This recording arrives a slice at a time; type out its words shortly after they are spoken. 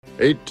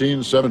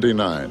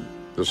1879.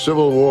 The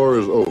Civil War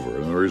is over,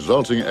 and the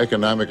resulting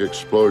economic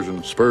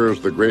explosion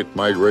spurs the great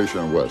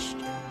migration west.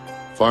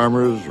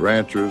 Farmers,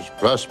 ranchers,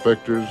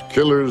 prospectors,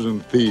 killers,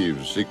 and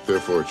thieves seek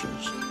their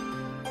fortunes.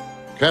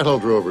 Cattle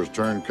drovers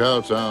turn cow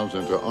towns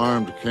into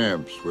armed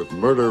camps with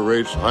murder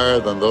rates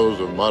higher than those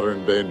of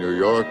modern-day New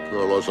York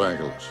or Los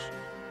Angeles.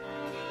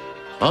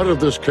 Out of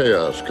this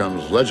chaos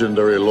comes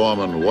legendary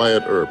lawman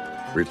Wyatt Earp,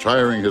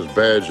 retiring his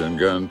badge and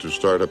gun to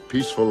start a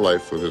peaceful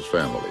life with his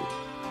family.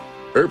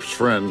 Earp's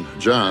friend,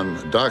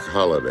 John Doc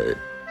Holliday,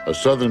 a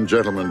southern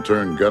gentleman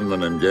turned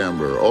gunman and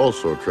gambler,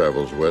 also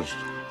travels west,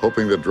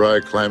 hoping the dry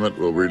climate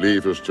will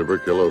relieve his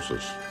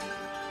tuberculosis.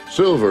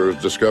 Silver is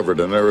discovered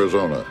in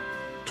Arizona.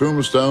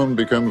 Tombstone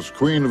becomes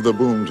queen of the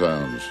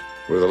boomtowns,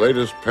 where the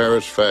latest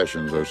Paris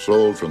fashions are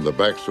sold from the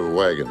backs of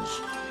wagons.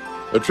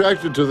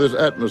 Attracted to this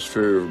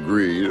atmosphere of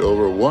greed,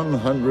 over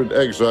 100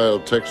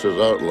 exiled Texas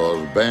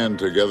outlaws band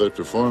together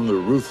to form the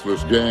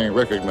ruthless gang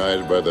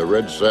recognized by the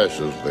red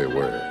sashes they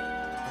wear.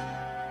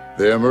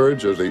 They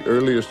emerge as the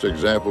earliest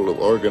example of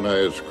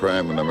organized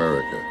crime in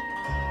America.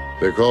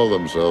 They call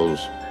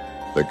themselves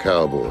the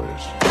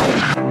Cowboys.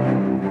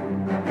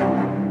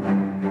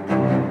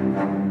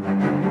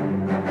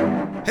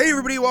 Hey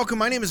everybody, welcome.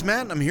 My name is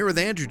Matt, and I'm here with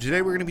Andrew.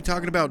 Today we're going to be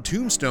talking about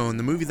Tombstone,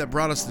 the movie that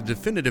brought us the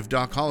definitive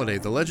Doc Holliday,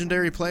 the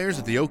legendary players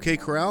at the OK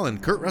Corral,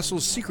 and Kurt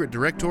Russell's secret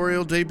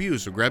directorial debut.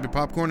 So grab your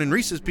popcorn and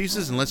Reese's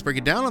Pieces, and let's break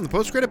it down on the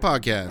Post Credit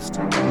Podcast.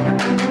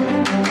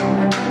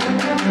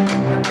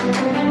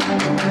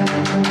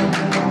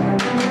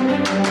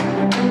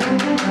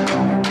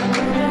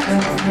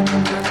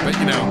 But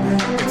you know,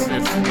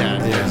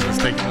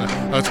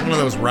 it's one of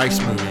those rice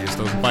movies,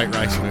 those white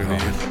rice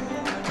movies.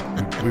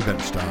 We better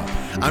stop.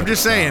 I'm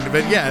just saying,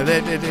 but yeah,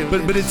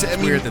 but it's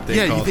weird that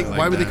they called you think it like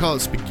why would that. they call it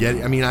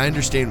spaghetti? I mean, I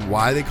understand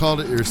why they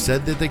called it or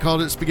said that they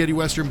called it spaghetti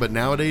western, but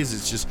nowadays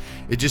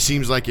it just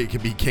seems like it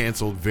could be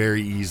canceled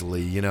very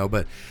easily, you know.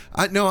 But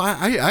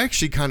I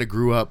actually kind of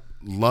grew up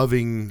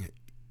loving.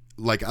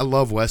 Like, I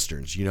love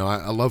westerns, you know,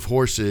 I love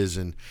horses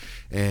and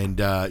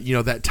you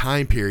know, that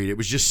time period, it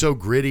was just so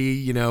gritty,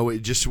 you know,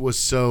 it just was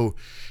so,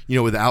 you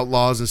know, with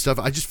outlaws and stuff.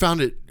 I just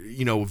found it,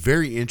 you know,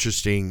 very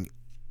interesting,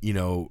 you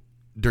know,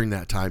 during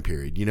that time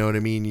period, you know what I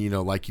mean? You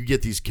know, like you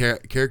get these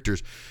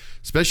characters,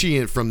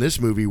 especially from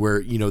this movie where,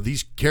 you know,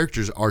 these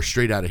characters are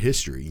straight out of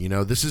history. You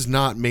know, this is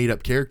not made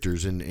up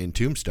characters in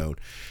Tombstone.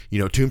 You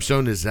know,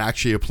 Tombstone is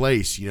actually a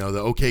place, you know,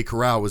 the OK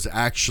Corral was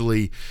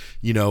actually,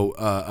 you know,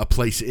 a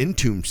place in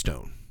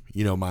Tombstone.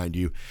 You know, mind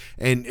you,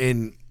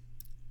 and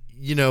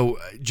you know,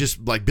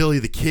 just like Billy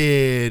the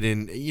Kid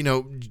and, you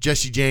know,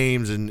 Jesse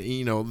James and,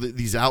 you know,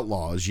 these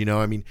outlaws, you know,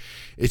 I mean,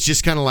 it's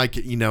just kind of like,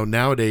 you know,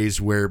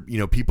 nowadays where, you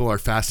know, people are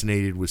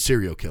fascinated with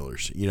serial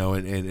killers, you know,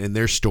 and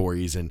their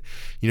stories. And,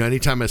 you know,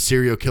 anytime a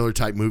serial killer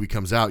type movie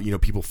comes out, you know,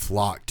 people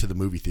flock to the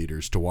movie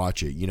theaters to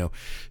watch it, you know,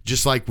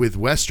 just like with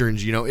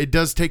Westerns, you know, it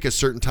does take a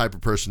certain type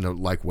of person to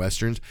like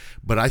Westerns,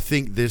 but I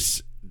think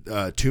this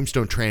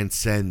Tombstone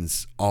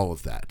transcends all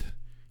of that.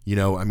 You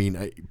know, I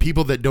mean,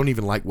 people that don't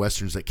even like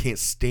Westerns, that can't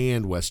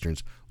stand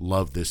Westerns,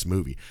 love this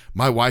movie.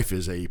 My wife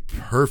is a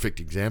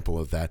perfect example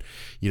of that.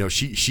 You know,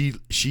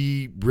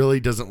 she really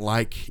doesn't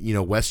like, you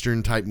know,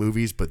 Western type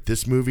movies, but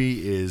this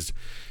movie is,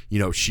 you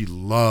know, she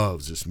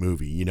loves this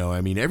movie. You know, I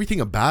mean, everything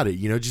about it,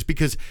 you know, just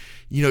because,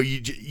 you know,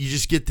 you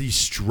just get these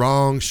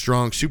strong,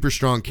 super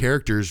strong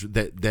characters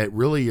that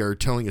really are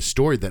telling a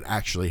story that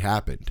actually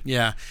happened.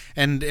 Yeah,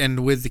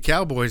 and with the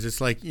Cowboys,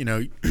 it's like, you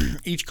know,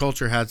 each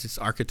culture has its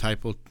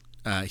archetypal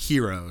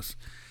heroes,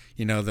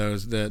 you know,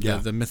 those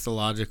the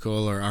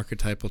mythological or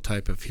archetypal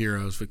type of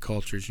heroes with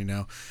cultures, you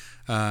know,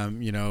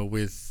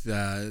 with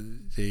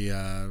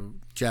the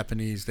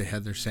Japanese, they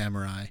had their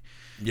samurai.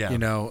 Yeah, you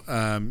know,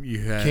 you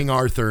had King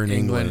Arthur in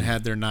England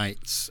had their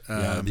knights.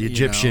 The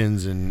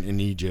Egyptians in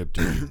Egypt,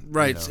 and,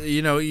 right?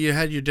 You know, you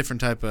had your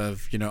different type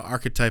of, you know,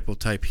 archetypal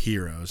type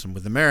heroes, and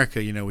with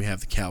America, you know, we have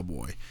the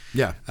cowboy.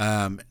 Yeah.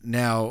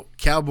 Now,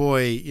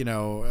 cowboy, you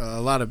know, a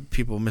lot of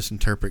people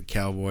misinterpret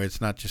cowboy. It's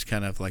not just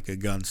kind of like a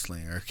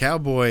gunslinger.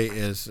 Cowboy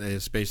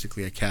is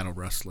basically a cattle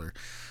rustler.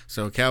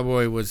 So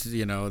cowboy was,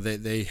 you know,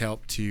 they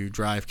helped to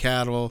drive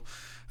cattle.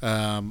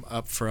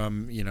 Up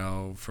from, you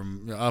know,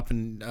 from up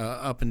and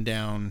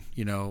down,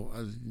 you know,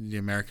 the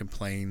American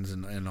plains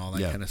and all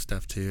that kind of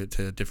stuff to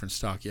different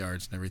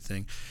stockyards and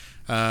everything.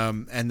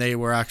 And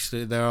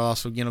they're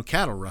also, you know,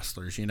 cattle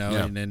rustlers, you know,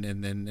 and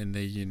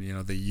they, you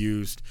know, they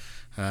used,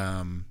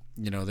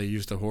 you know, they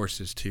use the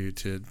horses to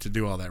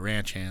do all that,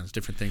 ranch hands,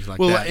 different things like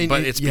that.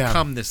 But it's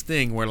become this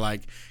thing where,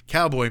 like,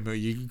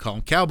 you can call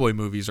them cowboy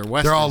movies or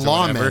westerns. They're all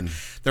lawmen.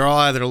 They're all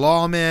either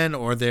lawmen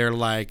or they're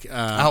like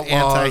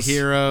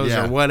anti-heroes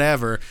or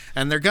whatever,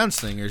 and they're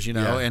gunslingers, you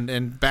know.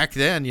 And back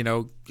then, you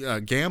know,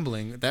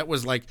 gambling, that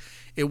was like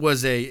it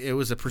was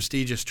a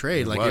prestigious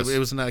trade. It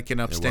was like an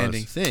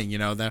upstanding thing.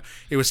 That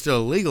it was still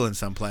illegal in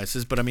some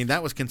places, but I mean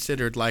that was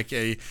considered like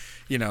an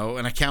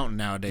accountant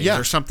nowadays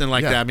or something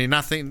like that. I mean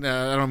nothing.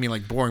 I don't mean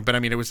like boring, but I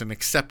mean it was an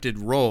accepted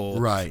role,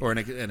 right, or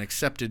an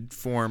accepted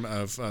form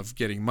of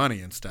getting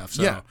money and stuff.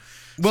 So, yeah.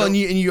 Well, and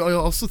you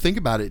also think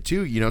about it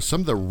too.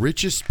 Some of the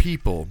richest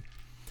people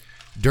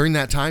during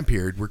that time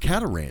period were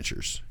cattle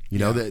ranchers.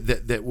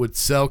 That would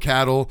sell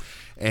cattle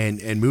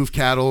and move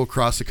cattle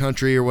across the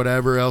country or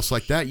whatever else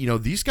like that.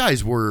 These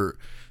guys were,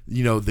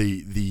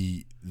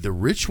 the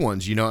rich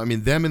ones. I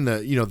mean, them and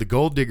the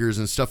gold diggers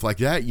and stuff like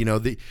that.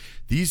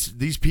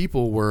 These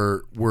people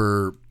were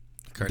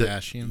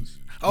Kardashians.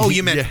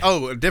 You meant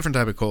a different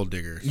type of gold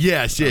diggers.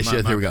 Yes.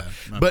 There we go.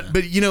 But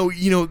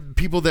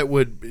people that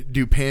would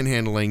do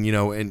panhandling,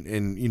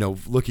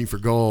 and looking for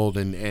gold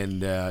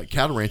and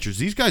cattle ranchers.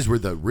 These guys were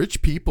the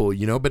rich people,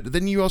 But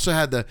then you also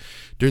had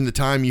during the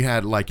time you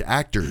had like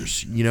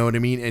actors, you know what I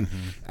mean? And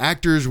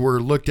actors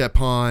were looked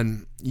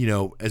upon,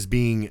 as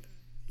being,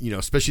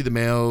 especially the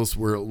males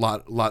were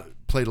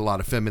played a lot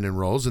of feminine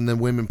roles, and then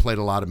women played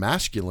a lot of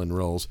masculine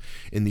roles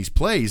in these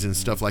plays and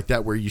stuff like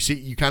that, where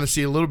you kind of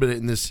see a little bit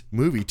in this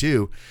movie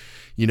too,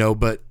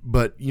 but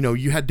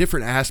you had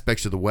different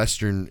aspects of the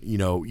Western.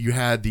 You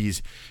had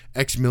these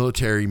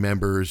ex-military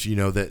members,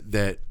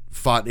 that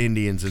fought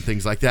Indians and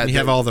things like that. And you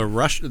have all the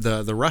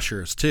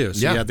rushers too. So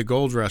you had the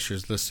gold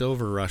rushers, the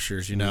silver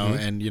rushers, and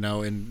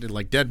and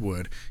like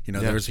Deadwood,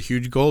 there was a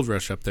huge gold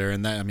rush up there,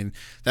 and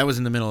that was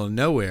in the middle of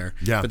nowhere.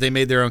 Yeah. But they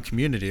made their own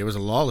community. It was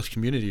a lawless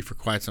community for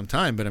quite some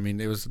time, but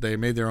they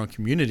made their own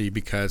community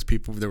because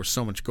there was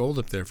so much gold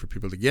up there for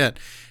people to get.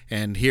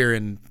 And here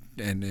in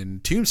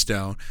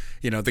Tombstone,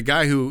 the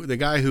guy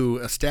who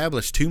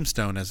established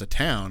Tombstone as a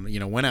town,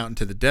 went out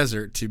into the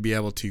desert to be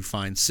able to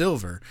find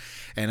silver,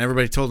 and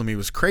everybody told him he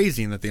was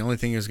crazy and that the only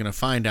thing he was going to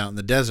find out in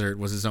the desert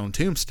was his own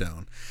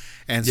tombstone.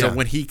 And so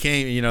when he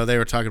came, they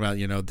were talking about,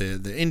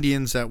 the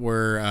Indians that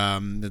were,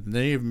 the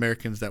Native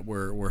Americans that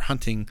were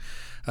hunting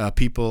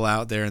people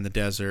out there in the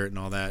desert and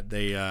all that.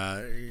 They,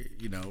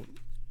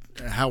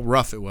 how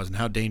rough it was and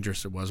how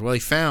dangerous it was. Well, he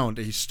found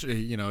a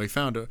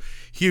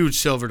huge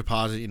silver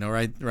deposit,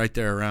 right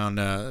there around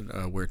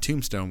where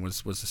Tombstone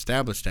was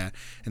established at,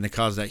 and they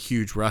caused that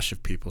huge rush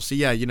of people. So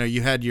yeah,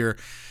 you had your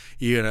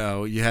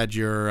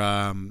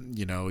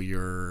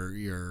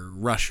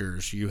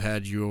rushers, you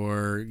had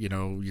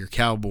your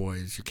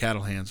cowboys, your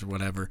cattle hands or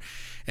whatever.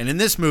 And in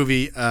this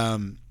movie,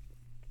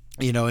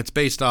 it's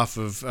based off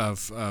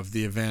of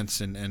the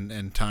events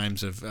and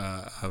times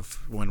of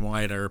when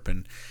Wyatt Earp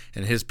and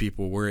his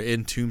people were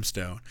in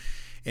Tombstone,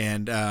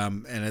 and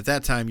at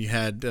that time you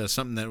had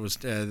something that was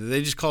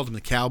they just called them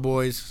the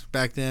Cowboys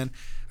back then,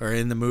 or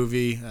in the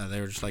movie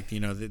they were just like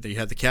they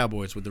had the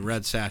Cowboys with the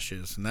red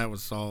sashes, and that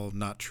was all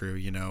not true.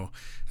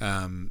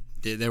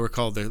 They were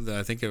called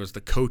I think it was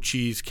the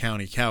Cochise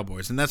County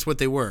Cowboys, and that's what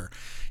they were.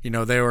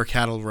 They were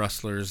cattle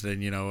rustlers. Then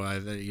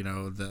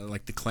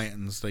like the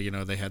Clantons.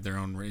 They had their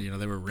own.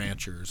 They were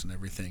ranchers and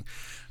everything.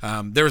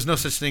 There was no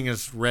such thing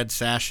as red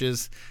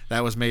sashes.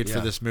 That was made for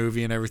this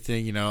movie and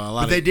everything.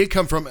 But they did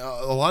come from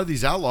a lot of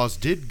these outlaws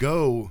did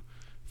go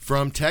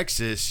from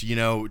Texas,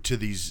 to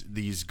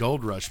these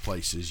gold rush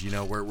places,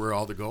 where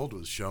all the gold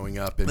was showing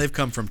up. And they've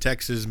come from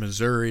Texas,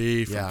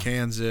 Missouri, from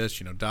Kansas.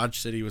 Dodge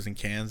City was in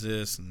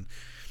Kansas, and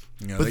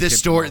but this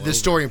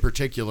story in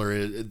particular,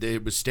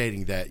 it was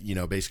stating that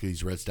basically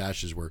these red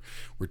stashes were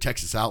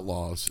Texas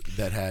outlaws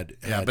that had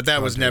but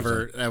that was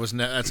never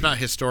that's not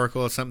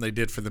historical. It's something they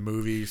did for the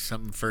movie,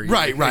 something for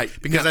right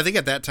because I think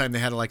at that time they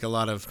had like a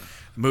lot of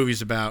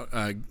movies about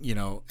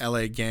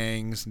LA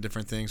gangs and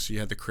different things. So you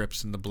had the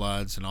Crips and the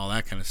Bloods and all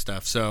that kind of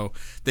stuff. So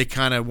they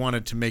kind of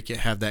wanted to make it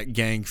have that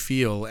gang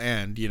feel,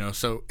 and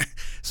so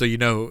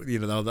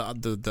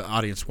the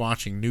audience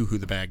watching knew who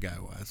the bad guy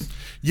was.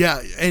 Yeah,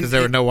 and because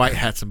there were no white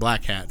hats and black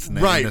hats in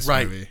this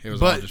movie. It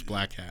was all just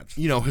black hats.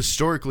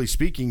 Historically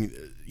speaking,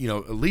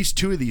 at least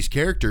two of these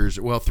characters,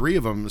 well, three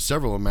of them,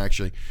 several of them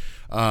actually,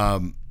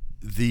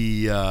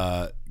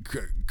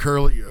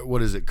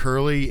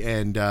 Curly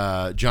and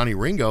Johnny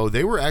Ringo,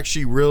 they were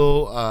actually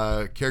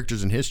real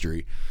characters in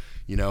history.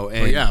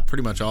 And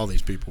pretty much all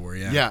these people were.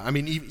 Yeah, I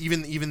mean,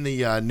 even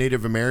the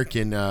Native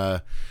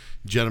American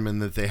gentleman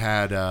that they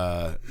had,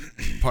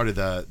 part of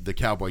the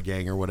cowboy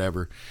gang or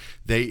whatever,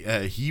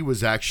 he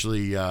was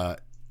actually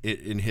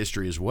in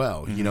history as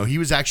well. Mm-hmm. He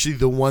was actually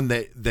the one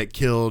that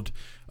killed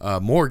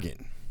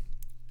Morgan.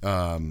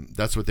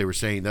 That's what they were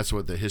saying. That's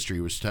what the history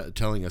was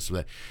telling us,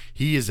 that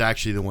he is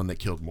actually the one that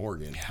killed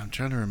Morgan. Yeah, I'm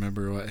trying to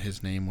remember what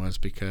his name was,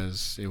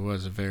 because it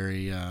was a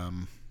very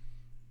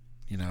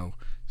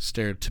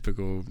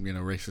stereotypical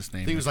racist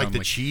name. I think it was like the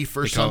chief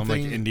or something. They call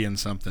him like Indian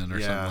something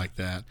or something like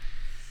that.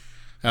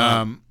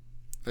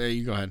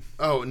 You go ahead.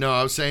 Oh no,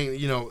 I was saying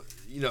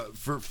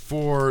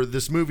for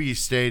this movie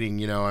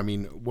stating, I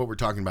mean, what we're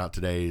talking about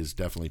today is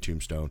definitely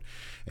Tombstone,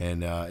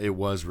 and it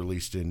was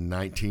released in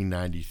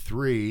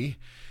 1993,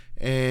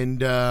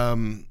 and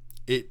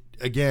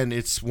again,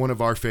 it's one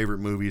of our favorite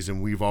movies,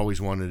 and we've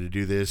always wanted to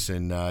do this.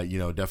 And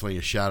definitely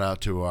a shout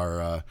out to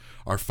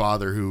our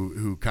father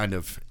who kind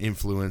of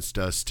influenced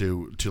us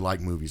to like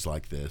movies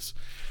like this.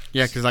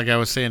 Yeah, because like I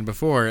was saying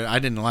before, I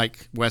didn't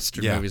like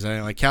Western movies. I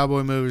didn't like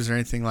cowboy movies or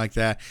anything like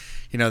that.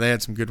 They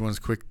had some good ones,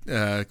 Quick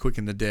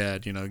and the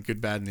Dead, Good,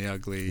 Bad, and the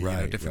Ugly,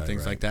 different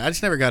things like that. I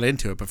just never got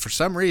into it. But for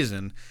some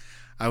reason,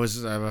 I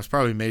was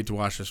probably made to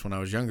watch this when I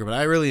was younger, but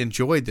I really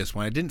enjoyed this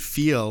one. It didn't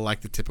feel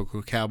like the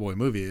typical cowboy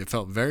movie. It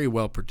felt very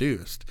well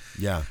produced.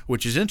 Yeah.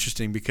 Which is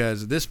interesting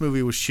because this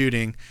movie was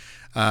shooting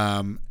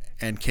and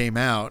came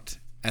out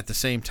at the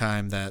same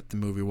time that the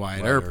movie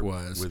Wyatt Earp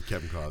was. With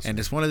Kevin Costner. And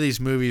it's one of these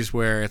movies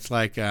where it's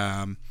like,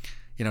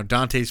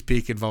 Dante's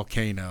Peak and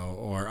Volcano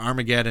or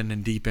Armageddon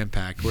and Deep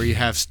Impact, where you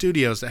have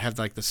studios that have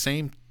like the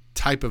same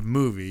type of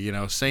movie,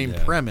 same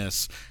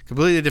premise,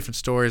 completely different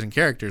stories and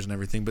characters and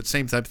everything, but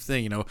same type of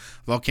thing,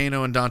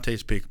 Volcano and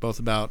Dante's Peak, both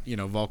about,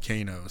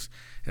 volcanoes.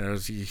 It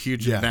was a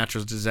huge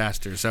natural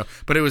disaster. So,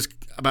 but it was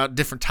about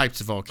different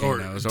types of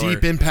volcanoes.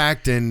 Deep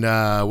Impact and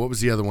what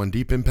was the other one?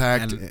 Deep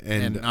Impact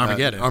and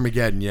Armageddon.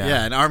 Armageddon, yeah.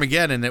 Yeah, and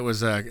Armageddon, it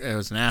was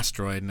an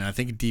asteroid, and I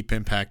think Deep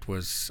Impact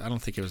was. I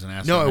don't think it was an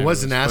asteroid. No, it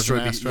was an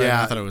asteroid.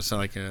 Yeah, I thought it was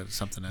like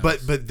something else.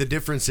 But the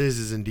difference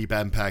is in Deep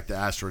Impact, the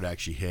asteroid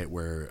actually hit,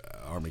 where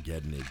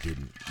Armageddon it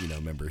didn't.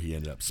 Remember he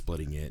ended up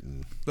splitting it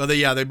and. Well,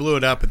 they blew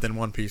it up, but then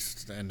one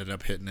piece ended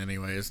up hitting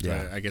anyways.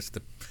 Yeah. I guess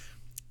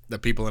the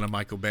people in a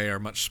Michael Bay are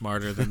much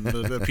smarter than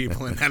the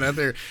people in that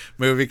other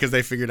movie because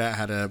they figured out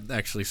how to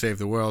actually save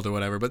the world or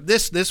whatever. But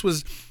this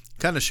was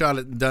kind of done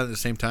at the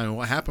same time. And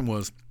what happened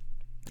was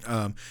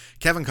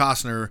Kevin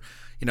Costner,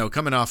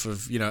 coming off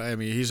of,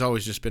 he's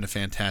always just been a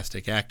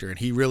fantastic actor, and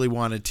he really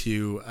wanted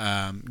to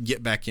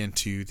get back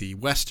into the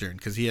Western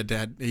because he had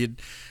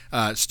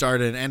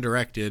started and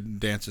directed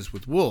Dances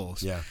with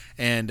Wolves,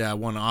 and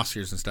won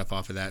Oscars and stuff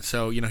off of that.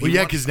 So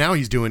because now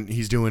he's doing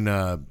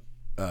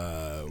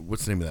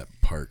what's the name of that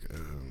park?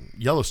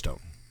 Yellowstone.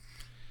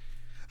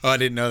 Oh, I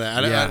didn't know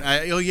that.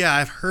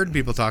 I've heard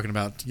people talking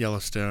about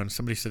Yellowstone.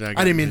 Somebody said I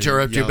didn't mean to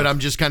interrupt you, but I'm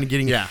just kind of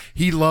getting. Yeah.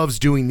 He loves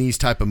doing these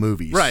type of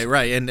movies.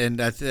 Right,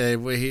 and I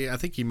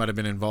think he might have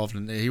been involved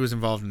in. He was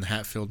involved in the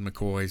Hatfield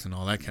McCoys and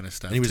all that kind of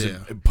stuff. And he was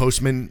a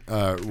postman,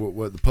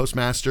 the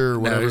postmaster, or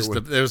whatever.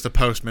 No, it was the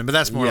postman, but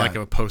that's more like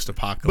a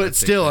post-apocalyptic. But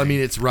still, thing.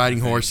 It's riding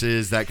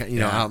horses, that kind,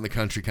 out in the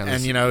country kind of.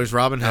 And it was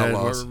Robin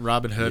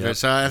Hood. Yep.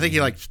 So I think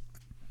he liked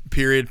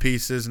period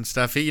pieces and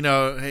stuff.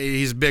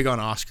 He's big on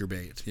Oscar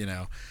bait.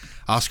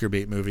 Oscar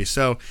bait movies.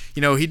 So,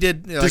 he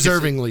did...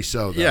 Deservingly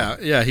so, though.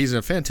 Yeah, he's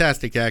a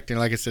fantastic actor.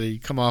 Like I said, he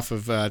come off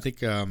of, I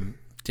think,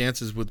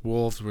 Dances with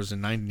Wolves was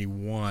in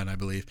 91, I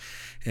believe.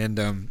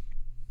 And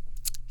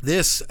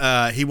this,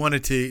 he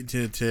wanted to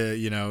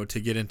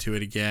get into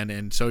it again,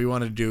 and so he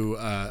wanted to do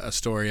a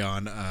story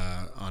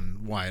on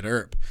Wyatt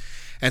Earp.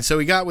 And so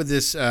he got with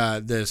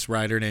this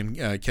writer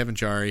named Kevin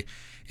Jarry,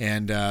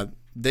 and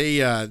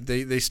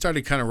they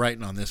started kind of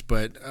writing on this,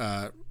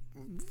 but...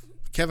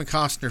 Kevin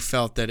Costner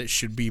felt that it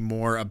should be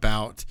more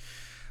about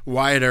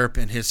Wyatt Earp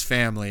and his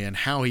family and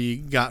how he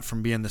got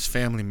from being this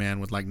family man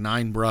with like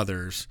 9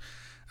 brothers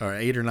or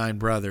 8 or 9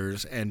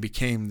 brothers and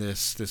became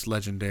this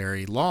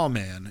legendary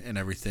lawman and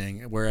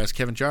everything. Whereas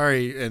Kevin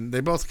Jarry, and they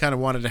both kind of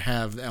wanted to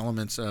have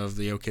elements of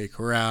the OK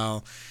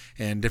Corral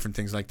and different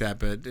things like that,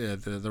 but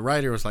the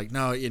writer was like,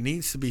 no, it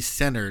needs to be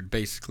centered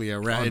basically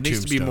around. It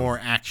needs to be more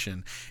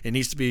action. It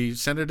needs to be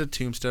centered at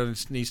Tombstone.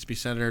 It needs to be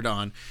centered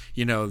on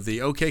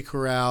the OK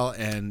Corral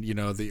and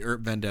the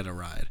Earp Vendetta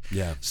ride.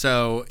 Yeah.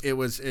 So it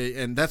was,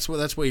 and that's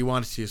what he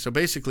wanted to. So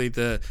basically,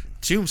 the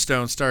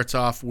Tombstone starts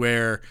off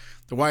where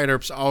the Wyatt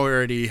Earp's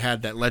already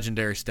had that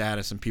legendary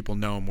status, and people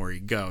know him where he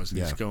goes, and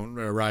he's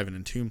arriving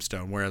in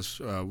Tombstone. Whereas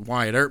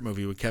Wyatt Earp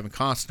movie with Kevin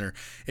Costner,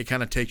 it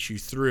kind of takes you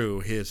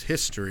through his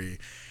history.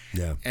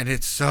 Yeah, and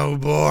it's so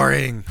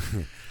boring.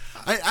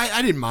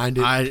 I didn't mind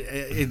it.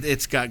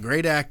 It's got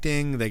great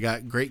acting. They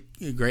got great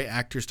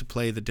actors to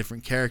play the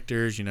different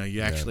characters.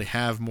 You actually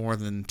have more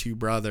than 2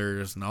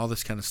 brothers and all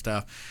this kind of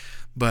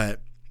stuff.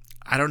 But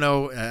I don't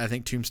know. I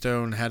think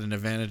Tombstone had an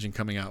advantage in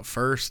coming out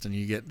first, and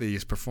you get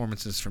these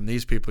performances from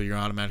these people. You're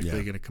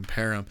automatically going to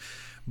compare them.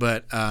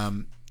 But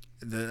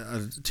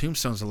the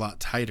Tombstone's a lot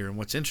tighter. And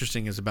what's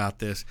interesting about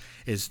this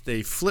is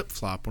they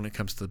flip-flop when it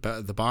comes to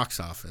the box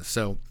office.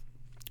 So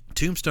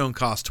Tombstone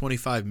cost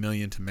 $25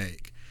 million to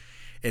make,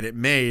 and it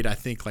made, I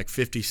think, like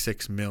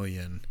 $56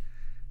 million.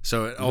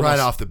 So it almost, right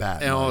off the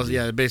bat,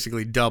 it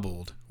basically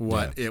doubled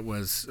what it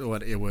was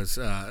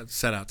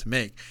set out to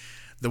make.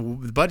 The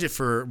budget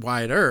for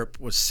Wyatt Earp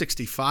was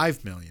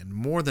 $65 million,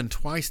 more than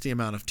twice the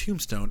amount of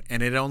Tombstone,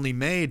 and it only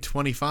made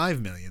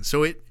 $25 million.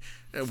 So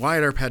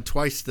Wyatt Earp had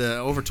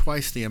over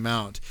twice the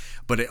amount,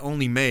 but it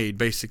only made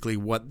basically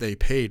what they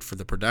paid for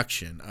the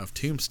production of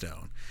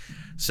Tombstone.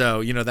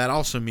 So, that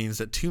also means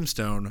that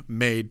Tombstone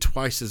made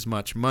twice as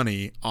much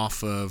money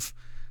off of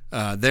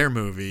their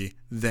movie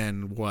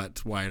than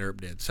what Wyatt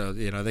Earp did. So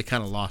they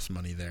kind of lost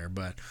money there,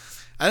 but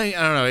I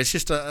don't know. It's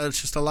just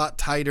a lot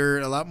tighter,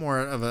 a lot more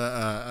of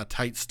a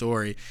tight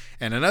story.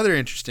 And another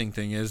interesting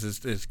thing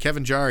is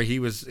Kevin Jarre. He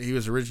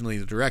was originally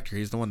the director.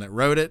 He's the one that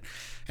wrote it,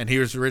 and he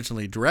was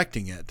originally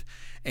directing it.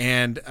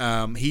 And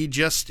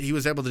he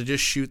was able to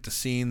just shoot the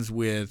scenes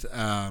with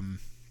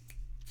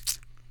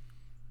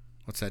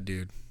what's that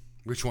dude?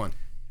 Which one?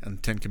 On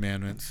Ten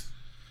Commandments.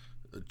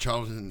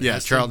 Charlton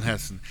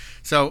Heston.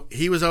 So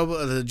he was able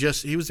to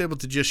just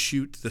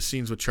shoot the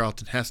scenes with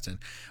Charlton Heston,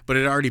 but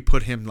it already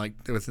put him like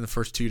within the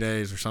first 2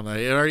 days or something.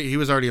 He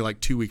was already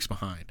like 2 weeks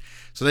behind.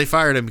 So they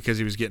fired him because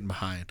he was getting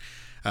behind.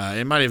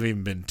 It might have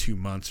even been 2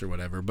 months or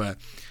whatever. But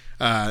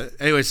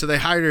anyway, so they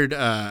hired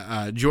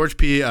George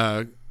P.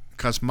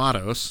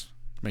 Cosmatos,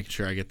 making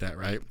sure I get that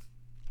right.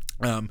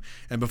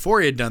 And before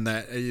he had done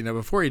that,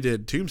 before he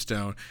did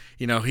Tombstone,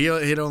 he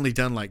had only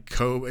done like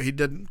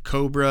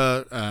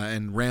Cobra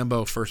and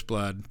Rambo: First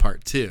Blood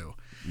Part 2.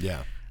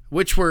 Yeah,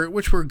 which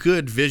were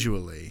good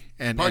visually.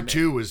 And Part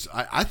 2 was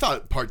I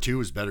thought Part 2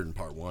 was better than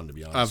Part 1, to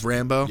be honest. Of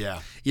Rambo. Yeah.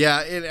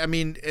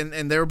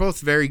 And they were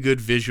both very good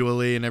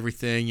visually and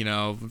everything.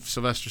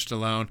 Sylvester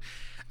Stallone.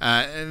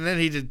 And then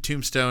he did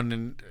Tombstone,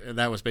 and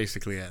that was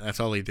basically it. That's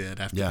all he did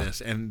after this.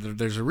 And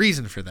there's a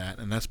reason for that,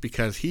 and that's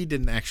because he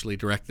didn't actually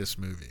direct this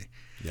movie.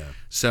 Yeah.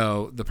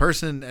 So the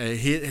person,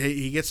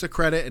 he gets the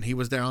credit, and he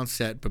was there on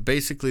set, but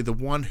basically the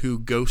one who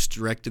ghost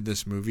directed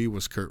this movie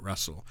was Kurt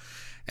Russell.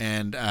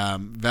 And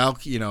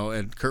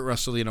and Kurt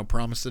Russell,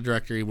 promised the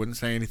director he wouldn't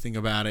say anything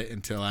about it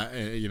until,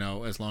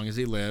 as long as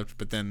he lived.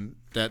 But then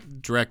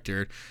that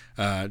director,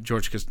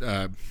 George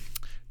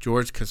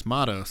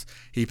Cosmatos,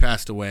 he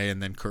passed away,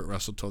 and then Kurt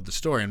Russell told the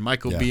story. And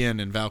Michael Biehn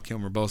and Val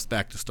Kilmer both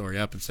backed the story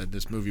up and said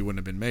this movie wouldn't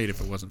have been made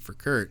if it wasn't for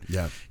Kurt.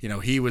 Yeah.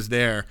 He was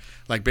there.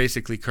 Like,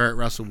 basically, Kurt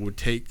Russell would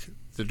take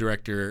the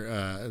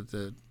director,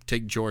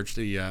 take George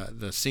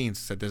the scenes,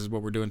 said, this is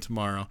what we're doing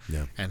tomorrow.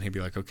 Yeah. And he'd be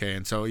like, okay.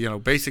 And so,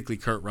 basically,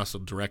 Kurt Russell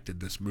directed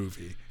this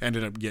movie,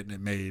 ended up getting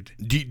it made.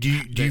 Do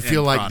you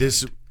feel like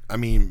this... I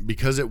mean,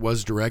 because it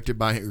was directed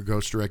by him, or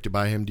ghost directed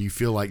by him, do you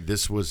feel like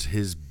this was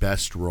his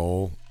best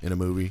role in a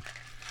movie?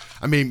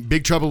 I mean,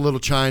 Big Trouble in Little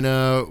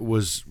China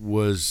was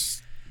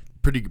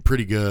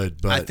pretty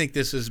good, but I think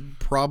this is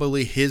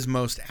probably his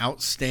most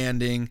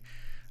outstanding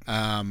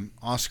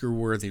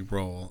Oscar-worthy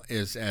role,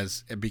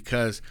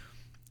 because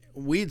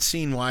we'd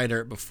seen Wyatt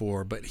Earp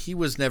before, but he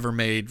was never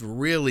made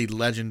really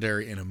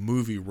legendary in a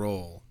movie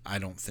role, I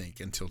don't think,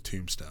 until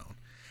Tombstone.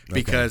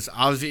 Because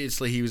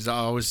obviously he was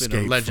always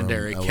been a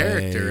legendary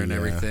character and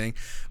everything,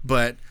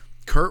 but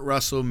Kurt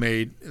Russell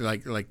made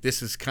like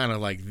this is kind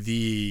of like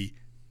the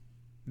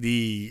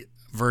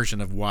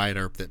version of Wyatt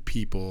Earp that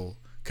people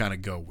kind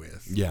of go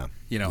with. Yeah.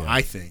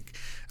 I think.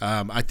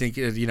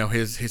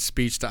 His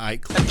speech to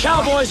Ike. The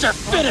Cowboys are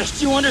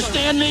finished. You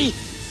understand me?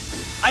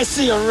 I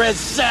see a red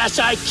sash.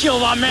 I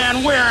killed a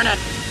man wearing it.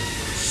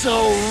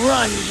 So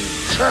run, you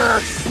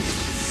cur.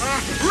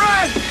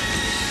 Run!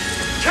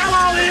 Tell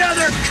all the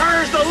other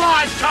curs the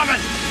law's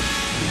coming.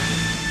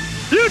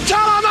 You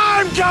tell them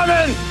I'm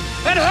coming,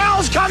 and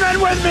hell's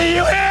coming with me.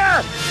 You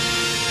hear?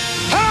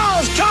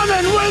 Hell's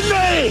coming with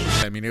me!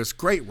 I mean, it was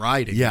great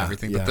writing and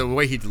everything, but the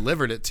way he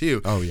delivered it, too.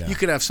 Oh, yeah. You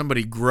could have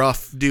somebody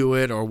gruff do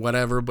it or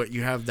whatever, but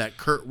you have that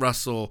Kurt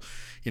Russell,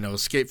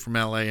 Escape from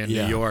L.A. and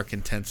New York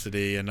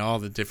intensity and all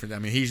the different... I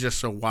mean, he's just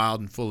so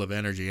wild and full of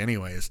energy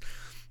anyways.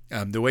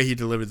 The way he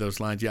delivered those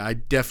lines, I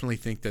definitely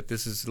think that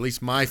this is at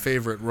least my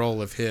favorite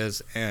role of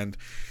his and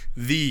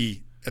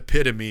the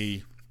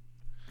epitome,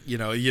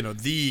 what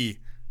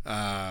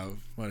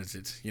is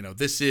it?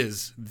 This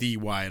is the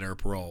Wyatt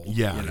Earp role.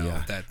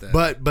 Yeah.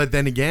 But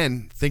then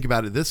again, think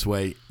about it this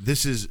way: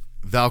 this is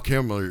Val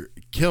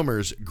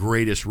Kilmer's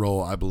greatest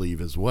role, I believe,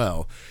 as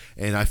well.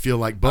 And I feel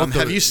like both.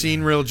 Have you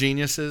seen Real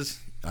Geniuses?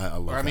 I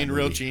love.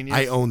 Real Genius.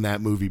 I own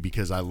that movie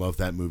because I love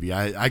that movie.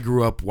 I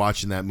grew up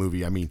watching that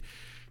movie. I mean,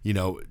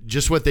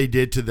 just what they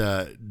did to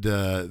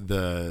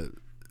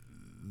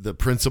the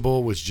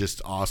principal was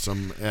just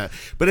awesome.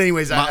 But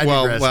anyways,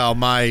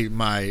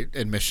 my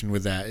admission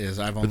with that is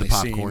I've only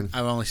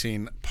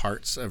seen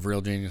parts of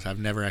Real Genius. I've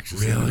never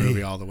actually seen the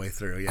movie all the way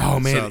through. Yeah.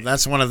 Oh man, so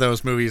that's one of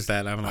those movies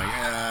that I'm like,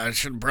 I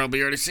should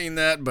probably already seen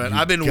that, but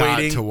I've been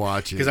waiting to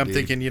watch it because I'm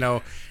thinking,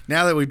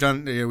 now that we've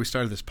done, we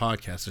started this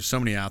podcast. There's so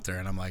many out there,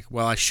 and I'm like,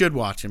 well, I should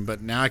watch them,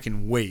 but now I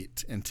can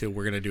wait until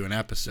we're gonna do an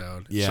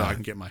episode, so I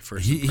can get my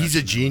first. He's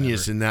a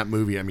genius in that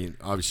movie. I mean,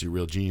 obviously,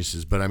 Real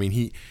Geniuses, but I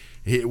mean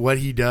what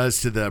he does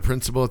to the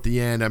principal at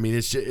the end. I mean,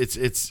 he's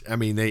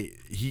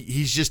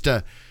just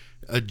a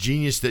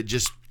genius that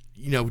just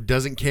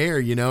doesn't care.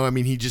 I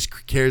mean, he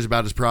just cares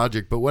about his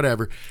project. But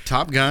whatever.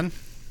 Top Gun.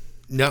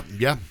 No,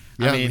 yeah.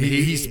 I mean,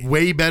 he's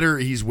way better.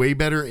 He's way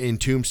better in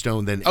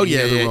Tombstone than any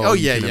other role.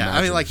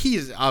 I mean, like, he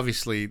is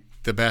obviously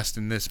the best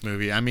in this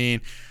movie. I mean,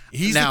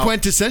 he's the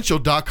quintessential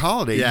Doc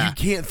Holliday. Yeah. You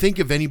can't think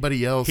of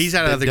anybody else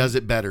that does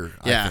it better.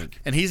 Yeah, I think.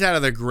 And he's out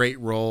of the great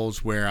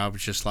roles where I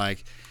was just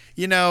like,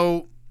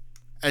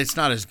 it's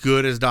not as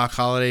good as Doc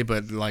Holliday,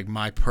 but like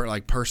my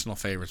personal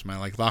favorites,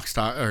 Lock,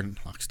 Stock,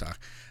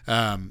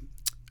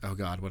 oh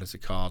God, what is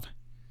it called?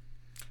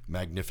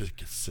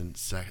 Magnificent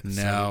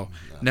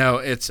No,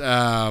 it's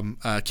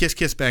Kiss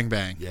Kiss Bang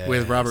Bang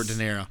with Robert De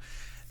Niro.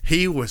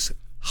 He was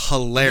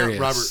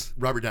hilarious.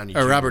 No, Robert Downey Jr.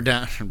 Robert De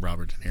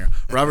Niro.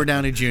 Robert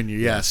Downey Jr.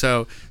 Yeah.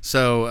 So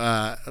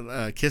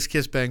Kiss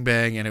Kiss Bang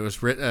Bang, and it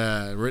was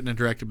written and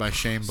directed by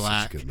Shane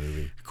Black. Such a good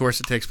movie. Of course,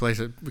 it takes place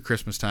at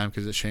Christmas time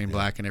because it's Shane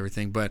Black and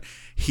everything. But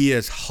he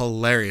is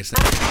hilarious.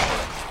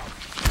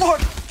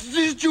 What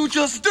did you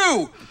just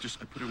do?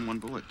 I put in one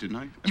bullet, didn't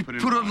I? You put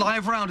a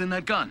live round in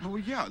that gun. Oh,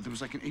 yeah. There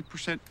was like an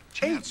 8%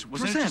 chance.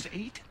 Wasn't it just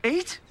 8?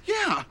 8?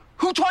 Yeah.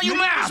 Who taught you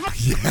math?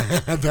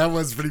 Yeah, that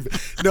was pretty.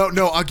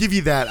 No, I'll give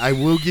you that. I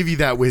will give you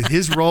that with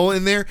his role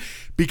in there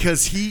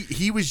because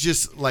he was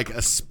just like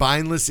a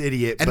spineless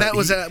idiot. And that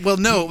was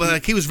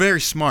like he was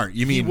very smart.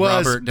 You mean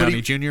Robert Downey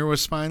Jr. was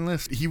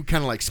spineless? He would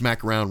kind of like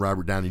smack around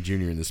Robert Downey Jr.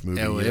 in this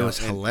movie. It was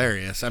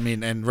hilarious. I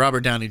mean, and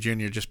Robert Downey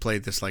Jr. just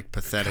played this like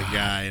pathetic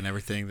guy and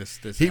everything. We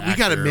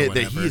got to admit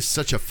that he is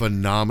such a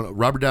phenomenal.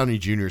 Robert Downey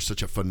Jr. is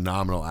such a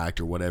phenomenal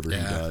actor, whatever he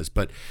does.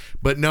 But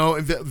no,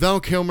 Val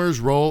Kilmer's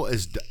role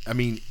is, I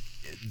mean,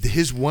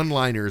 his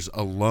one-liners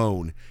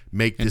alone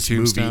make this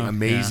movie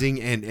amazing,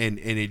 and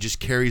it just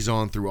carries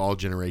on through all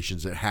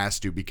generations. It has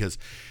to, because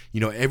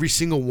every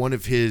single one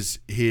of his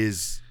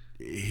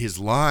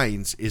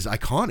lines is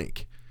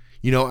iconic.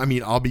 I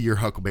mean, I'll be your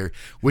Huckleberry,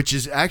 which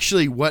is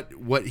actually what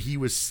he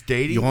was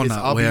stating. You're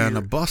not wearing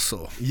a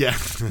bustle. Yeah.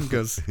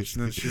 Because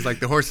she's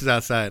like, the horse is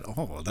outside.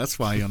 Oh, that's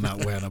why you're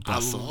not wearing a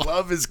bustle. I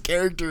love his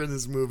character in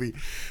this movie.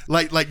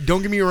 Like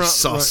don't get me wrong.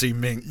 Saucy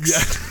minx.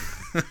 Yeah.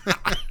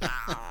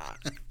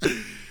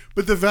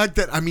 But the fact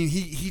that, I mean,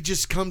 he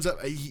just comes up.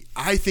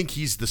 I think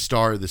he's the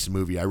star of this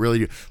movie. I really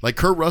do. Like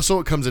Kurt Russell,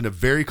 it comes in a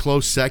very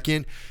close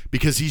second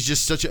because he's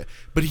just such a.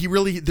 But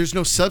there's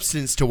no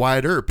substance to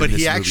Wyatt Earp. But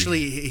he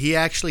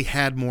actually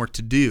had more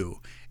to do,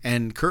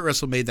 and Kurt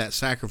Russell made that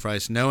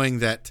sacrifice, knowing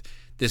that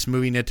this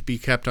movie needed to be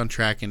kept on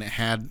track, and it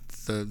had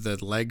the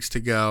legs to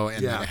go,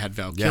 and that it had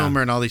Val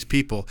Kilmer and all these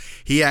people.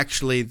 He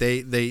actually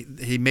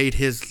he made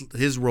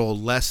his role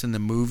less in the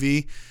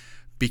movie,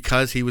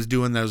 because he was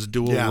doing those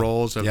dual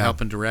roles of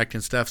helping direct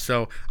and stuff.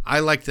 So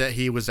I like that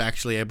he was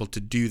actually able to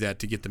do that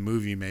to get the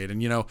movie made.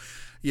 And Kevin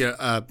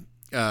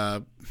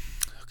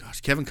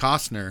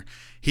Costner,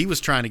 he was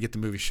trying to get the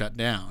movie shut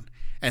down.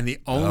 And the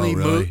only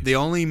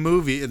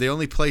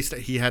place that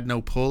he had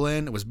no pull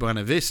in was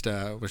Buena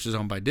Vista, which is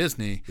owned by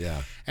Disney.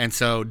 Yeah. And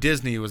so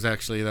Disney was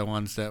actually the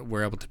ones that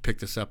were able to pick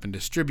this up and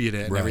distribute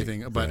it and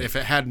everything. But if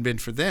it hadn't been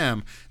for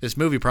them, this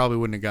movie probably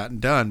wouldn't have gotten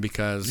done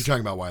because... You're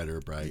talking about Wyatt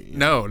Earp, right?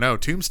 No,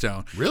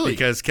 Tombstone. Really?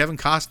 Because Kevin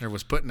Costner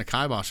was putting the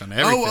kibosh on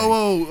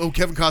everything.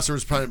 Kevin Costner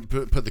was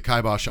put the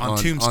kibosh on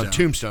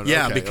Tombstone.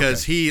 Yeah,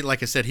 because he,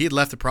 like I said, he had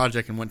left the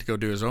project and went to go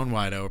do his own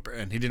Wyatt Earp,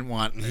 and he didn't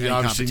want any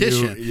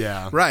competition.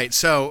 Right.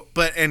 So,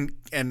 but and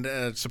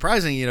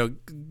surprisingly,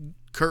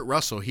 Kurt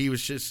Russell, he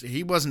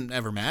wasn't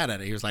ever mad at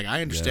it. He was like,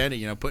 I understand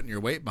it, putting your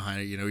weight behind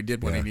it. He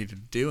did what he needed to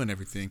do and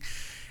everything.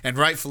 And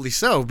rightfully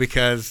so,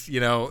 because,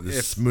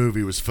 this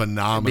movie was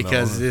phenomenal.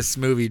 Because this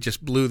movie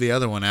just blew the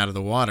other one out of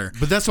the water.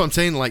 But that's what I'm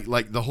saying.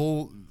 Like the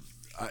whole,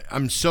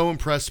 I'm so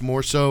impressed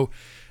more so.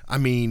 I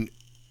mean,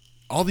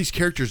 all these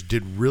characters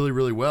did really,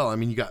 really well. I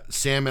mean, you got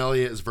Sam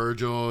Elliott as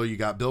Virgil. You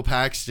got Bill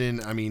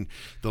Paxton. I mean,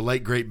 the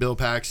late great Bill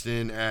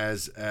Paxton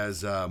as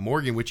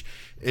Morgan, which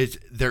is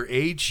their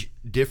age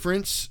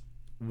difference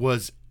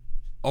was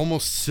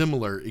almost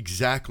similar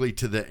exactly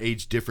to the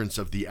age difference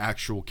of the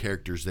actual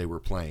characters they were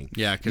playing.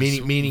 Yeah, because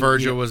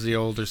Virgil was the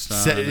older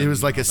son. It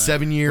was like a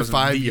 7-year,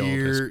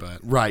 5-year,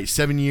 right?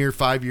 7-year,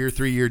 5-year,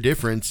 3-year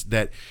difference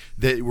that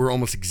were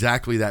almost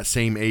exactly that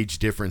same age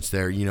difference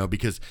there.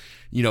 Because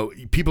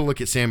people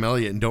look at Sam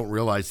Elliott and don't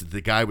realize that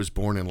the guy was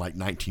born in like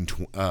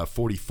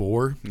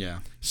 1944. Yeah.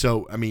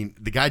 So I mean,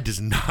 the guy does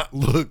not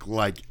look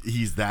like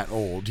he's that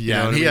old. He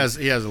has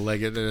a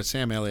legacy.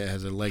 Sam Elliott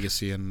has a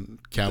legacy in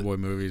cowboy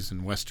movies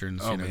and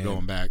westerns.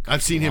 Going back.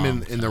 I've seen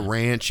him in The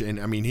Ranch, and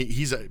I mean,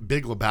 he's a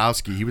Big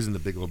Lebowski. He was in the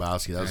Big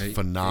Lebowski. That was a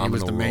phenomenal. He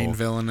was the main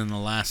villain in the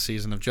last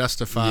season of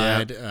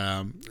Justified.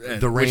 The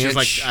Ranch, which is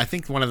like I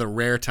think one of the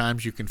rare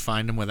times you can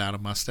find him without a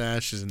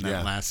mustache is in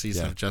that last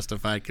season of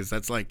Justified, because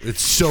that's like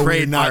it's so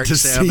weird not to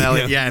Sam see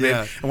Elliott.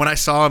 him. And when I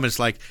saw him, it's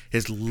like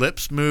his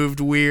lips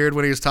moved weird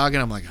when he was talking.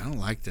 I'm like, I don't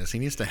like this. He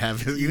needs to get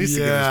his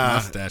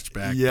mustache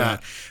back. Yeah.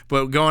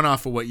 But going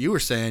off of what you were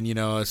saying,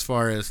 as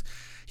far as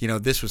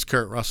this was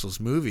Kurt Russell's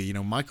movie.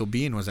 Michael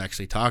Biehn was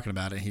actually talking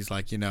about it. He's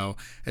like,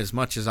 as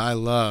much as I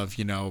love,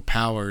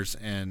 Powers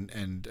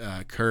and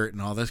Kurt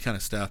and all this kind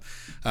of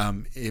stuff,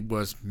 it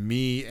was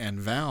me and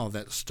Val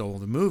that stole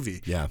the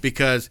movie. Yeah.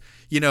 Because,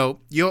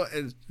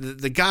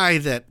 the guy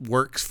that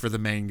works for the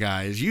main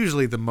guy is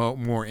usually the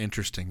more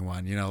interesting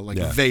one,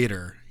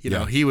 Vader.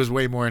 He was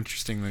way more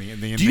interesting than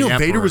the Do you know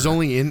Emperor. Vader was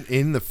only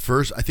in the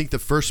first, I think the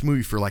first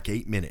movie for like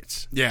 8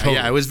 minutes. Yeah, Total.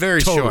 Yeah, it was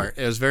very short.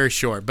 It was very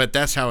short, but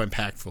that's how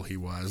impactful he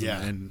was.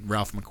 Yeah. And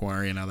Ralph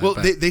McQuarrie and all that. Well,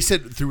 they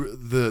said through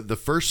the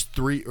first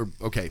three,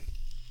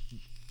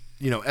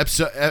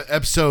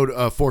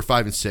 episode 4,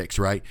 5, and 6,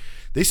 right?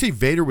 They say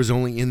Vader was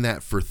only in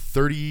that for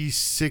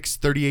 36,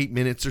 38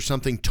 minutes or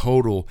something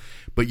total,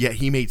 but yet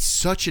he made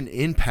such an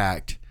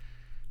impact,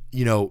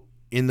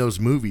 in those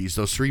movies,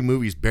 those 3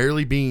 movies,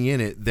 barely being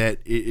in it, that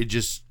it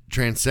just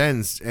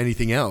transcends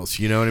anything else.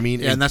 You know what I mean?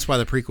 Yeah, and that's why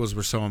the prequels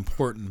were so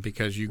important,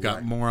 because you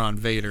got more on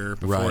Vader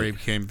before he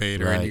became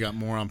Vader, and you got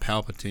more on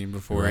Palpatine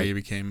before he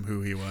became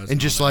who he was. And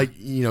just like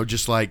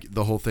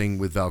the whole thing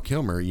with Val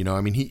Kilmer,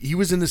 he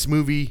was in this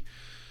movie,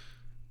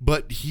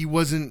 but he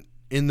wasn't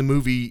in the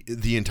movie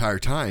the entire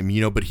time,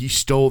 but he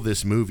stole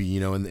this movie,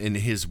 and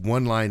his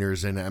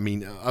one-liners. And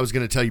I was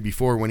going to tell you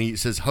before, when he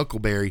says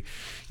Huckleberry,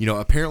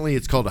 apparently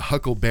it's called a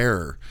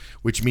Hucklebearer,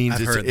 which means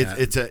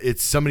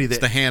it's somebody that,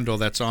 it's the handle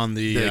that's on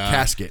the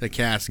casket. The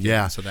casket.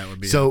 Yeah. So that would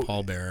be a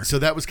pallbearer. So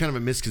that was kind of a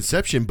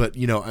misconception, but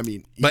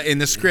but in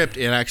the script,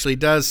 it actually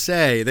does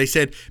say, they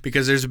said,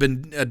 because there's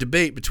been a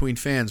debate between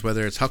fans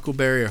whether it's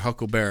Huckleberry or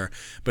Hucklebearer.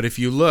 But if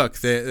you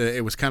look,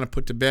 it was kind of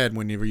put to bed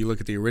whenever you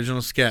look at the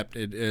original sketch.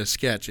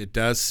 It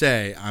does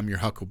say, I'm your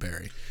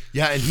Huckleberry.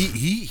 Yeah, and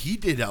he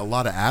did a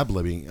lot of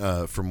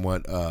ad-libbing from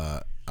what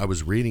I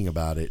was reading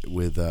about it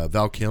with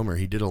Val Kilmer.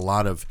 He did a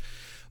lot of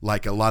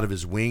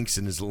his winks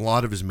and a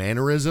lot of his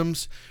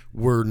mannerisms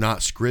were not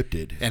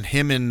scripted. And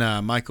him and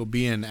Michael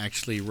Biehn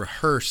actually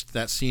rehearsed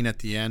that scene at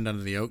the end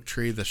under the oak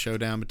tree, the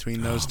showdown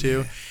between those two.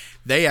 Man.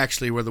 They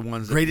actually were the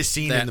ones greatest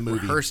scene in the movie.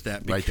 Rehearsed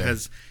that,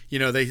 because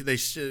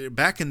they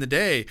back in the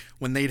day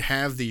when they'd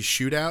have these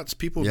shootouts,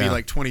 people would be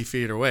like 20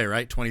 feet away,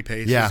 right, 20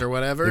 paces or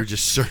whatever. They're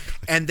just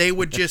circling, and they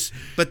would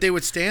but they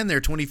would stand there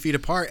 20 feet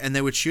apart, and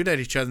they would shoot at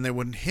each other, and they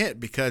wouldn't hit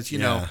because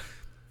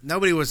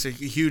nobody was a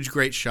huge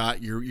great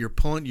shot.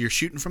 You're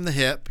shooting from the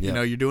hip.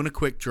 You're doing a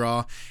quick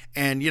draw,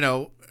 and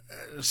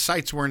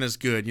sights weren't as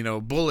good.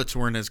 Bullets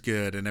weren't as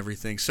good, and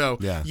everything. So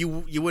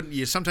you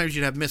wouldn't. Sometimes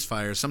you'd have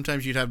misfires.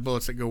 Sometimes you'd have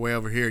bullets that go way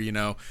over here.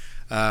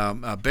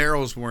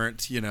 Barrels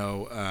weren't.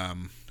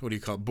 What do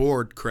you call it?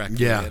 Bored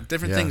correctly?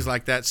 Different things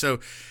like that. So,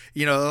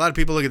 a lot of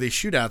people look at these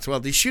shootouts. Well,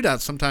 these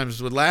shootouts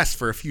sometimes would last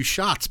for a few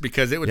shots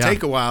because it would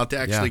take a while to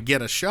actually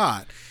get a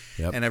shot.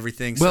 Yep. And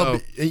everything. Well,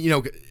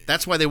 so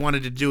that's why they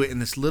wanted to do it in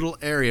this little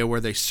area where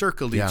they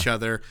circled each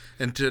other,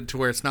 and to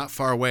where it's not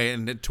far away,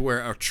 and to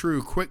where a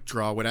true quick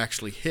draw would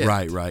actually hit.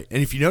 Right.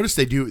 And if you notice,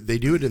 they do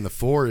it in the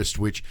forest,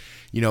 which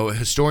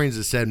historians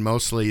have said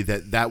mostly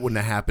that wouldn't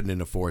have happened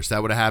in a forest.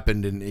 That would have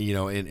happened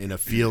in a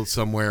field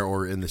somewhere,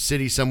 or in the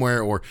city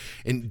somewhere, or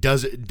in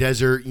desert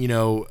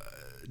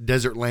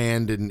desert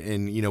land,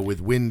 and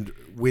with wind.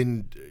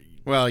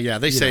 Well, yeah,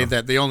 they say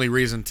that the only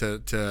reason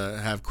to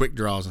have quick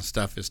draws and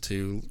stuff is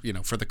to,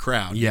 for the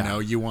crowd. Yeah.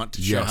 You want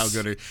to show how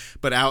good it is.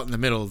 But out in the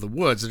middle of the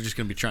woods, they're just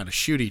going to be trying to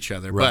shoot each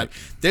other. Right.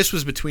 But this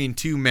was between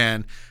two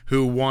men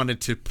who wanted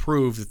to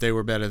prove that they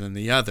were better than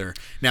the other.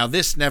 Now,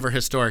 this never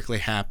historically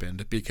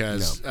happened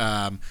because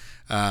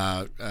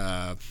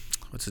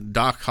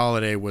Doc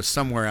Holliday was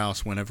somewhere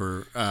else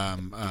whenever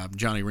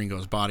Johnny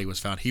Ringo's body was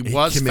found. He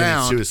was committed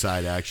found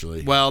suicide,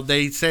 actually. Well,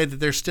 they say that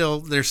there's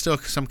still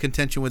some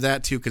contention with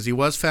that too, because he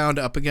was found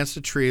up against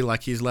a tree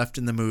like he's left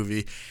in the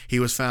movie. He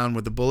was found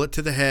with a bullet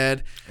to the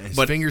head,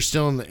 his finger's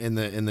still in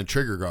the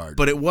trigger guard.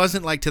 But it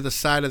wasn't like to the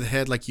side of the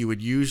head like you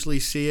would usually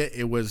see it.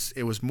 It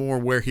was more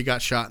where he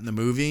got shot in the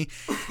movie,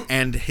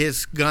 and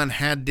his gun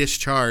had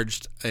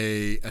discharged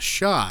a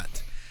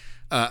shot.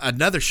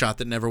 Another shot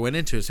that never went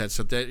into his head.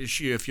 So that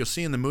if you'll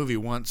see in the movie,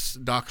 once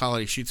Doc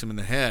Holliday shoots him in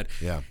the head,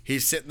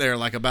 he's sitting there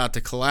like about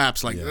to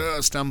collapse,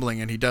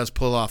 stumbling, and he does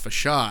pull off a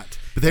shot.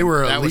 But they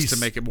were that was to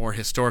make it more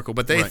historical.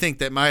 But they think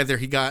that either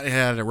he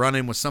had a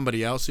run-in with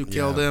somebody else who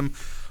killed him,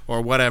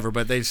 or whatever.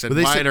 But they said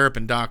Wyatt Earp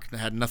and Doc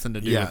had nothing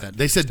to do with that.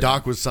 They said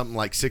Doc was something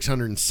like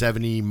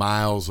 670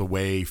 miles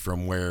away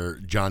from where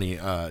Johnny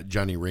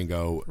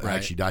Ringo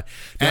actually died.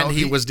 Now, and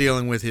he was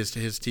dealing with his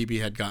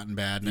TB had gotten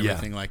bad and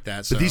everything like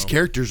that. So. But these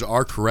characters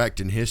are correct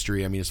in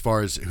history. I mean, as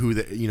far as who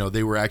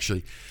they were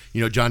actually,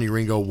 Johnny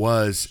Ringo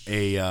was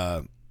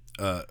a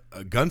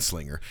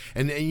gunslinger,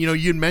 and you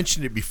had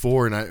mentioned it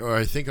before, and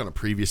I think on a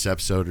previous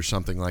episode or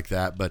something like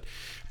that, but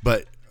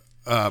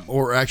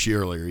or actually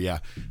earlier,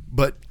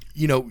 but.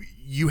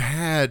 You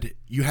had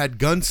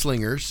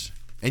gunslingers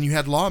and you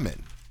had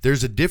lawmen.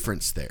 There's a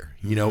difference there.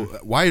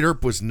 Wyatt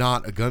Earp was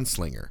not a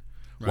gunslinger.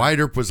 Right. Wyatt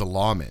Earp was a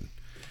lawman.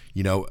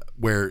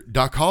 Where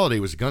Doc Holliday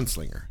was a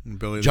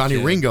gunslinger. Johnny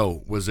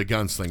Ringo was a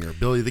gunslinger.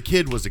 Billy the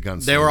Kid was a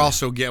gunslinger. They were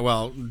also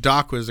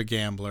Doc was a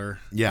gambler.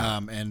 Yeah,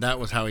 and that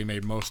was how he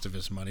made most of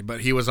his money.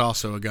 But he was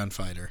also a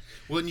gunfighter.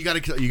 Well, and you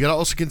got to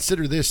also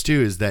consider this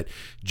too: is that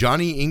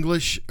Johnny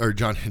English. You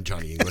got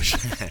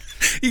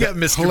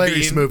Mr.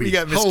 Hilarious Bean. movie. You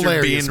got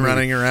Mr. Bean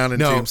running around in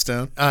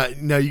Tombstone.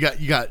 No, you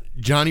got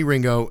Johnny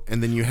Ringo,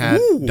 and then you had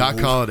Doc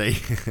Holliday.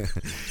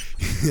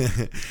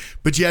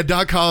 But you had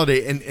Doc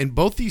Holliday, and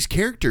both these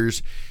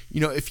characters,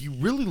 if you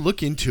really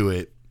look into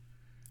it,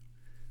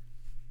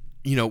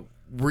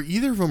 were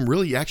either of them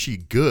really actually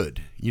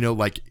good? They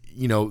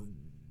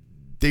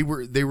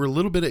were a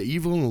little bit of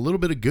evil and a little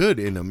bit of good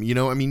in them.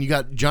 You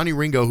got Johnny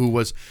Ringo, who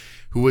was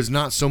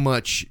not so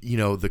much,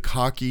 the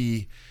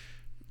cocky,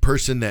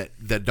 person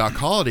that Doc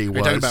Holliday was. Are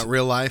you talking about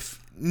real life?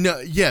 No,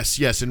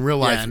 yes, in real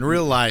life. Yeah, in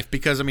real life,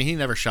 because I mean, he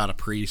never shot a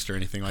priest or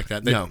anything like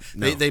that.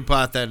 They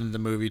brought that into the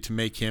movie to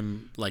make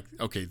him like,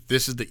 okay,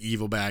 this is the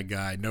evil bad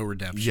guy, no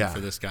redemption for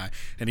this guy.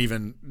 And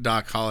even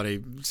Doc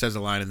Holliday says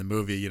a line in the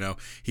movie, you know,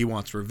 he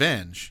wants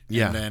revenge.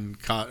 Yeah. And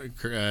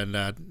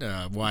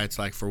then Wyatt's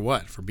like, for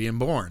what? For being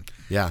born.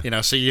 Yeah. You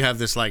know, so you have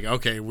this like,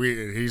 okay,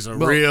 he's a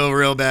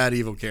real bad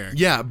evil character.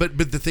 Yeah, but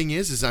the thing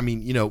is I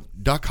mean, you know,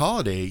 Doc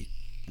Holliday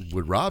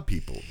would rob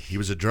people. He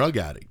was a drug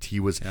addict. He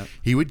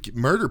would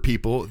murder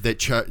people that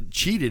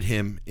cheated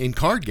him in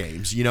card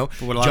games. You know,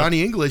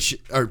 Johnny English.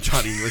 I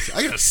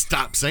gotta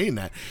stop saying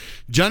that.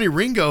 Johnny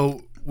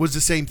Ringo was the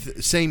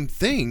same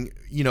thing.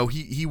 You know,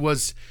 he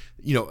was,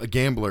 you know, a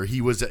gambler. He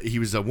was a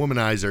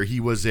womanizer. He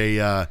was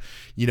a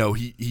you know,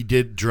 he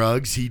did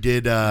drugs. He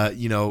did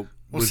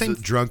was a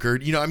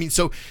drunkard, you know. I mean,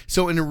 so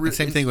in a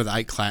same thing with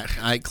Ike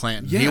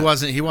Clanton. Yeah. He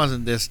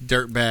wasn't this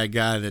dirtbag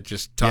guy that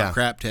just talked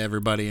crap to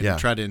everybody and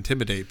tried to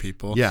intimidate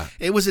people. Yeah,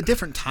 it was a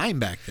different time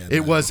back then.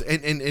 It was,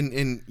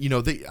 and you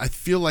know, I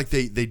feel like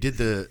they did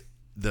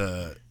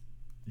the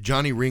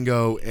Johnny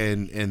Ringo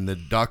and the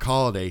Doc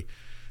Holliday.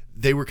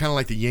 They were kind of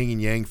like the yin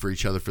and yang for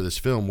each other for this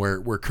film,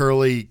 where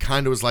Curly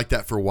kind of was like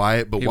that for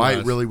Wyatt, but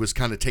Wyatt really was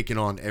kind of taking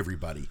on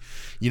everybody.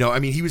 You know, I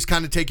mean, he was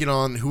kind of taking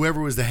on whoever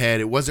was the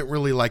head. It wasn't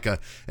really like an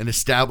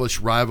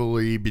established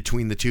rivalry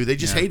between the two. They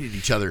just hated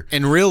each other.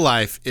 In real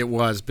life, it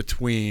was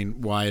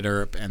between Wyatt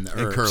Earp and the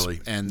Earps. And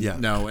Curly. And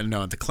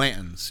the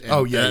Clantons.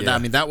 And I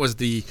mean, that was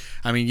the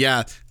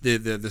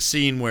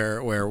scene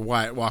where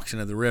Wyatt walks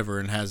into the river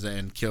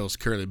and kills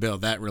Curly Bill.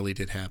 That really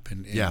did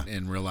happen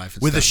in real life.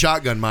 With a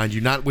shotgun, mind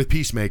you, not with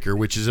Peacemaker,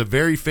 which is a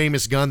very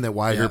famous gun that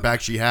Wyatt Earp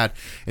actually had.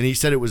 And he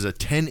said it was a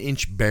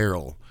 10-inch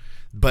barrel.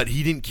 But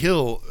he didn't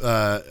kill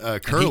Curly.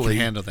 And he can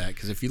handle that,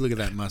 because if you look at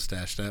that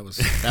mustache, that was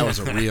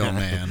a real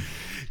man.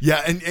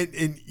 Yeah,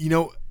 and you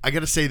know, I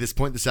got to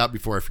point this out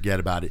before I forget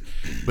about it.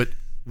 But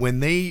when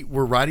they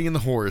were riding in the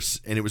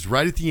horse, and it was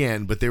right at the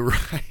end, but it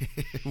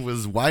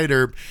was Wyatt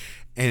Earp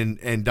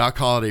and Doc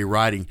Holliday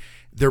riding.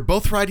 They're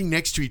both riding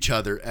next to each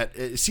other at,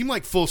 it seemed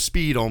like full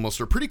speed almost,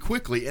 or pretty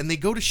quickly, and they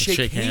go to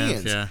shake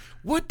hands. Yeah.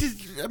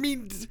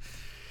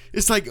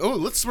 It's like, oh,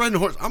 let's ride the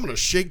horse. I'm going to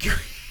shake your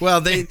hand. Well,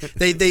 they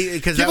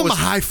because that was a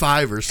high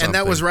five or something. And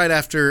that was right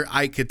after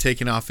Ike had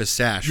taken off his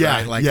sash,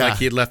 right? Like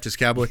he had left his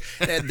cowboy.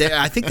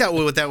 I think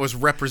that was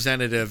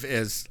representative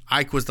is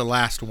Ike was the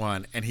last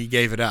one, and he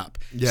gave it up.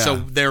 Yeah. So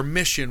their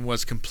mission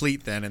was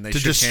complete then, and they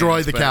shook destroy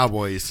hands, the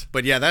Cowboys.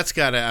 But yeah, that's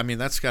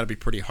gotta be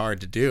pretty hard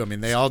to do. I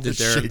mean, they all did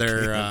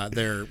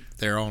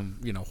their own,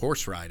 you know,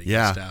 horse riding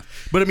and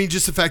stuff. But I mean,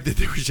 just the fact that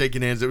they were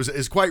shaking hands,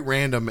 it's quite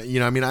random. You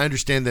know, I mean, I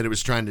understand that it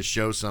was trying to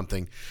show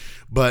something,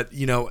 but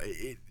you know,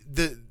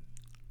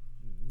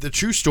 the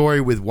true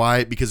story with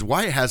Wyatt, because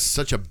Wyatt has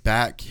such a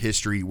back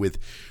history with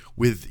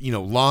you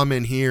know,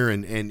 lawmen here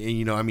and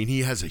you know, I mean,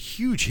 he has a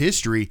huge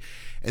history,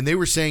 and they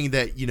were saying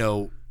that, you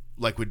know,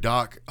 like with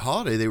Doc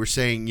Holliday, they were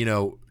saying, you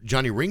know,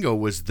 Johnny Ringo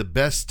was the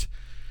best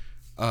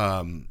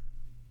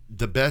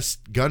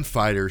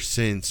gunfighter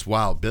since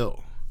Wild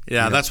Bill.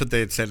 Yeah, that's what they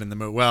had said in the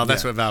movie. Well,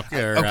 that's what Doc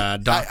said.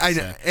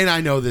 And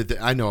I know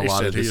that I know a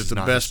lot of this is the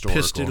not best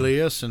historical.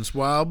 Pistolier since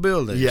Wild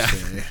Bill. They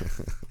say.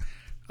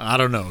 I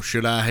don't know.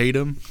 Should I hate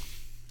him?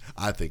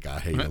 I think I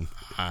hate him.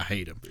 I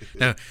hate him.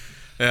 Now,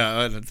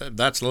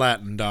 that's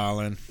Latin,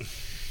 darling.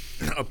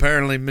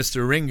 Apparently,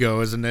 Mr.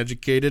 Ringo is an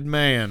educated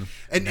man.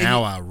 And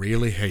now I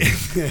really hate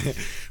him.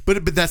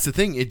 But that's the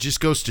thing. It just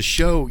goes to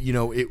show, you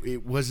know,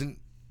 it wasn't,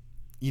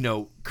 you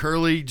know,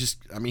 Curly just,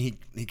 I mean,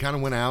 he kind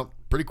of went out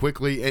pretty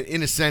quickly. And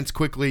in a sense,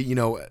 quickly, you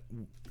know,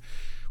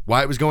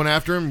 Wyatt was going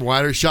after him.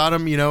 Wyatt shot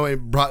him, you know,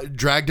 and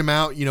dragged him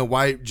out. You know,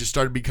 Wyatt just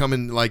started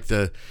becoming like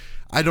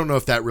I don't know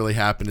if that really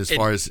happened as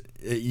far as,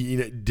 you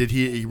know, did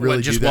he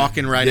really just do that?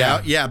 Walking right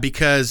out? Yeah,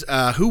 because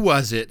who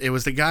was it? It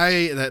was the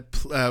guy that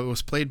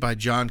was played by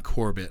John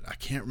Corbett. I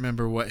can't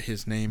remember what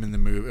his name in the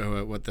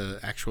movie, what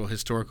the actual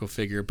historical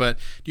figure. But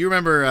do you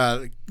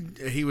remember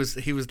he was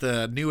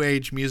the New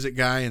Age music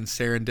guy in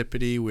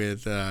Serendipity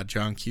with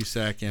John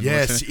Cusack? And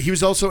yes, he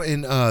was also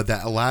in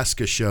that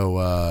Alaska show.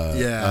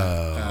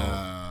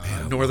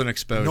 Northern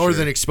Exposure.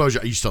 Northern Exposure.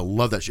 I used to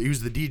love that show. He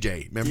was the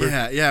DJ. Remember?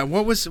 Yeah.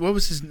 What was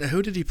his?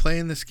 Who did he play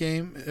in this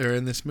game or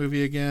in this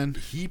movie again?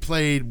 He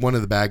played one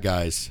of the bad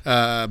guys.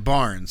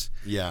 Barnes.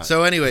 Yeah.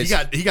 So, anyways,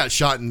 he got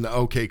shot in the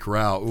OK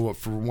Corral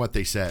from what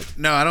they said.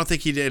 No, I don't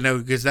think he did. No,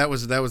 because that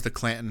was the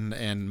Clanton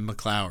and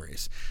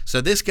McLaury's.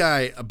 So this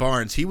guy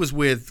Barnes, he was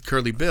with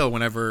Curly Bill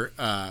whenever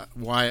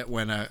Wyatt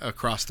went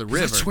across the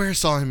river. I swear I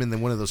saw him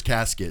in one of those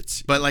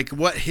caskets. But like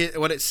what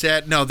it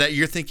said? No, that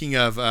you're thinking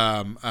of.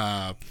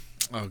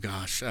 Oh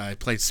gosh, I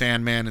played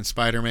Sandman and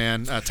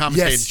Spider-Man. Thomas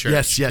Hayden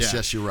Church.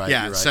 Yes, you're right.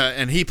 Yeah, you're right. So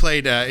and he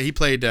played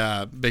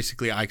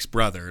basically Ike's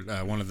brother,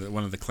 one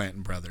of the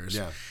Clanton brothers.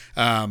 Yeah.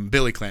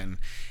 Billy Clanton,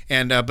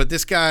 and but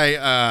this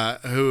guy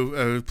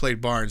who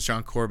played Barnes,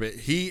 John Corbett,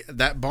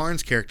 that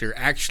Barnes character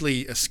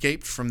actually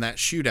escaped from that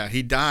shootout.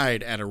 He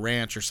died at a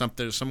ranch or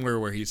somewhere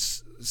where he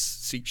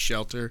seeks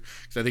shelter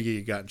because I think he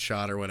had gotten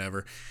shot or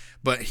whatever.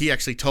 But he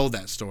actually told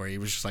that story. He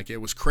was just like, it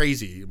was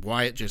crazy.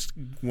 Wyatt just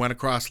went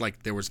across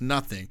like there was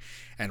nothing,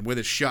 and with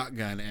his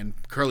shotgun, and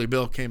Curly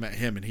Bill came at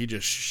him, and he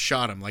just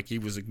shot him like he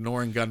was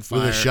ignoring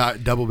gunfire. With a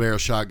double barrel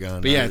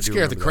shotgun. But yeah, it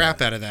scared the crap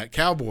out of that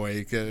cowboy,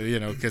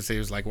 because he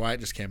was like,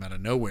 Wyatt just came out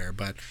of nowhere.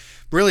 But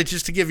really,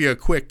 just to give you a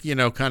quick,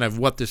 kind of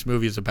what this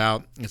movie is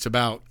about, it's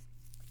about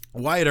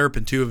Wyatt Earp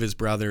and two of his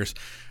brothers.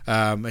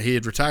 He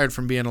had retired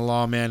from being a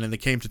lawman, and they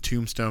came to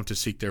Tombstone to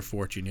seek their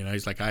fortune.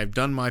 He's like, I've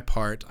done my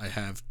part. I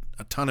have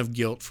a ton of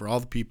guilt for all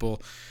the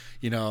people,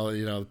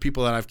 the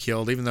people that I've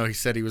killed. Even though he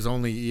said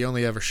he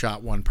only ever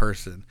shot one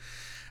person.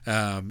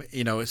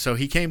 So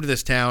he came to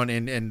this town,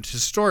 and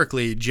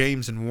historically,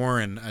 James and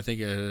Warren, I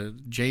think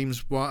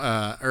James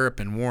Earp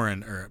and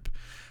Warren Earp,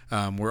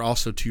 were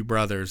also two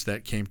brothers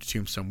that came to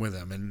Tombstone with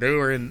him, and they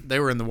were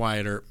in the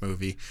Wyatt Earp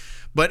movie.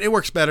 But it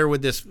works better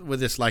with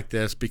this like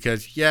this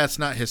because it's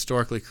not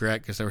historically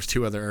correct because there was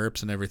two other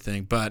Earps and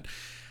everything, but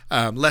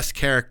less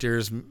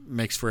characters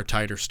makes for a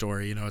tighter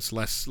story. It's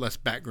less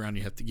background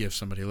you have to give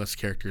somebody, less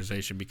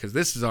characterization, because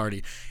this is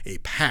already a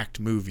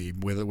packed movie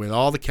with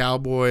all the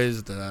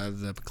cowboys, the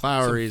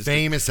McClowrys, some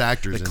famous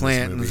actors, the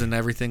Clantons, and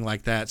everything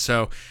like that.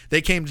 So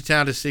they came to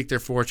town to seek their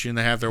fortune.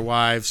 They have their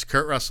wives.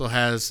 Kurt Russell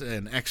has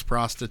an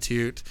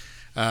ex-prostitute,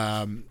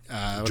 drug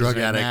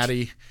addict,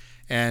 Maddie,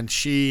 and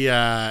she.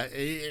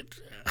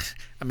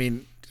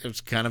 It was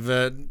kind of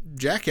a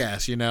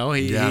jackass, He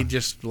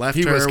just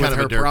left her with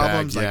her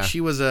problems. Bag, yeah.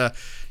 Like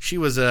she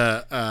was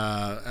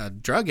a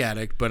drug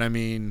addict, but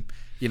he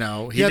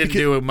didn't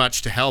do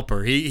much to help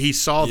her. He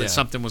saw that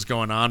something was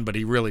going on, but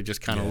he really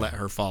just kind of let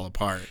her fall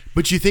apart.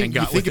 But you think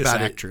about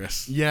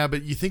it, yeah.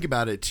 But you think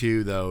about it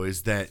too, though,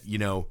 is that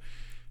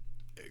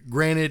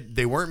granted,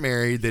 they weren't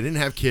married, they didn't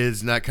have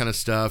kids and that kind of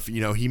stuff.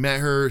 He met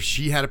her,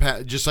 she had a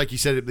past, just like you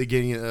said at the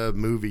beginning of the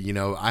movie,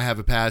 I have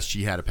a past,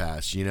 she had a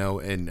past,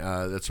 and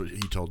that's what he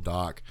told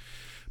Doc.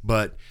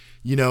 But,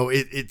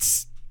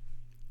 it's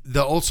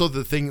also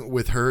the thing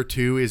with her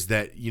too is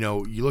that, you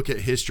look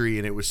at history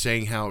and it was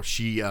saying how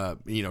she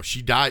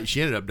died,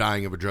 she ended up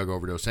dying of a drug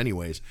overdose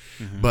anyways,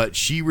 but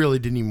she really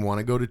didn't even want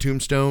to go to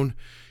Tombstone.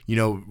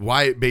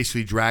 Wyatt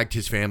basically dragged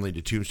his family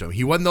to Tombstone.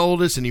 He wasn't the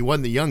oldest and he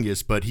wasn't the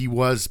youngest, but he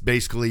was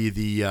basically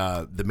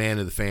the man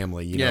of the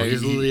family. He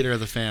was the leader of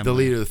the family. The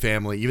leader of the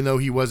family, even though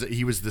he was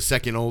the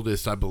second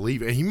oldest, I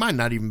believe, and he might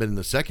not even been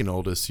the second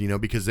oldest.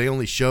 Because they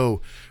only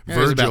show Virgil. He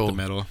was about the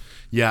middle.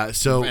 Yeah,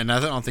 so and I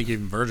don't think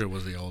even Virgil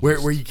was the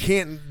oldest. Where you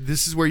can't,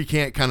 this is where you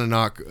can't kind of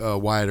knock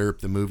Wyatt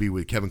Earp the movie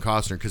with Kevin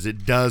Costner, because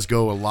it does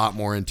go a lot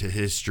more into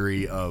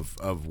history of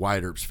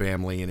Wyatt Earp's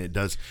family, and it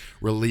does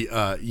really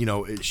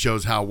it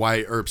shows how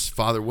Wyatt Earp's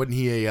father, wasn't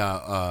he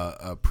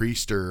a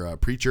priest or a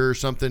preacher or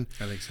something?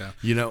 I think so.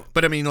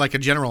 But like a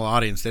general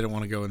audience, they don't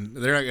want to go, and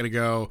they're not going to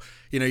go.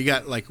 You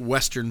got like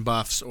Western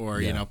buffs or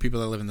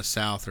people that live in the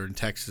South or in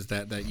Texas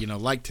that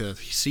like to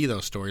see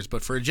those stories.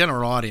 But for a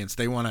general audience,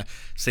 they want to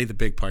see the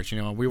big parts.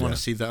 We want to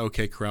see the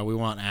OK Corral. We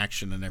want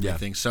action and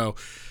everything. Yeah. So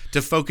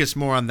to focus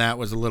more on that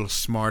was a little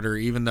smarter.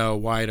 Even though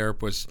Wyatt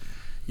Earp was,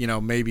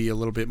 maybe a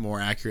little bit more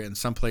accurate in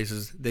some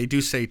places, they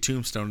do say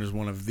Tombstone is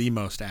one of the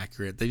most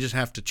accurate. They just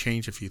have to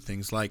change a few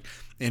things. Like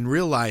in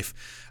real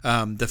life,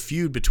 the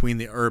feud between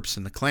the Earps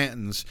and the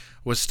Clantons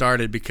was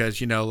started because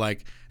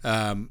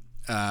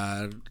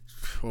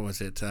what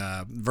was it?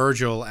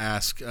 Virgil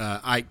asked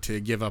Ike to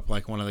give up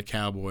like one of the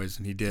cowboys,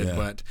 and he did. Yeah.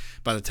 But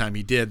by the time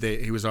he did,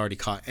 he was already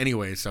caught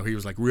anyway. So he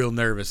was like real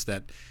nervous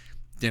that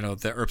the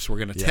Earps were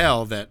going to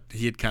tell that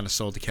he had kind of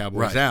sold the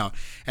cowboys out.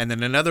 And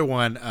then another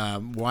one,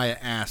 Wyatt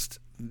asked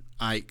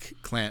Ike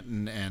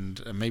Clanton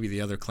and maybe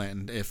the other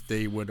Clanton if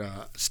they would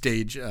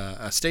stage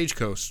a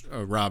stagecoach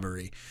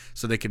robbery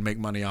so they could make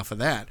money off of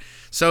that.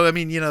 So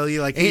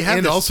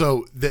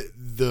also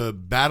the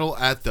battle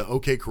at the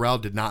OK Corral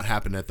did not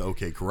happen at the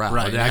OK Corral.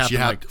 Right, it actually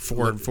happened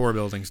like four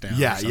buildings down.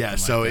 Yeah.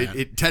 So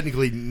it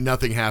technically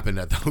nothing happened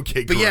at the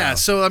OK Corral. But yeah,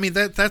 so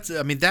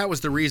that was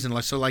the reason.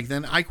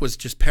 Then Ike was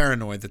just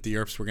paranoid that the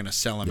Earps were going to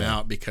sell him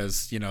out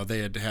because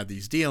they had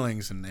these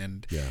dealings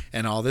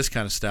and all this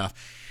kind of stuff.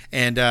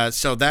 And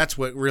so that's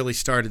what really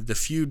started the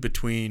feud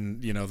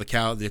between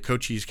the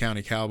Cochise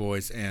County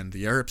Cowboys and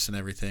the Earps and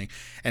everything.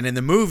 And in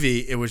the movie,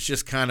 it was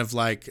just kind of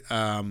like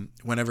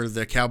whenever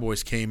the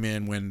Cowboys came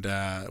in, when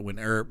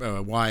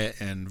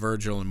Wyatt and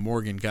Virgil and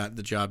Morgan got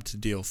the job to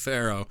deal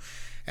faro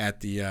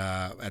at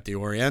the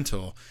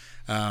Oriental.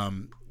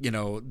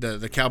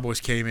 The Cowboys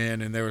came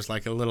in and there was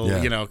like a little,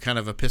 kind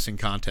of a pissing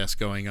contest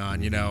going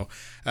on.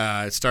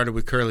 It started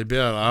with Curly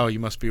Bill. Oh, you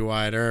must be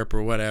Wyatt Earp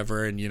or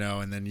whatever, and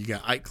then you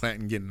got Ike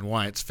Clanton getting in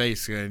Wyatt's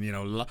face,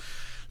 and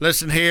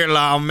listen here,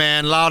 law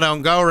man, law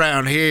don't go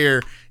around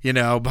here.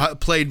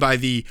 Played by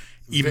the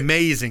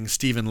amazing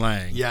Stephen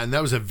Lang. Yeah, and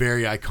that was a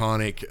very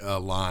iconic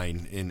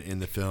line in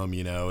the film,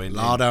 And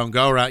law don't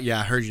go right. Yeah,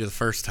 I heard you the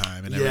first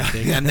time and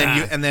everything.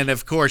 And then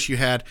of course you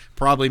had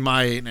probably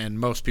my and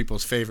most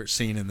people's favorite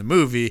scene in the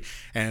movie,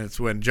 and it's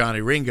when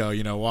Johnny Ringo,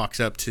 walks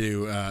up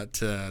to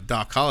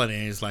Doc Holliday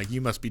and he's like,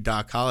 "You must be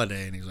Doc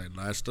Holliday," and he's like,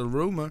 "That's the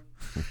rumor,"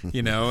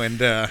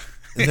 and.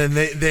 And then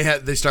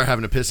they start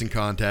having a pissing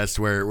contest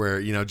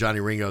where Johnny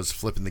Ringo's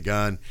flipping the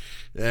gun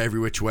every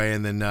which way,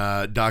 and then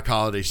Doc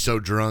Holliday's so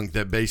drunk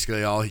that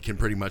basically all he can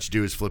pretty much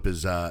do is flip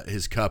his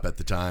cup at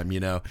the time,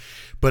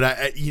 But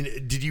I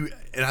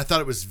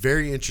thought it was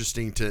very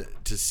interesting to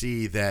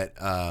see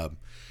that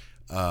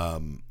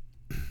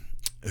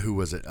who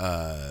was it?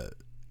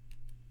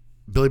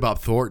 Billy Bob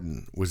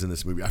Thornton was in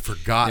this movie. I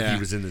forgot he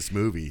was in this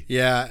movie.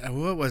 Yeah,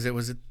 what was it?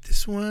 Was it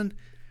this one?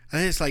 I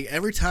think it's like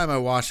every time I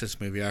watch this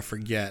movie, I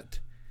forget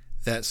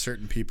that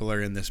certain people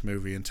are in this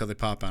movie until they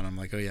pop out. I'm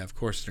like, oh yeah, of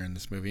course they're in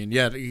this movie. And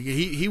yeah,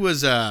 he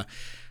was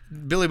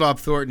Billy Bob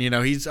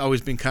Thornton. He's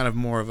always been kind of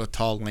more of a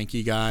tall,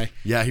 lanky guy.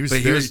 Yeah, he was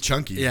very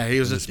chunky. Yeah, he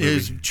was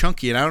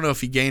chunky, and I don't know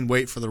if he gained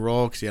weight for the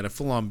role because he had a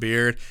full-on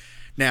beard.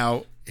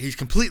 Now he's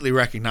completely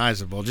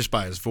recognizable just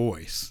by his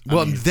voice.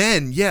 But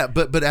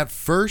at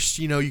first,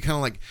 you kind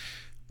of like,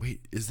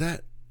 wait, is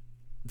that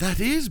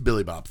is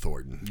Billy Bob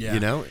Thornton?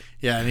 Yeah.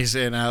 Yeah,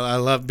 and I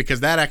love because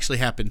that actually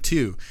happened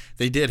too.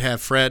 They did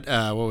have Fred.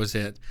 What was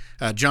it?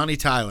 Johnny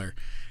Tyler,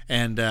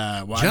 and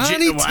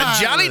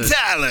Johnny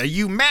Tyler,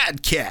 you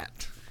mad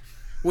cat.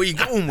 Where you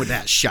going with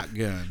that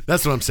shotgun?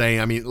 That's what I'm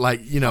saying. I mean,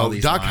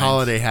 Doc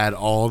Holliday had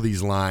all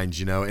these lines,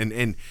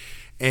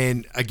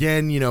 and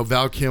again,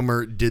 Val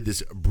Kilmer did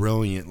this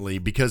brilliantly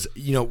because,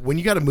 when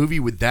you got a movie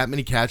with that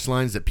many catch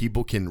lines that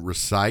people can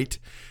recite,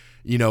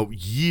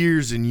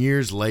 years and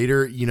years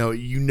later,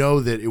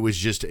 that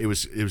it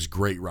was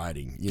great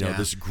writing,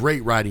 this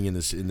great writing in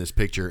this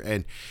picture.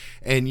 And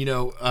even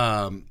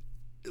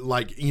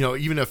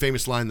a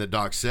famous line that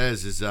Doc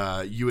says is,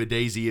 you a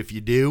daisy if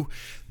you do.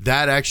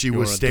 That actually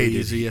was stated.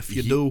 Daisy if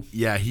you do.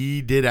 Yeah,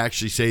 he did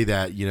actually say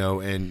that,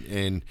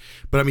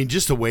 but I mean,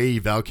 just the way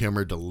Val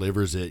Kilmer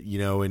delivers it,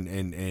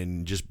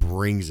 and just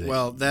brings it.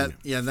 Well,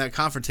 that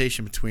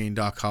confrontation between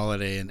Doc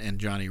Holliday and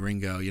Johnny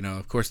Ringo,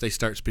 of course they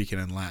start speaking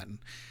in Latin,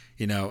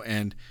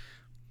 and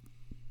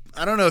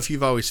I don't know if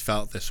you've always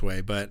felt this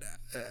way, but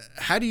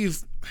how do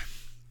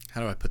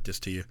I put this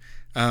to you?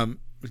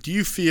 Do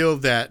you feel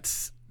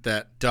that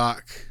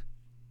Doc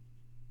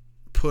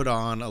put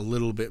on a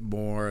little bit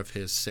more of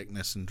his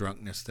sickness and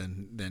drunkenness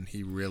than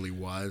he really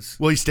was?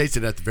 Well, he states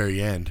it at the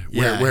very end,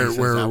 where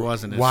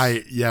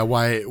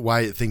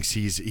Wyatt thinks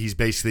he's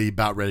basically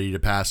about ready to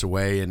pass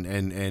away,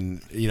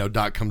 and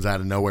Doc comes out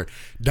of nowhere.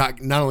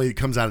 Doc not only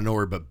comes out of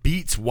nowhere, but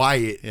beats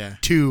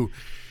Wyatt to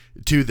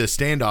the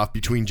standoff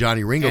between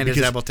Johnny Ringo, and is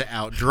able to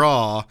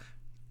outdraw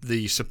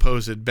the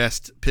supposed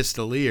best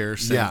pistolier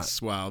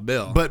since Wild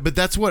Bill. But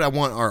that's what I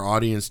want our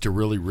audience to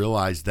really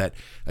realize, that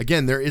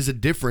again there is a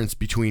difference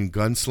between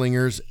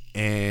gunslingers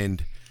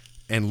and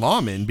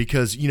lawmen,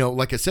 because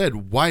like I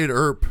said, Wyatt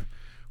Earp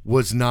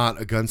was not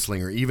a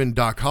gunslinger. Even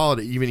Doc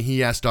Holliday,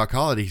 he asked Doc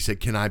Holliday, he said,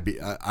 "Can I be?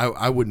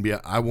 I won't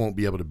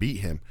be able to beat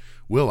him,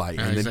 will I?"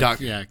 And then Doc,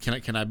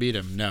 can I beat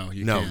him? No,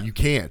 you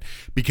can't,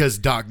 because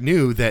Doc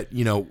knew that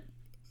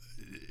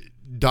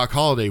Doc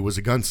Holliday was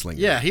a gunslinger.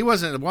 Yeah,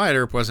 Wyatt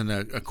Earp wasn't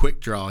a quick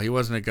draw. He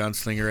wasn't a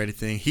gunslinger or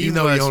anything. Even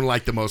though he owned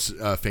the most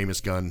famous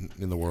gun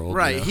in the world.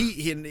 Right.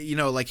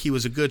 He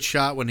was a good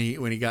shot when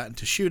he got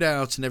into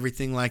shootouts and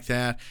everything like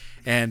that.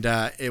 And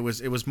it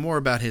was more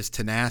about his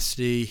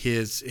tenacity,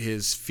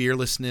 his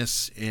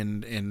fearlessness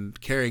in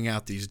carrying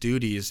out these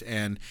duties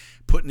and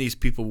putting these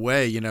people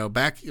away.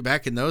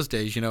 Back in those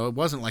days, it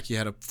wasn't like you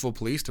had a full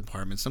police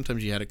department.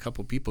 Sometimes you had a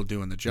couple people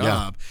doing the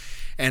job. Yeah.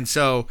 And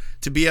so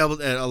to be able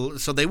to,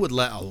 so they would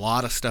let a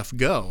lot of stuff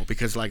go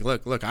because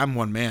look, I'm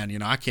one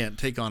man, I can't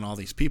take on all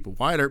these people.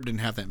 Wyatt Earp didn't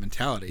have that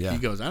mentality. Yeah. He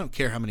goes, I don't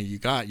care how many you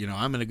got,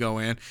 I'm going to go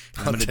in,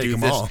 I'm going to do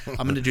this,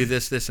 I'm going to do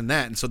this, and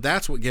that. And so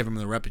that's what gave him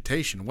the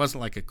reputation. It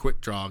wasn't like a quick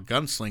draw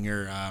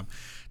gunslinger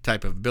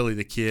type of Billy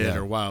the Kid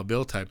or Wild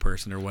Bill type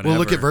person or whatever. Well,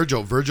 look at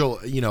Virgil. Virgil,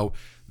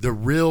 the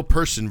real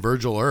person,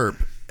 Virgil Earp,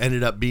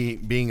 ended up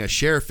being a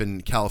sheriff in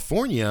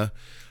California.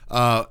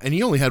 And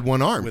he only had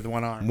one arm. With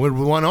one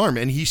arm.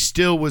 And he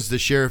still was the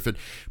sheriff.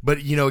 But,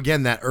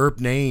 again, that Earp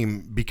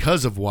name,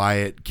 because of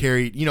Wyatt,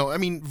 carried,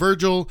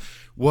 Virgil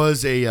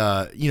was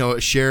a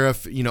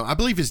sheriff. I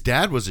believe his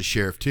dad was a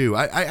sheriff, too.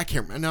 I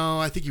can't remember. No,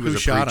 I think he was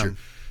a preacher. Him?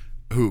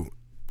 Who?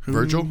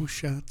 Virgil? Who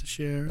shot the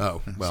sheriff?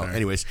 Oh, well, sorry.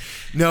 Anyways.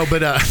 No,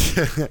 but,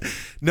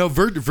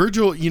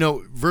 Virgil,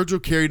 Virgil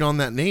carried on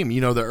that name.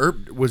 The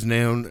Earp was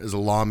known as a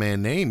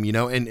lawman name,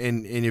 and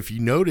if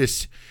you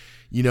notice,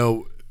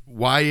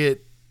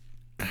 Wyatt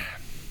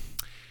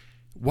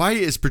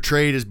is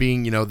portrayed as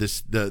being,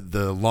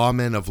 the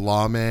lawman of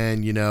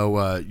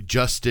lawmen,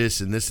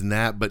 justice and this and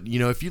that. But,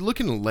 if you look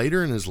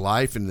later in his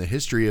life and the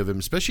history of him,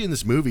 especially in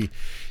this movie,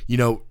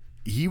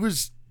 he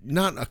was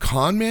not a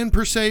con man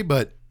per se,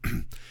 but,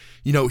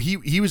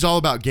 he was all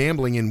about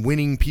gambling and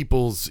winning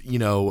people's,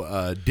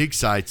 dig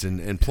sites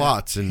and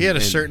plots. And he had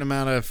a certain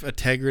amount of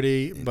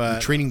integrity,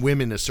 but treating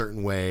women a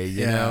certain way,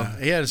 you know.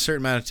 He had a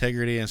certain amount of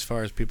integrity as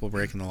far as people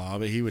breaking the law,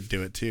 but he would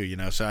do it too,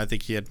 So I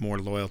think he had more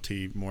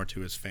loyalty, more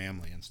to his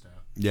family and stuff.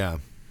 Yeah.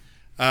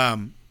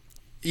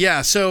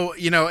 So,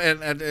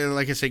 and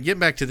like I said, getting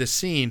back to this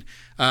scene,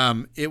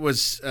 it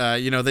was,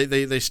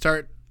 they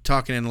start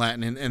talking in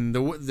Latin and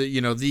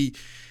the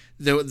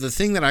the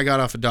thing that I got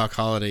off of Doc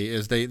Holliday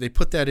is they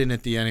put that in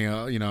at the end.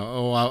 You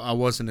know, I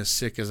wasn't as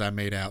sick as I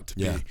made out to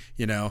be.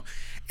 You know,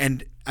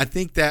 and I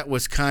think that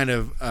was kind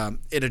of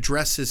it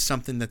addresses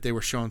something that they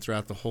were showing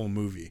throughout the whole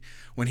movie.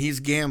 When he's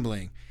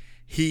gambling,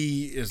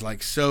 he is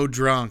like so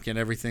drunk and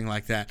everything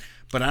like that.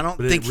 But I don't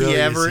think he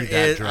ever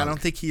is. I don't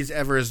think he's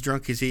ever as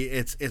drunk as he.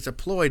 It's a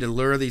ploy to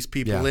lure these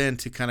people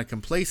into kind of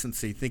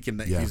complacency, thinking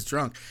that he's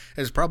drunk.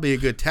 It's probably a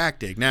good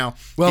tactic. Now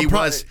he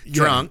was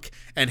drunk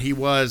and he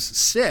was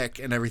sick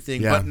and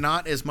everything, but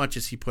not as much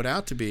as he put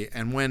out to be.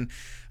 And when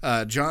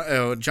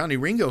Johnny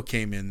Ringo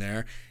came in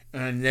there,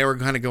 and they were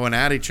kind of going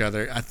at each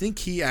other, I think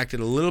he acted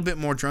a little bit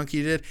more drunk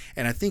he did.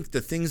 And I think the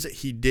things that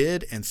he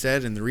did and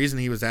said and the reason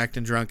he was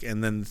acting drunk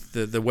and then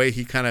the way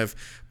he kind of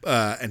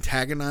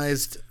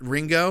antagonized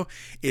Ringo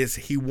is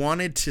he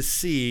wanted to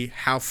see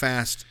how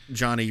fast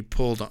Johnny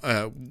pulled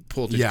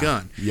his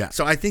gun. Yeah.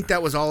 So I think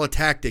that was all a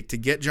tactic to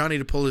get Johnny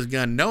to pull his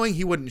gun, knowing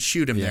he wouldn't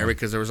shoot him there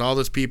because there was all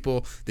those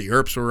people, the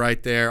Earps were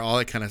right there, all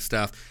that kind of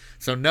stuff.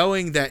 So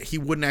knowing that he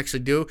wouldn't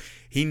actually do,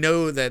 he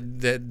knew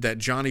that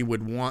Johnny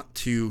would want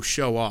to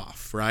show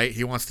off, right?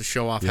 He wants to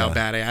show off how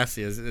badass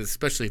he is,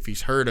 especially if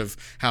he's heard of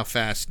how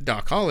fast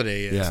Doc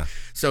Holliday is. Yeah.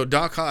 So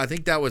I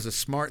think that was a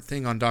smart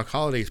thing on Doc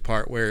Holliday's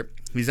part where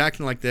he's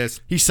acting like this.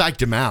 He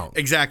psyched him out.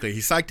 Exactly. He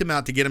psyched him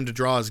out to get him to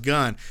draw his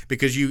gun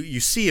because you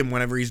see him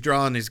whenever he's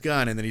drawing his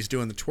gun and then he's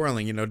doing the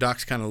twirling. You know,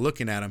 Doc's kind of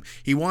looking at him.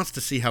 He wants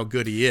to see how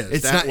good he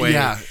is.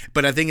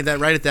 But I think that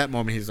right at that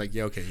moment, he's like,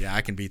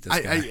 I can beat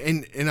this guy.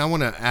 And I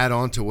want to add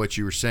on to what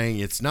you were saying.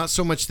 It's not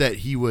so much that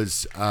he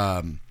was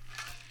trying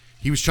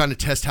to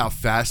test how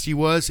fast he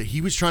was.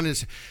 He was trying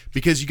to,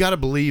 because you got to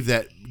believe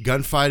that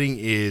gunfighting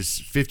is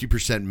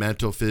 50%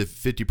 mental,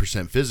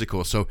 50%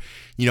 physical. So,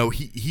 you know,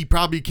 he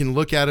probably can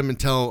look at him and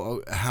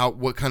tell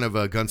what kind of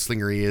a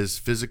gunslinger he is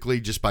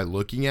physically just by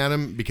looking at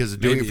him because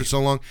of doing it for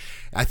so long.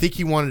 I think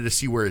he wanted to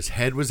see where his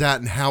head was at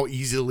and how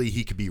easily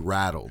he could be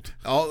rattled.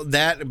 All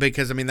that,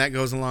 because I mean that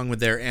goes along with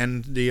their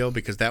end deal,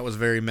 because that was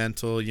very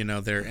mental. You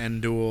know, their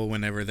end duel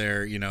whenever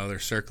they're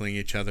circling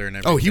each other and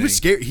everything. Oh, he was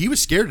scared. He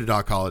was scared of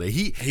Doc Holliday.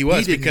 He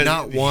did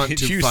not want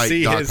to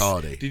fight Doc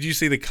Holliday. Did you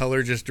see the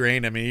color just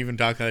drain? I mean, even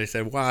Doc Holliday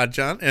said, "Wow,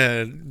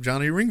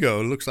 Johnny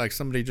Ringo looks like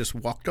somebody just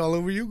walked all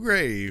over your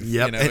grave."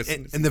 Yep. You know,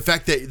 and the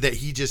fact that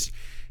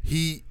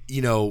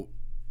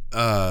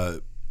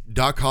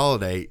Doc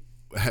Holliday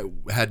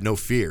had no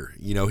fear.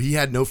 You know, he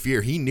had no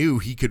fear. He knew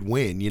he could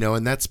win. You know,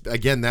 and that's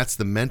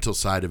the mental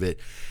side of it,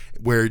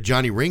 where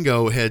Johnny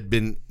Ringo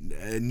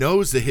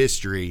knows the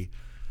history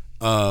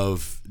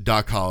of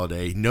Doc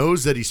Holliday,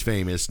 knows that he's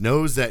famous,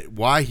 knows that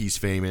why he's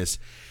famous.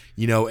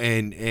 You know,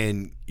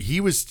 and he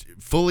was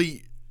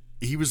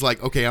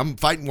like, okay, I'm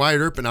fighting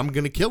Wyatt Earp and I'm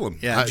going to kill him.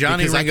 Yeah,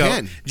 Johnny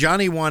Ringo.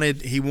 Johnny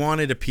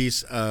wanted a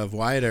piece of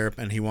Wyatt Earp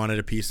and he wanted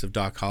a piece of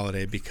Doc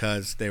Holliday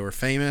because they were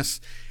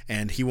famous,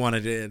 and he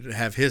wanted to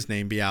have his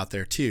name be out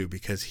there too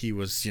because he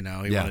was, he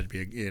wanted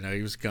to be,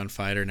 he was a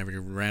gunfighter and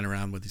everything, ran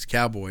around with these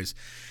cowboys,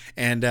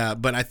 and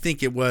but I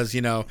think it was,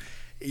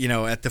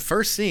 at the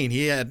first scene,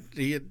 he had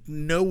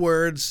no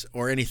words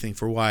or anything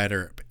for Wyatt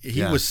Earp.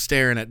 He was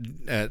staring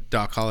at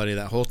Doc Holliday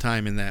that whole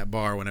time in that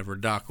bar whenever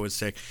Doc was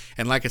sick.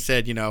 And like I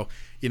said,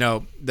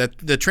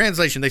 the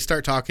translation, they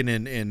start talking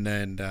in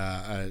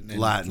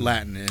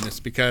Latin, and it's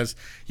because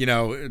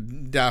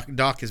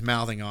Doc is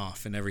mouthing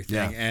off and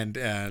everything,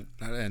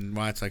 and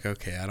Wyatt's like,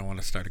 okay, I don't want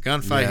to start a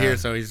gunfight here,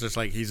 so he's just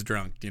like, he's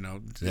drunk,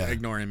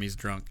 ignore him, he's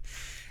drunk.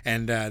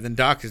 And then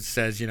Doc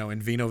says,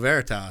 in vino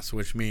veritas,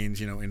 which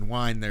means, in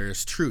wine there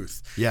is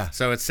truth. Yeah.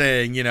 So it's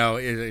saying,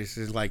 it's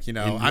like,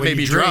 I may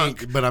be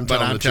drunk, but I'm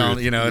telling the truth.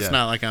 It's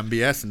not like I'm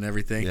BSing and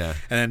everything. Yeah.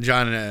 And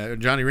then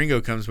Johnny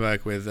Ringo comes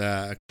back with,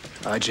 but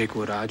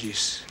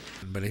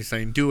he's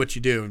saying, do what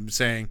you do. And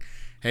saying,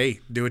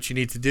 hey, do what you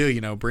need to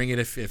do. Bring it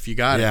if you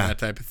got it, that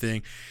type of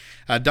thing.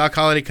 Doc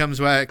Holliday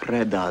comes back.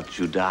 Creda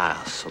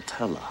Judas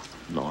Sotella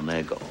non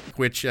ego.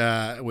 Which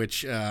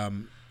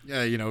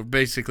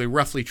basically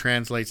roughly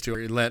translates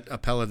to let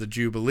Apella the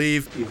Jew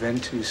believe.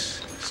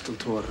 Juventus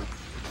stultorum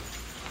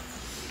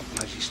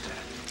magister.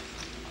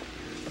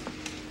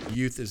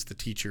 Youth is the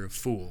teacher of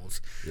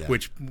fools,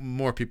 which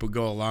more people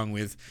go along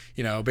with,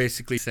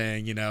 basically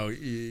saying,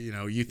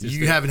 youth is.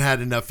 You haven't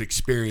had enough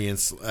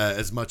experience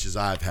as much as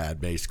I've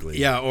had, basically.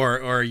 Yeah, or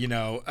I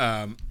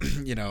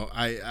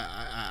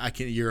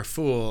can. You're a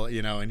fool,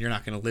 and you're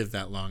not going to live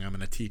that long. I'm going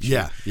to teach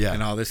you,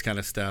 and all this kind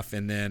of stuff.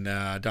 And then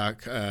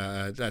Doc,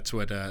 that's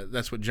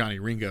what Johnny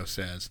Ringo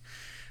says.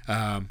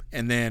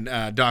 And then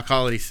Doc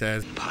Holliday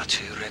says,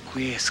 Pace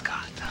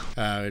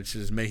requiescat, which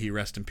is may he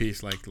rest in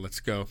peace. Like, let's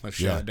go, let's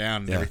shut it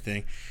down and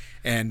everything.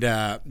 And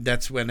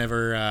that's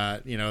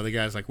whenever, the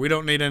guy's like, we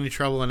don't need any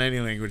trouble in any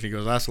language. He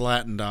goes, that's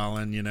Latin,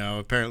 darling.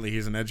 Apparently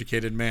he's an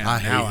educated man.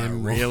 I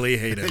really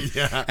hate him.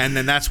 Yeah. And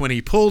then that's when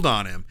he pulled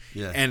on him.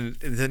 Yeah. And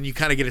then you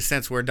kind of get a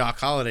sense where Doc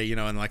Holliday,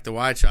 in like the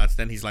wide shots,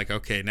 then he's like,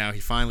 okay, now he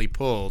finally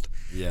pulled.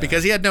 Yeah.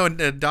 Because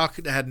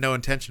Doc had no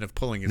intention of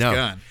pulling his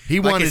gun. He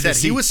wanted to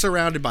see. He was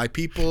surrounded by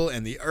people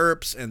and the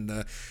Earps and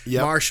the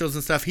marshals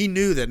and stuff. He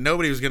knew that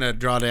nobody was going to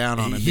draw down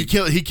on him. He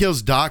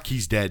kills Doc.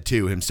 He's dead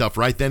too himself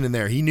right then and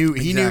there. He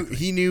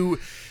knew.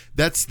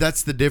 That's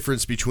the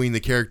difference between the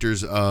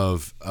characters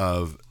of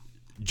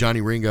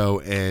Johnny Ringo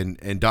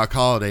and Doc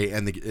Holliday,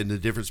 and the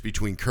difference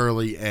between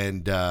Curly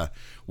and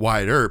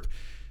Wyatt Earp.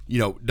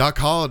 Doc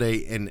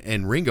Holliday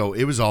and Ringo,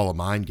 it was all a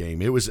mind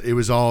game. It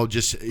was all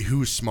just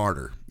who's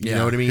smarter. You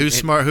know what I mean? Who's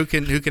smart? Who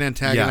can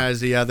antagonize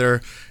the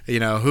other?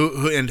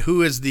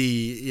 Who is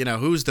the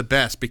who's the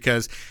best?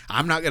 Because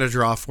I'm not going to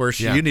draw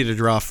first. Yeah. You need to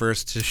draw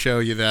first to show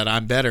you that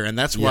I'm better. And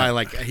that's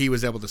why he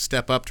was able to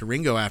step up to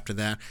Ringo after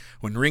that.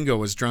 When Ringo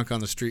was drunk on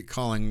the street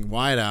calling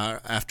Wyatt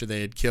out after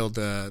they had killed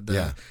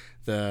the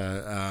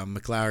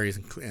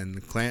McLaurys and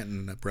the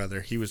Clanton brother,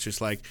 he was just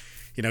like.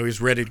 He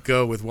was ready to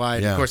go with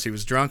Wyatt. Yeah. Of course, he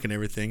was drunk and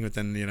everything, but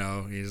then,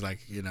 he's like,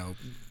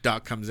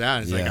 Doc comes out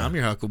and he's like, I'm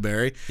your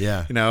Huckleberry.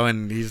 Yeah.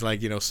 And he's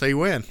like, say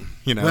when.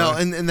 Well,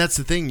 and that's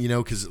the thing,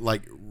 because,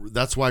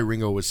 that's why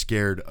Ringo was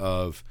scared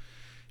of,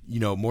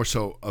 more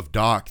so of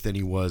Doc than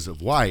he was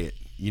of Wyatt,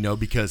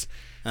 because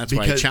why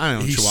he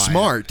challenged he's Wyatt.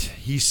 smart.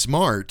 He's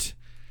smart.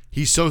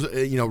 He's so,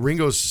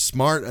 Ringo's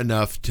smart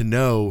enough to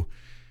know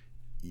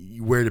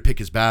where to pick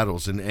his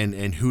battles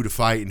and who to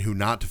fight and who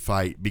not to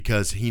fight,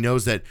 because he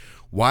knows that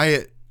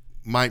Wyatt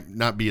might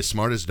not be as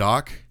smart as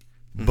Doc,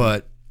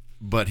 but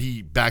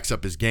he backs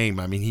up his game.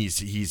 I mean,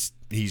 he's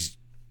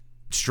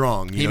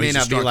strong. He may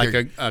not be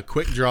like a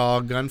quick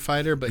draw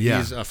gunfighter, but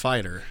he's a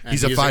fighter. And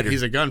he's a fighter.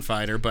 He's a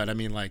gunfighter, but I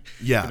mean,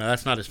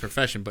 that's not his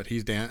profession. But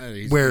he's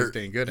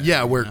staying good at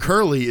it. Where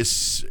Curly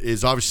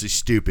is obviously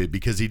stupid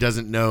because he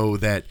doesn't know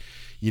that,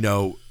 he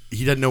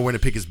doesn't know when to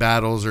pick his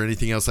battles or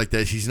anything else like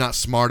that. He's not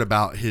smart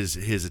about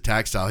his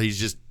attack style.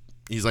 He's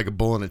like a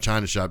bull in a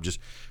china shop, just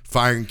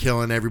firing,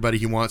 killing everybody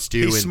he wants to.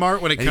 He's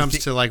smart when it comes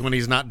to when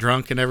he's not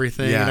drunk and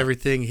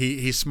everything.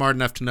 He's smart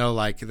enough to know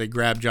they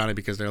grab Johnny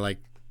because they're like,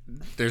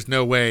 there's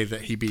no way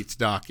that he beats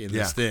Doc in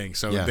this thing.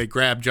 So they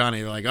grab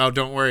Johnny. They're like, oh,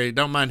 don't worry,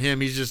 don't mind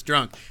him. He's just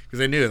drunk, because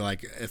they knew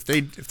if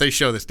they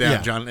show this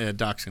down,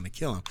 Doc's going to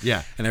kill him.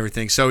 Yeah, and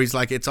everything. So he's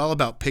like, it's all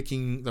about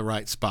picking the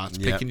right spots,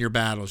 picking your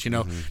battles.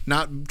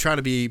 Not trying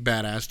to be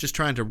badass, just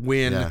trying to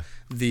win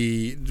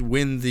the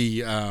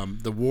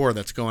war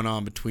that's going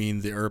on between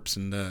the Earps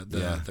and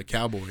the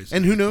Cowboys.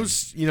 And who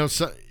knows?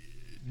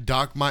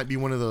 Doc might be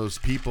one of those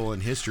people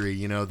in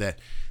history,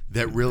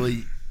 that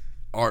really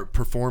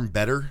perform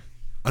better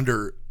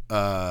under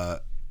the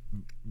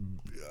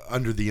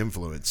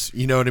influence.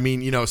 You know what I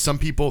mean? Some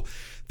people.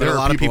 But a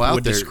lot of people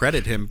would there,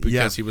 discredit him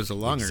because he was a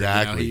lunger.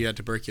 Exactly. He had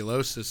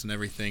tuberculosis and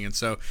everything, and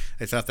so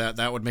they thought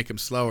that would make him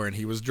slower. And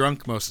he was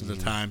drunk most of the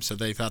time, so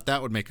they thought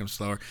that would make him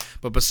slower.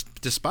 But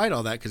despite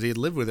all that, because he had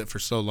lived with it for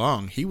so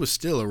long, he was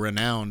still a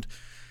renowned,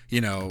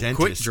 dentist.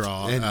 quick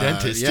draw and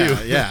dentist too.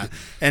 Yeah,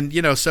 and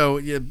so.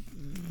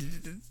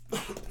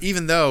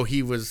 Even though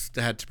he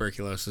had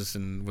tuberculosis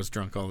and was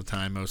drunk all the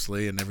time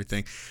mostly and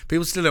everything,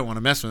 people still don't want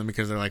to mess with him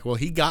because they're like, well,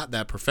 he got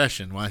that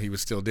profession while he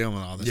was still dealing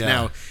with all this. Yeah.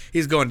 Now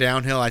he's going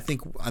downhill. I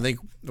think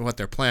what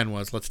their plan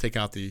was, let's take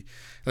out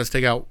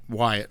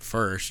Wyatt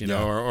first,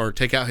 or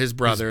take out his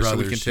brother so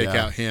we can take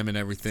out him and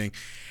everything.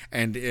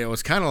 And it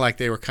was kind of like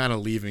they were kind of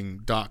leaving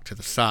Doc to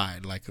the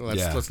side, like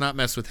let's not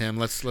mess with him.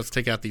 Let's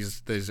take out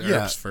these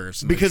Earps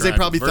first, because they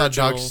probably thought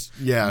Virgil, Doc's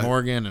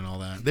Morgan and all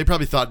that. They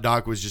probably thought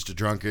Doc was just a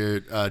drunk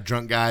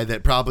guy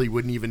that probably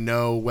wouldn't even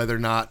know whether or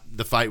not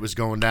the fight was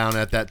going down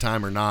at that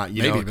time or not.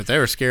 Maybe, but they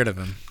were scared of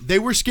him. They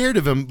were scared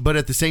of him, but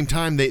at the same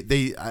time,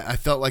 I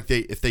felt like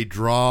if they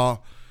drew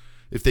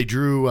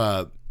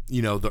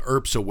the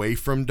Earps away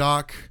from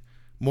Doc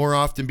more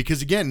often,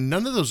 because again,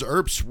 none of those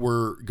Earps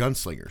were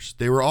gunslingers.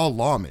 They were all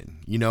lawmen.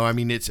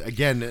 It's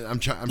again, I'm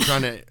trying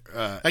to.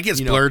 That gets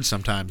blurred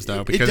sometimes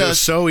though, because it was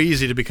so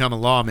easy to become a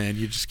lawman.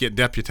 You just get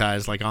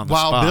deputized on the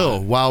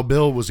spot. Wild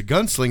Bill was a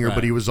gunslinger,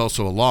 but he was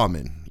also a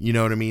lawman. You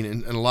know what I mean?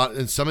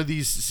 And some of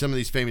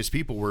these famous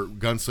people were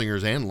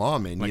gunslingers and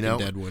lawmen. In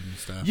Deadwood and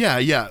stuff.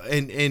 Yeah,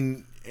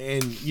 and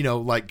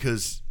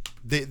because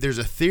there's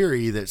a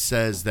theory that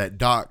says that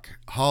Doc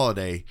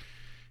Holliday,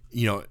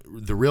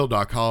 the real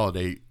Doc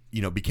Holliday,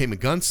 became a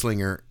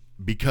gunslinger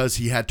because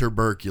he had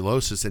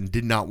tuberculosis and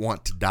did not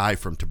want to die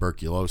from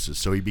tuberculosis.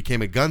 So he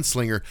became a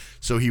gunslinger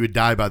so he would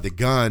die by the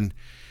gun,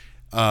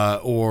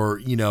 or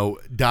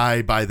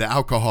die by the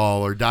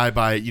alcohol, or die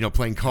by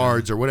playing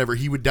cards or whatever.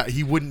 He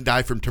wouldn't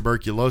die from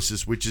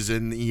tuberculosis, which is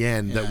in the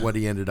end what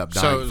he ended up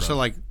dying from.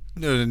 So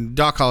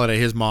Doc Holliday,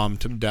 his mom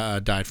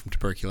died from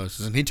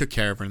tuberculosis, and he took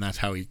care of her, and that's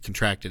how he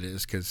contracted it,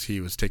 is because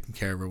he was taking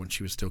care of her when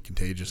she was still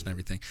contagious and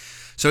everything.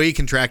 So he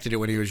contracted it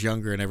when he was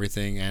younger and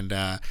everything, and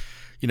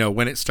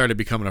when it started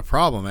becoming a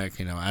problem, like,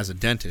 as a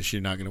dentist,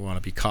 you're not going to want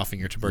to be coughing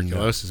your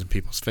tuberculosis in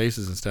people's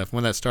faces and stuff.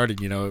 When that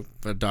started,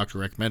 a doctor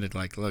recommended,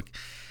 like, look,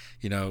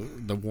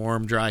 the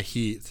warm, dry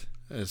heat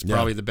is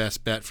probably the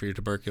best bet for your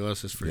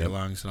tuberculosis, for your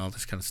lungs and all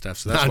this kind of stuff.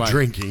 So that's not why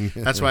drinking.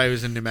 That's why he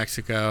was in New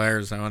Mexico,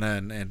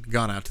 Arizona, and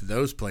gone out to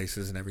those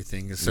places and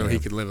everything, so he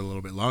could live a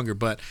little bit longer.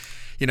 But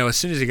as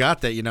soon as he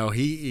got that,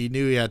 he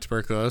knew he had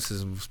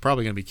tuberculosis and was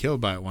probably going to be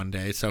killed by it one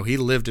day. So he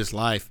lived his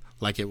life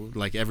like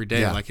every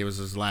day, like it was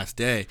his last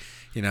day.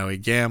 He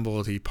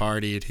gambled, he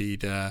partied, he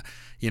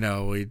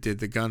did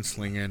the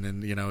gunslinging,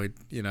 and he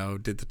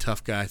did the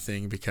tough guy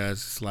thing, because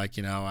it's like,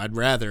 I'd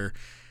rather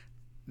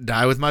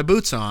die with my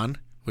boots on,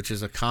 which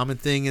is a common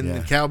thing in the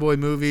cowboy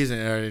movies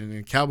and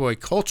in cowboy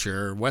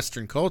culture, or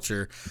Western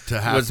culture,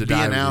 was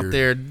being out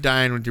there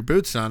dying with your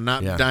boots on,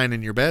 not dying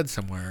in your bed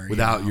somewhere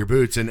without your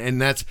boots.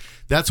 And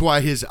that's why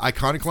his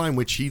iconic line,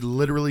 which he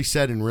literally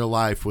said in real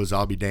life, was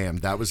 "I'll be damned."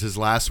 That was his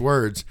last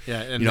words.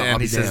 Yeah,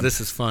 and he says, "This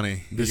is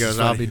funny." He goes,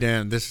 "I'll be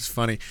damned. This is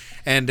funny."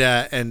 And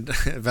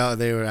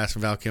they were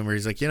asking Val Kilmer.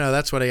 He's like,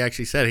 that's what he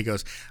actually said. He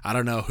goes, "I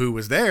don't know who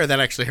was there that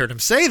actually heard him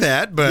say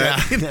that,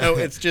 but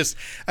it's just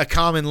a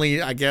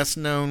commonly, I guess,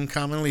 known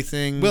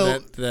thing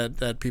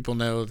that people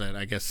know, that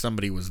I guess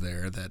somebody was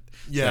there that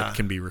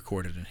can be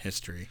recorded in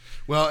history."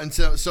 Well, and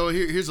so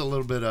here's a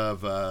little bit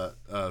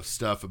of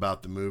stuff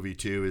about the movie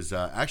too. Is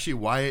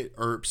actually Wyatt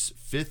Earp's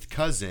fifth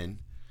cousin,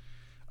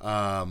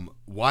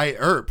 Wyatt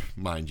Earp,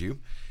 mind you,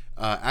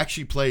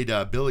 actually played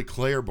Billy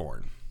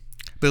Claiborne.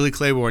 Billy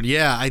Claiborne,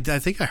 I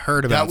think I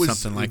heard about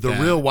something like that.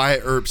 The real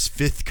Wyatt Earp's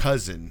fifth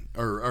cousin,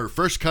 or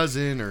first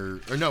cousin,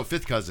 or no,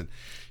 fifth cousin.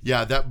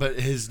 Yeah, but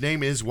his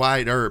name is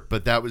Wyatt Earp,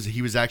 but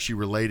he was actually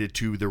related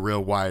to the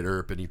real Wyatt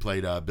Earp, and he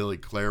played Billy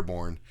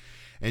Claiborne.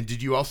 And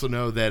did you also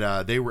know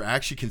that they were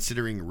actually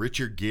considering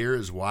Richard Gere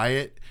as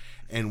Wyatt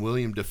and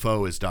William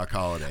Dafoe as Doc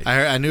Holliday?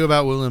 I knew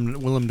about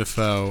Willem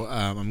Dafoe.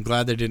 I'm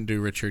glad they didn't do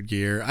Richard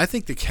Gere. I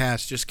think the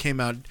cast just came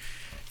out.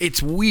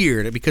 It's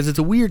weird because it's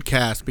a weird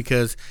cast,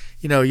 because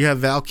you have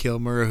Val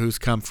Kilmer, who's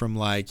come from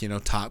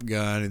Top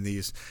Gun and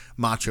these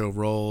macho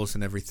roles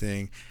and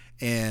everything.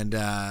 And,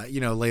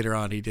 later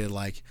on he did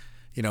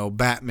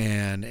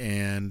Batman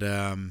and,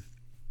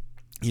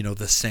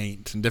 The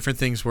Saint and different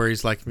things where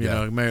he's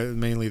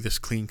mainly this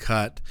clean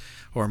cut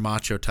or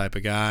macho type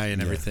of guy and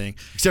everything.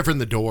 Except for in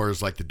The Doors,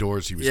 The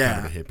Doors, he was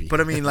kind of a hippie.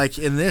 But I mean,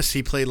 in this,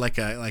 he played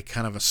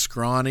kind of a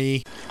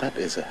scrawny. That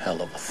is a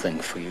hell of a thing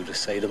for you to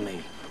say to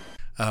me.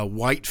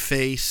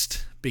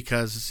 White-faced,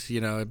 because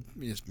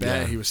it's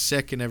bad. He was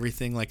sick and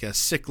everything, like a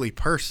sickly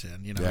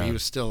person. He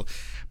was still,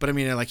 but I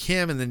mean,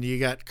 him, and then you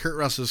got Kurt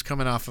Russell's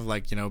coming off of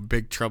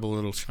Big Trouble in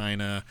Little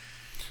China,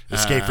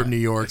 Escape from New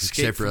York,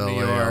 Escape from New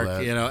York,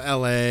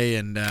 L.A.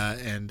 and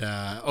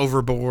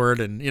Overboard,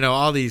 and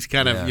all these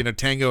kind of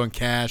Tango and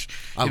Cash.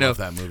 I love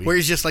that movie, where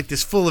he's just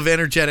this full of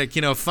energetic,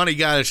 funny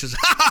guy that's just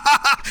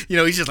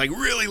he's just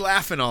really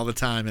laughing all the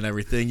time and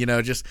everything.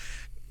 Just.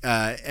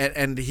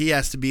 And he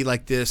has to be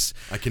this.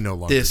 I can no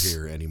longer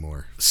hear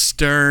anymore.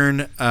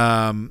 Stern,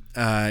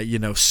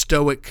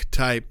 stoic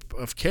type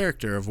of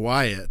character of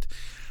Wyatt.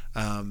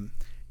 I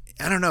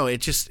don't know.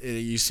 It just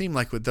you seem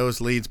with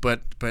those leads,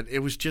 but it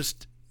was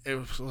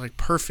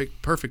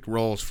perfect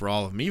roles for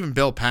all of them. Even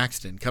Bill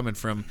Paxton, coming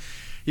from.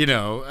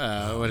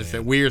 What is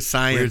it? Weird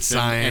Science,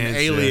 and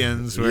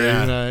Aliens.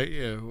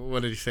 Where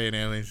what did he say in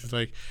Aliens?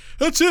 It's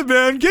that's it,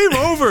 man. Game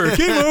over,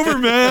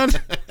 man.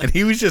 And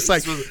he was just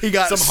he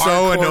got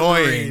so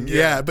annoying.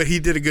 Yeah, but he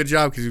did a good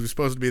job because he was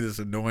supposed to be this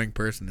annoying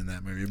person in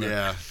that movie.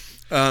 But,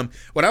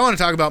 what I want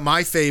to talk about,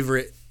 my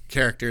favorite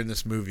character in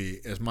this movie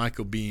is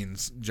Michael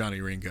Biehn's Johnny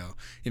Ringo.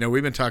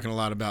 We've been talking a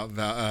lot about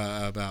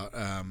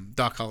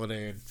Doc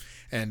Holliday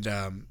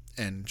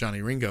and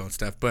Johnny Ringo and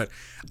stuff, but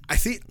I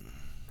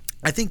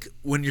think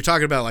when you're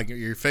talking about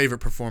your favorite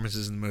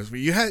performances in the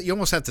movie, you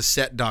almost have to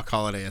set Doc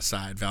Holliday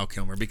aside, Val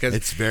Kilmer, because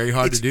it's very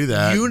hard to do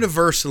that.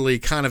 Universally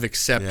kind of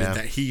accepted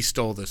that he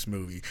stole this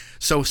movie.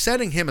 So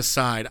setting him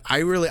aside,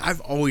 I've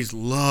always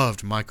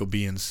loved Michael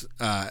Biehn's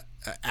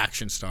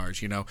action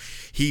stars.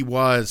 He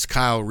was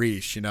Kyle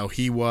Reese.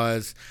 He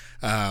was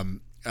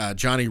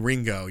Johnny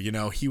Ringo.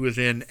 He was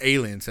in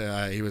Aliens.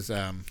 He was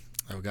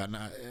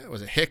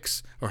was it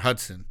Hicks or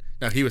Hudson?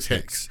 No, he was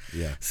Hicks.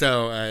 Yeah.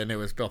 So and it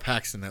was Bill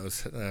Paxton that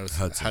was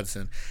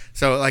Hudson.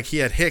 So he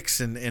had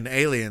Hicks in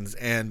Aliens,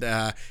 and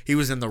he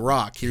was in The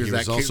Rock. He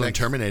was also in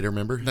Terminator.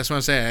 Remember? That's what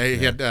I'm saying.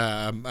 He had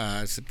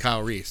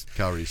Kyle Reese.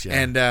 Kyle Reese, yeah.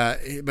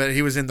 And but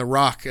he was in The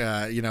Rock.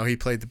 He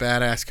played the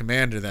badass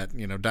commander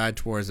that died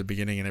towards the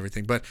beginning and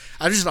everything. But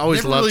I just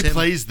always loved him. He never really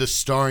plays the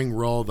starring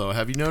role though.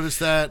 Have you noticed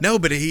that? No,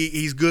 but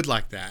he's good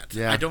like that.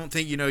 Yeah. I don't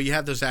think you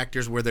have those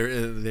actors where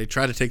they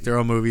try to take their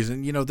own movies,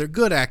 and they're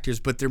good actors,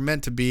 but they're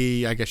meant to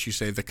be, I guess you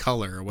say, the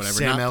color or whatever.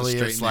 Sam not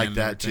Elliott's like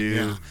that too.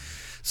 Yeah.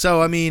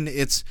 So I mean,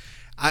 it's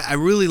I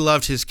really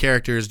loved his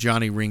character as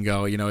Johnny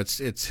Ringo. You know,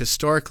 it's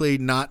historically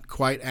not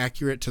quite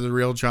accurate to the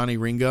real Johnny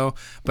Ringo,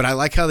 but I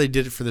like how they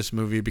did it for this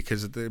movie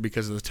because of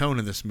the tone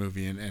of this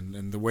movie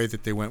and the way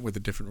that they went with the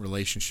different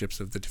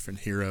relationships of the different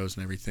heroes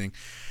and everything.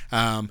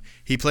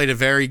 He played a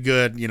very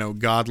good, you know,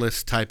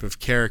 godless type of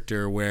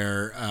character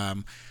where,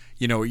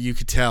 you know, you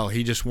could tell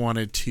he just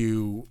wanted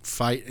to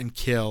fight and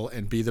kill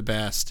and be the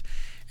best,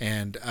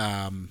 and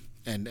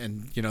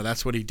you know,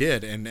 that's what he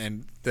did,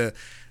 and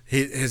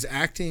his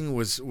acting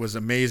was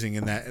amazing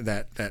in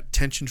that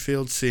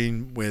tension-filled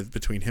scene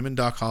between him and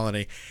Doc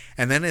Holliday,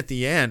 and then at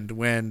the end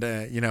when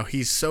you know,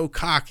 he's so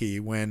cocky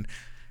when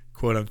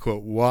quote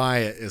unquote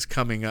Wyatt is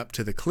coming up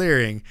to the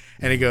clearing,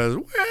 and he goes,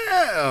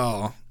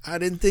 "Well, I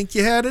didn't think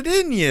you had it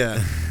in you,"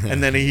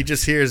 and then he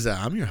just hears,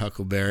 "I'm your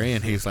Huckleberry,"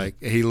 and he's like,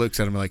 he looks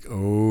at him like,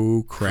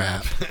 "Oh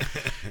crap,"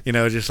 you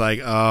know, just like,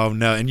 "Oh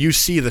no," and you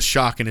see the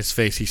shock in his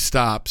face. He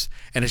stops,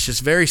 and it's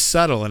just very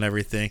subtle and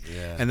everything.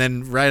 Yeah. And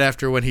then right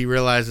after when he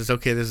realizes,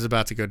 okay, this is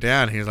about to go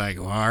down, he's like,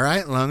 well, "All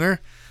right, Lunger,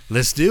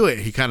 let's do it."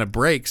 He kind of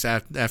breaks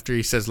after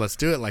he says, "Let's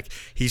do it." Like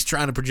he's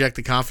trying to project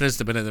the confidence,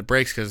 but then it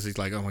breaks because he's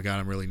like, "Oh my God,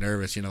 I'm really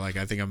nervous." You know, like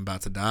I think I'm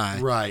about to die.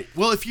 Right.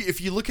 Well,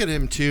 if you look at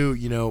him too,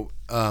 you know,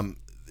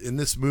 in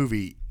this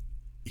movie,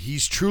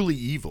 he's truly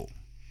evil.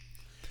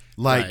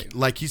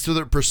 Like he's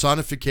the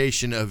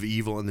personification of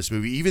evil in this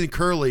movie. Even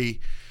Curly,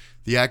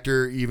 the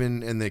actor,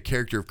 and the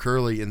character of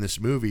Curly in this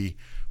movie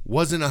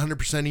wasn't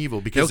 100%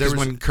 evil because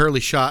when Curly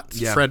shot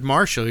Fred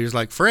Marshall, he was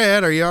like,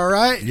 "Fred, are you all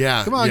right?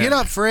 Yeah, come on, get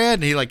up,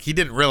 Fred." And he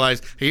didn't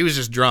realize he was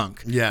just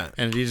drunk. Yeah,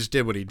 and he just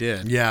did what he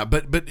did. Yeah,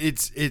 but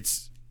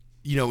it's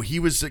you know, he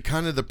was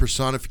kind of the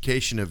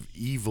personification of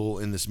evil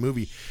in this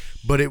movie,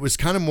 but it was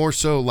kind of more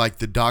so like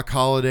the Doc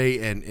Holliday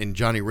and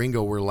Johnny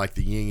Ringo were like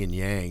the yin and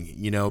yang,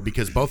 you know,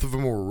 because both of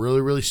them were really,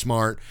 really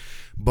smart.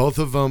 Both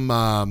of them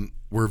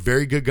were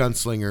very good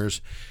gunslingers,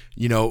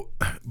 you know,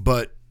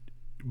 but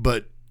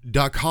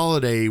Doc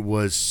Holliday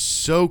was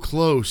so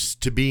close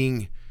to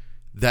being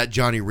that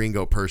Johnny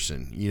Ringo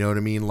person. You know what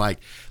I mean?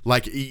 Like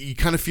you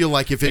kind of feel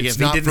like if it's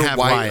not for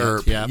Wyatt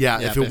Earp,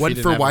 if it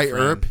wasn't for Wyatt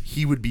Earp,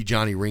 he would be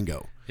Johnny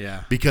Ringo.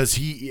 Yeah. Because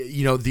he,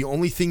 you know, the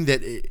only thing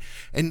that,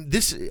 and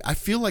this, I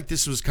feel like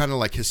this was kind of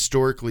like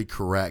historically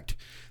correct,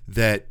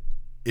 that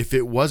if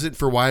it wasn't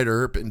for Wyatt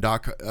Earp and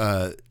Doc,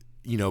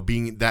 you know,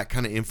 being that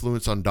kind of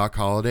influence on Doc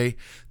Holliday,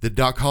 that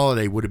Doc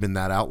Holliday would have been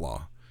that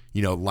outlaw.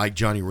 You know, like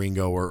Johnny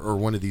Ringo or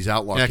one of these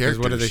outlaw characters.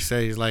 What do they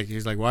say? He's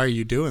like, "Why are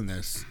you doing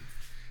this?"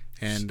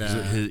 And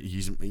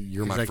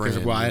you're my like, friend. Because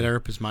Wyatt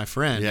Earp is my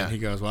friend. Yeah. And he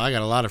goes, "Well, I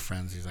got a lot of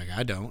friends." He's like,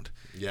 "I don't."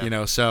 Yeah. You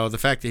know, so the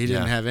fact that he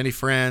didn't have any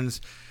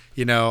friends,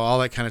 you know, all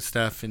that kind of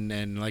stuff,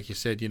 and like you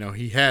said, you know,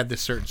 he had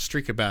this certain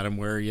streak about him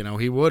where, you know,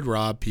 he would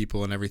rob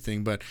people and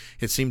everything, but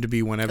it seemed to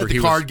be whenever at the he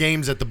card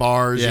games at the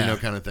bars, you know,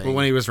 kind of thing. But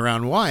when he was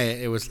around Wyatt,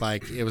 it was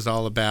like it was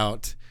all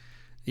about,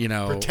 you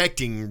know,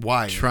 protecting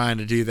Wyatt, trying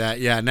to do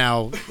that. Yeah.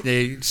 Now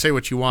they say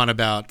what you want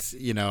about,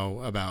 you know,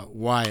 about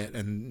Wyatt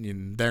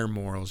and their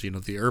morals, you know,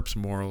 the Earp's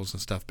morals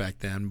and stuff back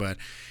then, but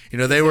you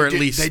know, they were at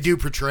least, they do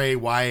portray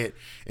Wyatt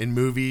in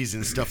movies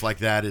and stuff like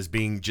that as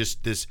being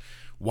just this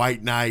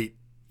white knight,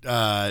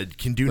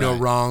 can do no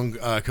wrong,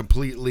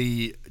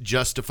 completely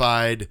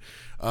justified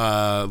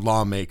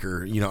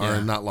lawmaker, you know,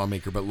 or not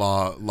lawmaker, but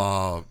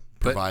law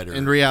provider. But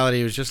in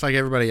reality, it was just like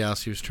everybody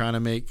else. He was trying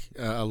to make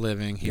a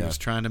living. He was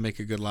trying to make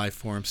a good life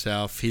for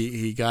himself.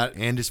 He got,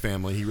 and his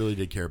family. He really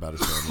did care about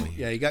his family.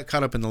 Yeah, he got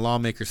caught up in the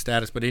lawmaker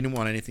status, but he didn't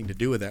want anything to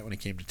do with that when he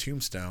came to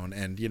Tombstone.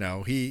 And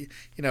he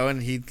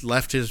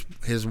left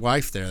his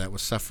wife there that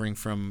was suffering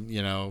from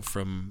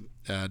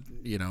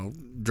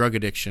drug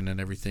addiction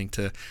and everything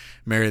to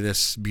marry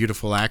this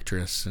beautiful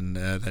actress and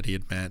that he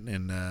had met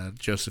in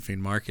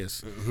Josephine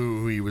Marcus,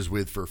 who he was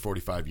with for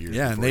 45 years.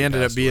 Yeah, and they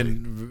ended up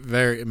being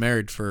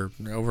married for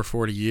over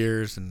 40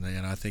 years. And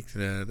I think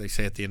they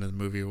say at the end of the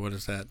movie, what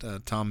is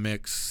that? Tom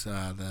Mix,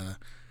 the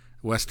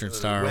Western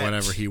star or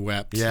whatever, he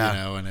wept,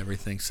 and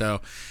everything. So.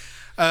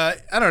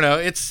 I don't know.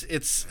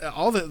 It's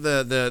all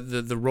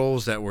the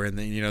roles that were in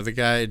the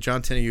guy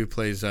John Tenney who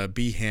plays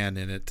Behan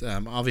in it.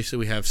 Obviously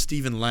we have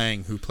Stephen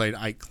Lang who played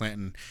Ike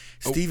Clanton.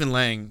 Stephen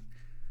Lang.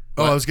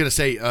 I was gonna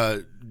say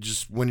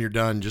just when you're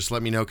done, just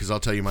let me know because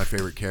I'll tell you my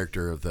favorite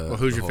character of the. Well,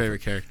 who's your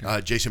favorite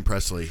character? Jason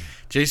Presley.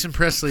 Jason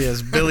Presley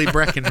as Billy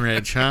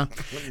Breckenridge, huh?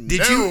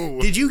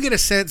 Did you get a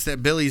sense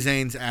that Billy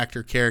Zane's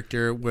actor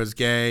character was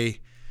gay?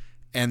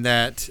 And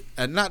that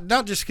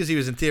not just because he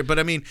was in theater, but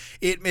I mean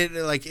it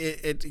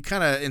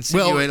kind of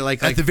insinuated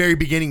like at the very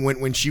beginning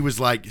when she was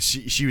like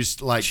she was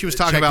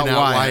talking about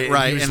Wyatt,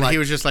 right? And he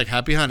was just like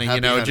happy hunting,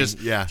 just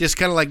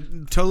kind of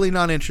like totally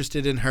not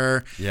interested in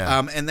her.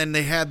 Yeah. And then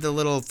they had the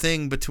little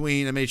thing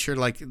between. I made sure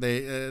like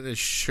they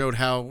showed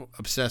how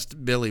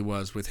obsessed Billy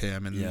was with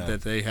him, and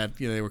that they had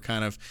they were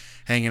kind of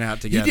hanging out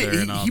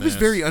together. He was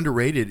very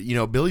underrated.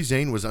 Billy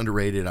Zane was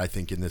underrated, I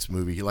think, in this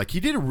movie. Like he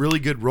did a really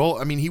good role.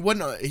 I mean, he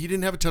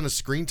didn't have a ton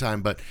of screen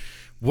time, but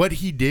what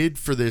he did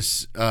for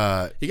this.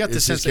 You got the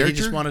sense that he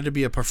just wanted to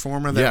be a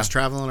performer that was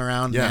traveling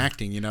around and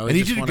acting. You know, and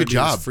he did a good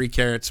job. Free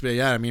carrots, but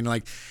yeah, I mean,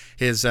 like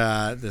his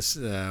what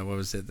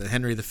was it? The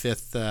Henry V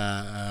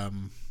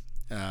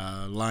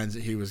lines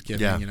that he was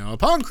giving. Yeah. You know,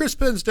 upon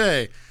Crispin's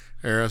Day.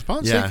 Or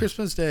upon St.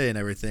 Crispin's Day and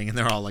everything, and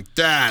they're all like,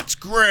 "That's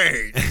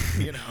great,"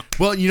 you know.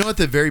 Well, you know, at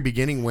the very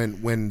beginning,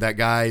 when that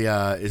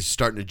guy is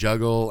starting to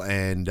juggle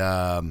and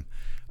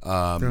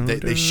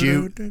they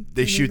shoot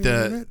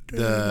the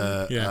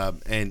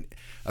and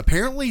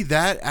apparently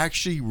that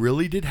actually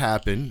really did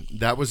happen.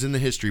 That was in the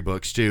history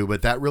books too,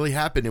 but that really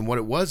happened. And what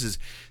it was is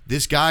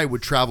this guy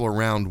would travel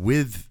around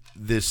with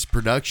this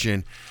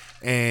production.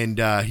 And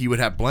he would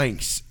have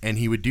blanks, and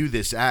he would do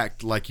this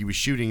act like he was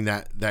shooting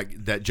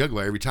that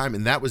juggler every time,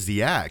 and that was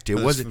the act. It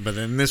wasn't. But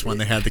in this one,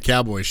 they had the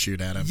cowboys shoot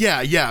at him.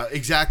 Yeah,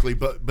 exactly.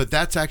 But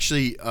that's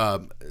actually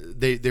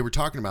they were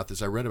talking about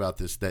this. I read about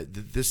this that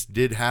this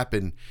did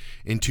happen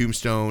in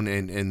Tombstone,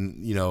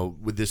 and you know,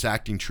 with this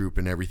acting troupe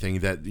and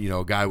everything, that you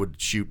know, a guy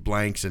would shoot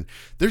blanks, and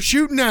they're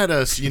shooting at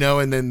us, you know,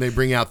 and then they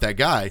bring out that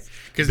guy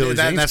because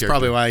that's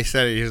probably why he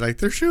said it. He was like,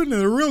 they're shooting at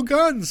the real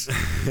guns.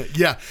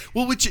 Yeah.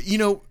 Well, which you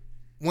know.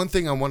 One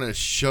thing I want to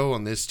show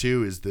on this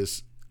too is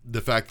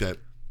the fact that,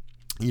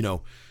 you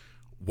know,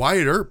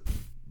 Wyatt Earp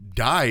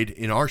died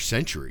in our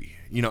century.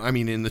 You know, I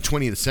mean, in the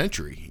 20th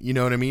century. You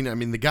know what I mean? I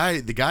mean, the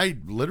guy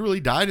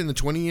literally died in the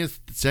 20th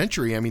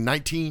century. I mean,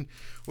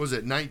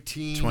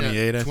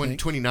 1928, I think.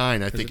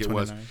 29, I think it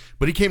was.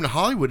 But he came to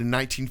Hollywood in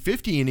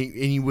 1950, and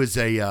he was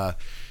a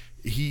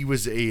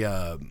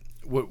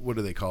what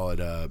do they call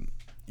it?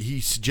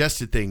 He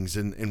suggested things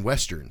in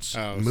westerns,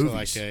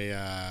 movies. So like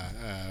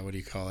what do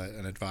you call it?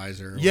 An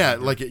advisor? Yeah,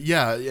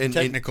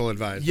 technical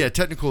advisor. Yeah,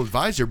 technical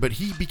advisor. But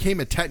he became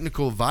a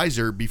technical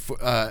advisor before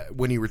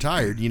when he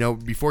retired. You know,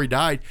 before he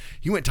died,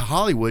 he went to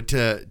Hollywood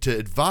to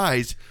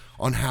advise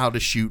on how to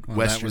shoot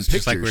western pictures.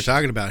 Just like we were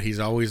talking about, he's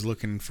always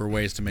looking for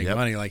ways to make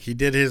money. Like he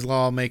did his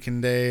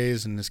law-making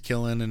days and his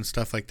killing and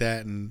stuff like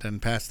that, and then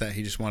past that,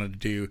 he just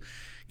wanted to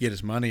get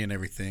his money and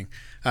everything.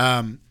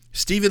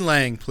 Stephen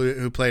Lang,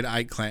 who played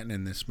Ike Clanton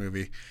in this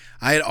movie,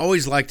 I had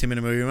always liked him in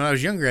a movie. When I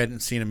was younger, I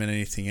hadn't seen him in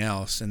anything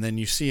else. And then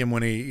you see him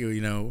when he,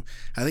 you know,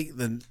 I think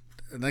the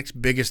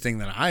next biggest thing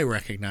that I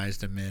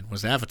recognized him in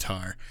was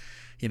Avatar.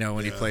 You know,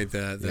 when he played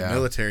the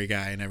military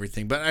guy and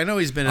everything. But I know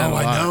he's been in a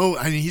lot. I know.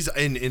 I mean, he's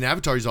in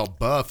Avatar, he's all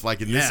buff. Like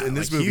in this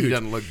movie, huge. He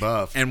doesn't look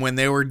buff. And when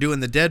they were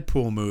doing the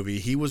Deadpool movie,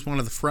 he was one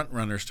of the front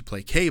runners to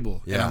play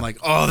Cable. Yeah. And I'm like,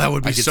 oh, that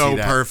would be so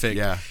perfect.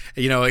 Yeah.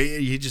 You know,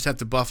 you just have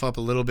to buff up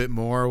a little bit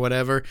more or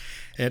whatever.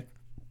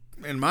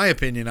 In my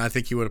opinion, I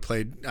think he would have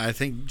played. I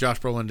think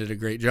Josh Brolin did a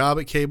great job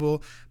at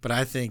Cable, but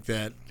I think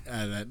that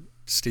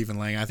Stephen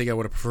Lang, I think I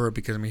would have preferred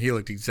because I mean he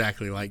looked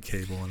exactly like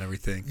Cable and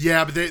everything.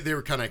 Yeah, but they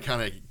were kind of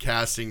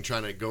casting,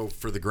 trying to go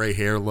for the gray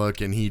hair look,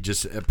 and he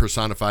just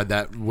personified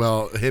that.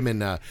 Well, him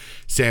and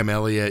Sam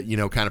Elliott, you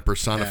know, kind of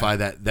personify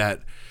that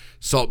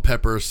salt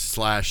pepper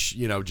 /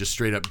 you know, just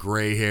straight up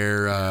gray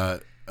hair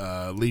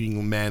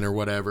leading men or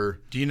whatever.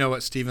 Do you know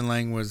what Stephen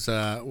Lang was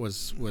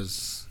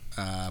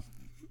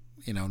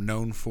you know,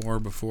 known for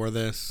before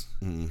this?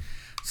 Mm-hmm.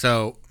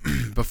 So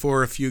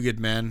before A Few Good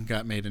Men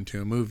got made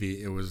into a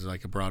movie, it was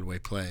like a Broadway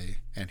play,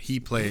 and he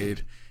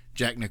played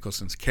Jack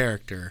Nicholson's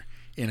character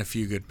in A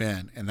Few Good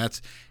Men, and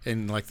that's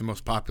in like the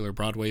most popular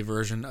Broadway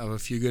version of A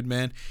Few Good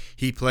Men.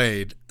 He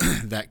played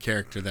that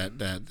character,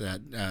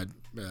 that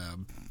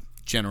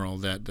general,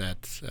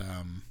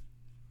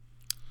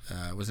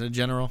 was it a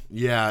general?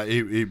 Yeah,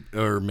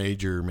 or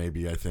major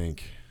maybe, I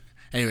think.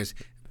 Anyways,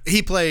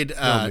 he played,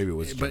 maybe it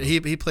was but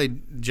he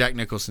played Jack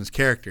Nicholson's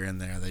character in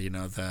there. You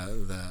know,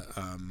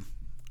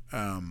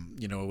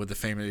 you know, with the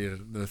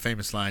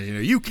famous lines. You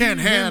know, you can't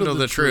handle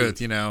the truth.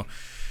 You know,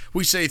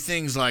 we say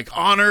things like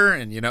honor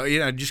and you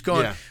know just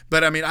going. Yeah.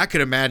 But I mean, I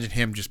could imagine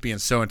him just being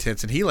so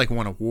intense, and he like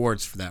won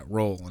awards for that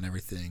role and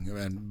everything,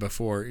 and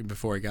before he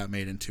got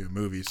made into a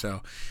movie.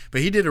 So,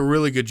 but he did a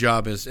really good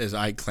job as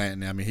Ike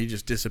Clanton. I mean, he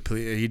just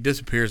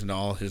disappears into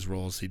all his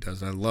roles he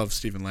does. I love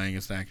Stephen Lang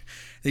as an actor.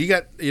 You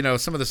got, you know,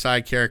 some of the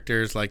side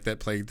characters like that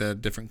played the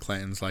different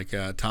Clantons, like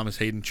Thomas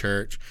Hayden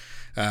Church.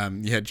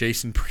 You had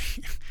Jason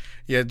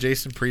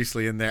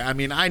Priestley in there. I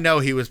mean, I know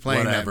he was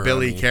playing that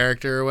Billy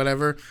character or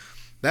whatever.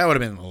 That would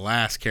have been the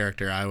last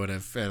character I would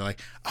have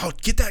like, oh,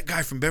 get that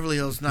guy from Beverly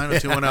Hills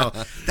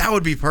 90210. That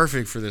would be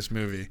perfect for this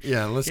movie.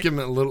 Yeah, let's give him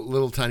a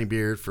little tiny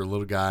beard for a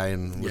little guy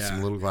and with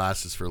some little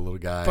glasses for a little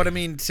guy. But I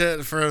mean,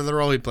 for the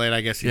role he played,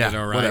 I guess he did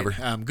all right.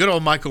 Whatever. Good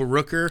old Michael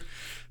Rooker.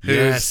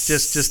 Who's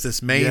just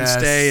this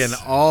mainstay in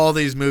all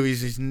these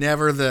movies. He's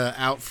never the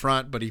out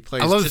front, but he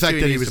plays. I love the fact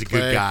that he was a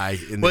good guy in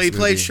this movie. He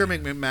played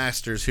Sherman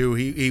McMasters, who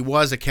he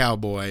was a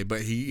cowboy,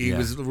 but he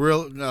was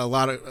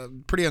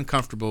pretty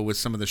uncomfortable with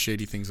some of the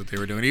shady things that they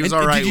were doing. He was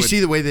all right. Did you see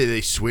the way that they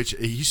switched?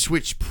 He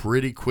switched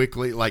pretty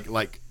quickly, like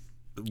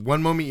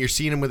one moment you're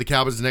seeing him with the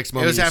Cowboys, the next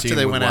moment it was you're after seeing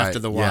they him went with after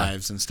the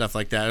wives and stuff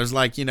like that. It was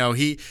like, you know,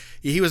 he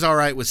was all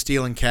right with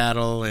stealing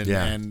cattle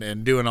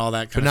and doing all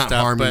that kind of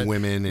stuff, harming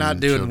women,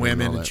 not doing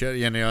women, and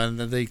you know, and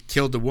they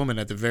killed the woman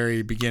at the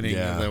very beginning,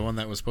 the one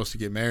that was supposed to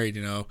get married.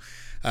 You know,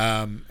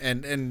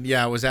 And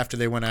yeah, it was after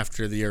they went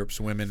after the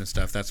Earp's women and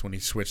stuff. That's when he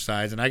switched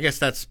sides, and I guess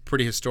that's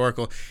pretty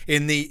historical.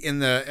 In the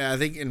I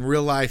think in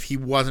real life he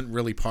wasn't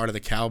really part of the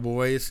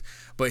Cowboys,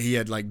 but he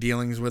had like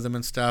dealings with them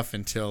and stuff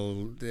and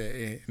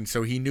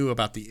so he knew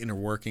about the inner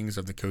workings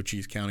of the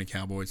Cochise County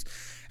Cowboys,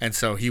 and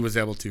so he was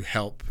able to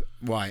help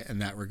Wyatt in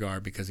that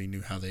regard because he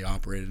knew how they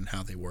operated and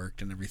how they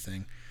worked and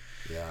everything.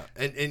 Yeah,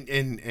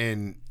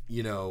 and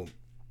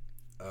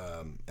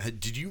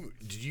did you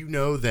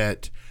know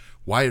that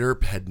Wyatt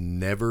Earp had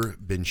never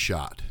been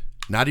shot,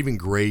 not even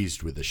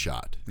grazed with a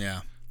shot?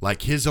 Yeah.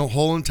 Like his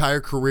whole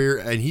entire career,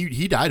 and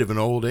he died of an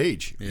old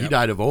age. Yep. He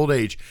died of old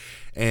age,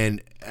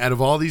 and out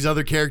of all these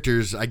other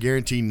characters, I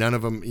guarantee none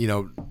of them. We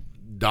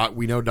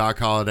know Doc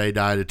Holliday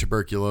died of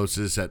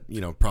tuberculosis at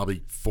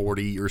probably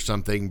 40 or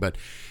something, but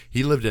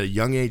he lived at a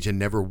young age and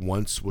never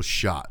once was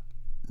shot,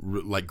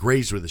 like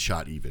grazed with a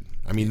shot even.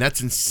 I mean,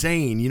 that's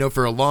insane,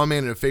 for a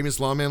lawman, a famous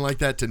lawman like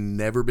that to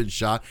never been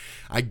shot.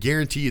 I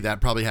guarantee you that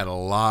probably had a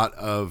lot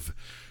of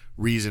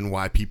reason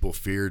why people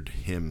feared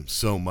him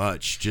so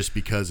much, just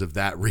because of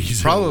that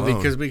reason. Probably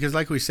alone. because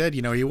like we said,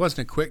 he wasn't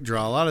a quick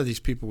draw. A lot of these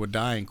people would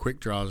die in quick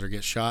draws or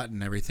get shot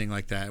and everything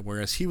like that,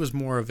 whereas he was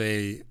more of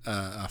a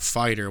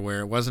fighter, where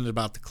it wasn't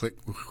about the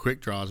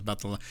quick draws,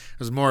 it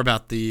was more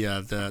about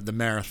the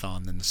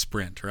marathon than the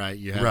sprint, right?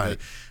 You have right.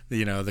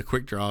 The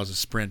quick draw is a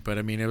sprint, but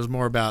I mean it was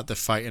more about the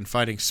fight and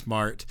fighting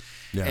smart,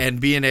 yeah.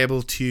 and being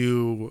able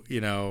to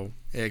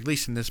at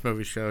least in this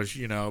movie shows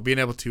being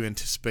able to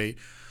anticipate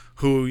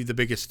who the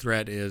biggest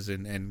threat is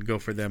and go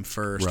for them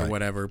first, right. or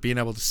whatever. Being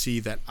able to see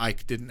that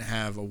Ike didn't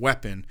have a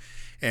weapon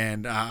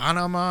and I'm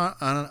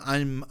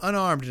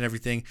unarmed and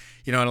everything.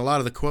 And a lot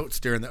of the quotes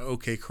during the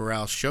OK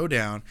Corral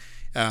showdown,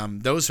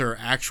 those are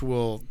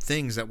actual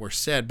things that were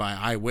said by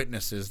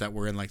eyewitnesses that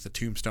were in like the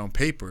Tombstone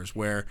papers,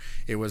 where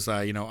it was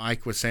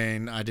Ike was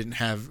saying, I don't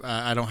have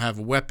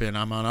a weapon,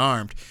 I'm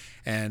unarmed.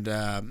 And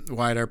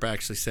Wyatt Earp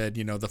actually said,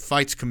 the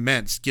fight's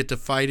commenced. Get to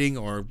fighting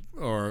or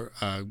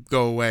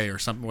go away or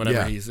something.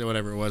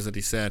 Whatever it was that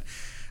he said.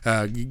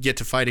 Get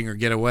to fighting or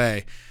get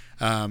away.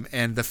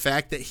 And the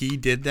fact that he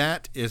did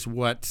that is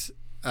what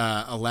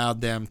allowed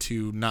them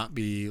to not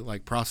be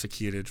like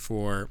prosecuted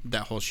for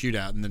that whole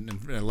shootout, and then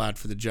allowed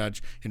for the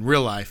judge in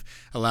real life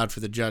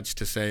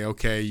to say,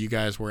 okay, you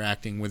guys were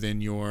acting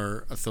within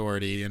your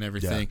authority and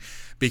everything,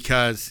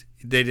 because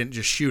they didn't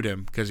just shoot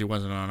him because he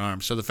wasn't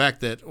unarmed. So the fact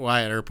that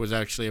Wyatt Earp was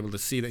actually able to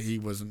see that he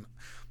wasn't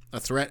a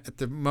threat at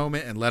the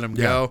moment and let him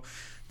go,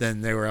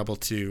 then they were able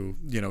to,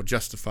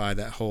 justify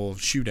that whole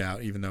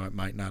shootout, even though it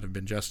might not have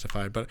been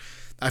justified. But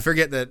I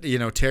forget that,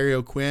 Terry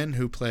O'Quinn,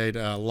 who played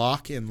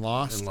Locke in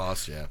Lost,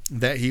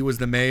 that he was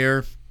the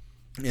mayor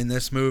in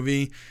this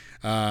movie.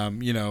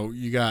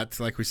 You got,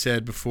 like we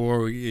said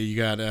before, you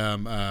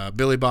got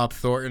Billy Bob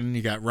Thornton,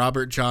 you got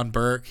Robert John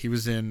Burke. He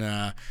was in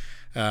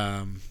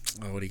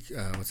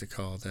what's it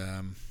called?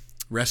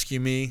 Rescue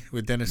Me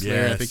with Dennis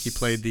Leary. I think he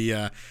played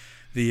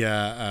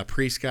the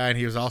priest guy, and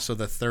he was also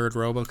the third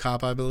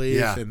RoboCop, I believe,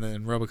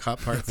 in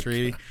RoboCop Part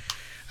 3.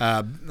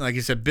 Like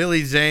you said,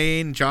 Billy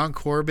Zane, John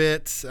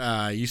Corbett.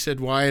 You said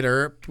Wyatt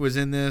Earp was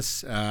in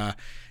this.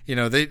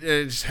 They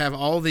just have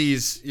all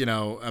these,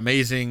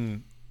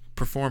 amazing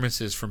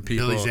performances from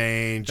people. Billy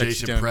Zane,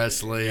 Jason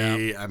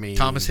Presley. I mean,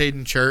 Thomas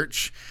Hayden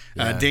Church,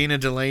 Dana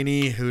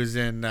Delaney, who's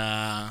in.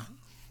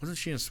 Wasn't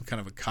she in some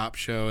kind of a cop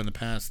show in the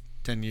past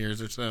 10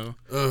 years or so?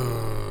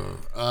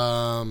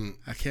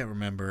 I can't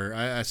remember.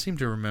 I seem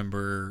to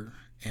remember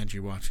Angie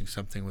watching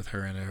something with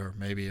her in it, or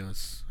maybe it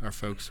was Our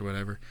Folks or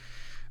whatever.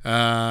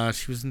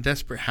 She was in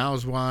Desperate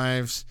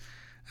Housewives.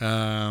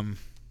 I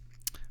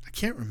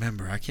can't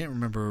remember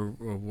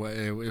what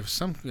it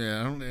was. I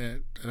don't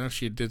know if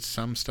she did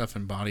some stuff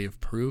in Body of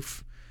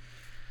Proof.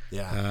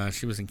 Yeah.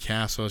 She was in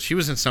Castle. She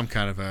was in some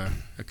kind of a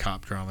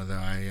cop drama, though.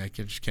 I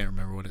just can't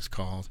remember what it's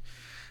called.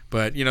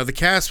 But, the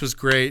cast was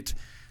great.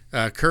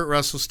 Kurt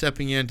Russell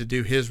stepping in to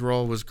do his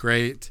role was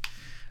great.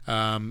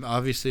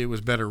 Obviously, it was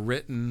better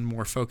written,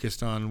 more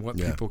focused on what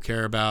people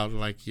care about,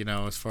 like,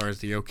 as far as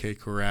the OK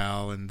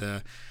Corral and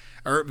the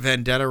Earp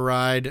Vendetta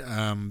ride.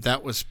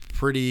 That was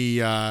pretty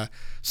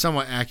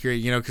somewhat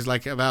accurate, because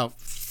like about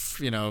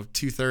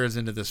 2/3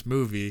 into this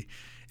movie,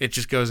 it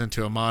just goes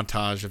into a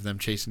montage of them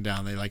chasing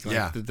down. They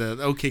the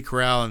OK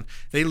Corral, and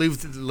they leave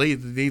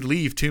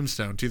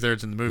Tombstone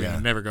 2/3 in the movie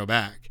and never go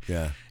back.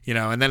 Yeah.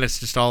 And then it's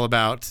just all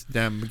about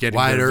them getting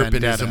Wyatt their Earp and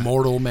vendetta. his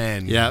immortal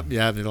men. Yeah,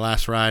 the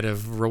last ride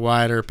of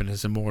Wyatt Earp and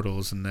his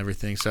immortals and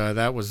everything. So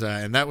that was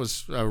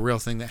a real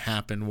thing that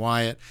happened.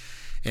 Wyatt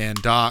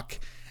and Doc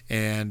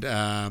and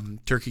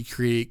Turkey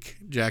Creek,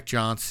 Jack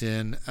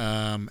Johnson,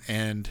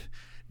 and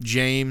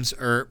James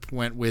Earp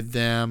went with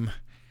them.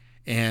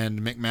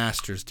 And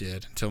McMasters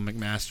did, until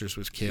McMasters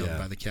was killed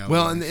by the Cowboys.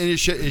 Well, and it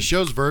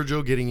shows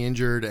Virgil getting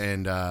injured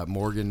and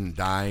Morgan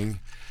dying.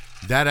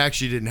 That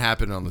actually didn't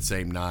happen on the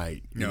same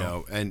night, and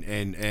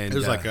it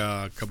was like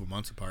a couple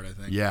months apart, I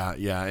think. Yeah,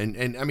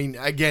 and I mean,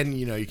 again,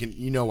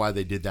 you know why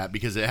they did that,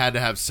 because it had to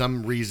have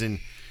some reason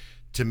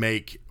to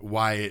make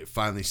Wyatt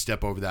finally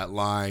step over that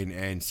line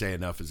and say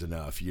enough is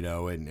enough,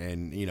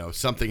 and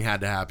something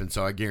had to happen.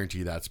 So I guarantee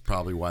you that's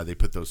probably why they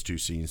put those two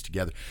scenes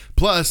together.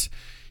 Plus,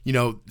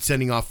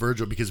 sending off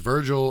Virgil, because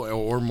Virgil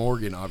or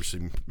Morgan,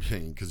 obviously,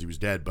 because he was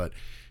dead, but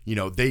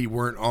they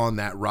weren't on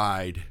that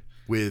ride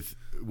with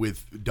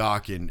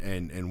Doc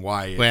and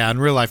Wyatt. Well, yeah, in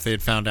real life, they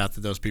had found out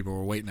that those people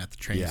were waiting at the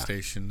train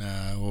station.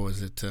 What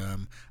was it?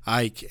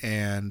 Ike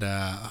and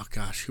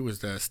who was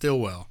the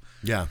Stillwell?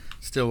 Yeah,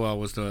 Stillwell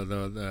was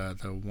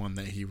the one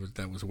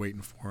that was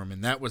waiting for him,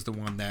 and that was the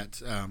one that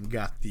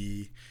got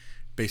the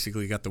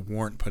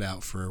warrant put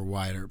out for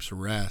Wyatt Earp's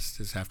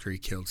arrest. Is after he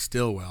killed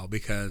Stillwell,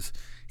 because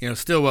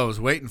Stillwell was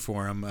waiting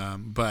for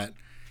him, but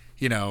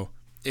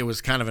it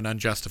was kind of an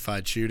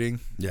unjustified shooting.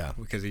 Yeah,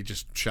 because he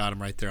just shot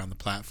him right there on the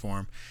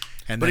platform.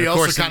 But he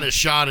also kind of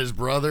shot his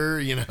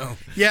brother,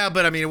 Yeah,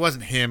 but I mean, it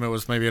wasn't him. It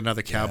was maybe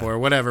another cowboy or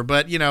whatever.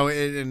 But,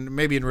 and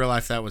maybe in real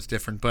life that was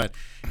different. But,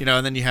 and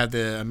then you have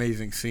the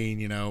amazing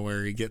scene,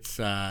 where he gets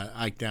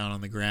Ike down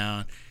on the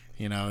ground,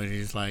 and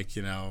he's like,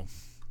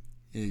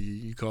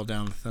 you called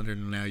down the thunder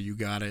and now you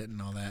got it and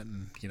all that.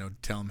 And,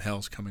 tell him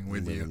hell's coming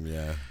with you.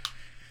 Yeah.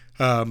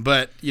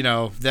 But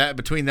that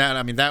between that,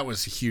 I mean, that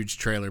was a huge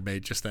trailer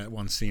bait. Just that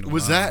one scene.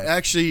 Was that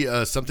actually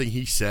something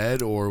he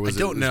said, or was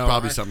it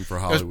probably something for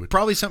Hollywood? It was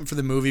probably something for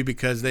the movie,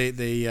 because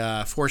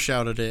they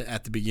foreshadowed it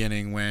at the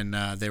beginning when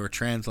they were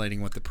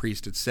translating what the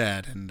priest had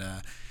said, and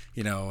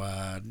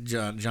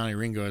Johnny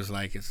Ringo is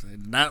like, "It's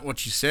not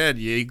what you said,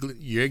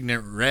 you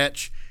ignorant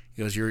wretch."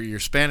 He goes, "Your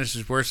Spanish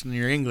is worse than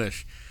your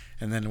English."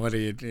 And then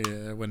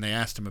when they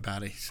asked him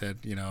about it, he said,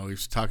 he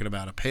was talking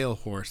about a pale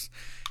horse.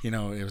 It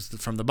was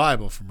from the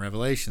Bible, from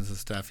Revelations and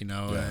stuff.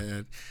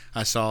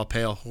 I saw a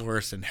pale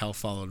horse and hell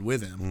followed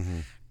with him. Mm-hmm.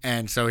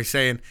 And so he's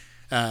saying,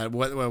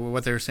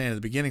 what they were saying at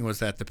the beginning was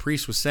that the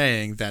priest was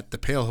saying that the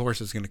pale horse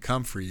is going to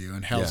come for you,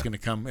 and hell's going to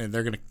come, and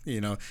they're going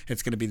to,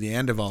 it's going to be the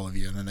end of all of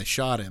you. And then they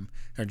shot him,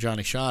 or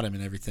Johnny shot him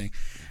and everything.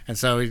 And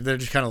so they're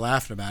just kind of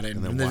laughing about it.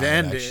 And in the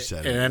end, it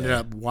ended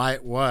up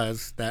Wyatt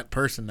was that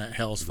person that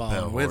hell's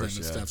following with him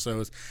and stuff. So it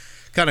was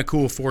kind of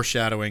cool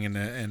foreshadowing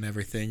and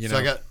everything.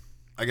 So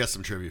I got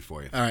some trivia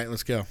for you. All right,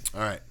 let's go.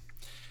 All right.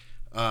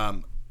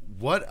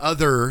 What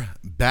other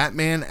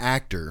Batman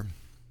actor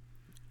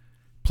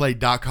played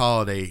Doc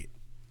Holliday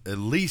at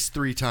least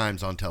 3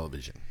 times on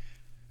television?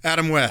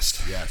 Adam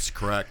West. Yes,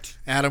 correct.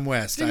 Adam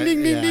West. Ding,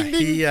 ding, ding,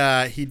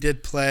 ding. He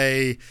did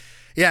play.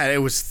 Yeah,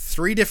 it was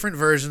 3 different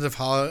versions of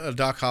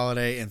Doc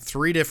Holliday in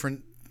 3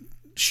 different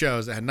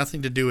shows that had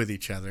nothing to do with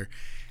each other.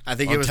 I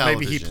think it was television.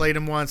 Maybe he played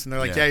him once, and they're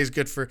like, yeah, he's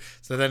good for.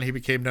 So then he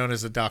became known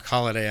as a Doc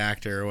Holliday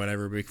actor or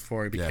whatever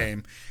before he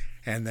became.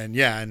 And then,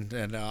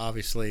 and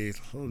obviously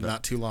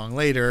not too long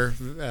later,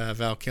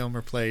 Val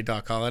Kilmer played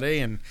Doc Holliday,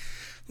 and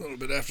a little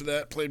bit after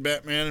that played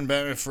Batman and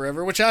Batman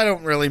Forever, which I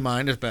don't really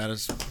mind as bad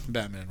as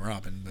Batman and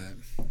Robin.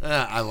 But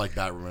I like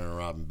Batman and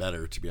Robin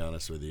better, to be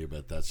honest with you,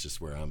 but that's just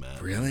where I'm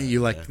at. Really?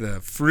 You like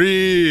the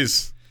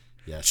freeze?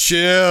 Yes.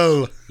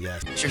 Chill?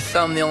 Yes. Is your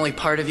thumb the only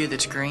part of you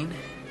that's green?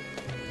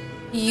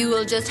 You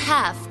will just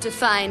have to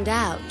find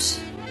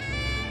out.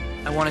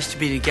 I want us to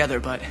be together,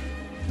 but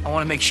I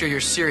want to make sure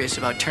you're serious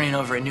about turning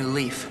over a new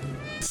leaf.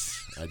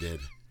 I did.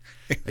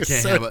 I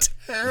can't have it.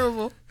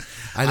 Terrible.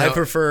 I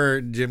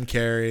prefer Jim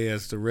Carrey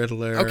as the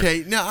Riddler.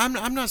 Okay, no,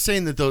 I'm not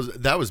saying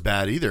that was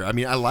bad either. I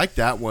mean, I liked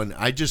that one.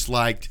 I just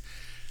liked.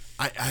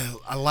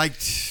 I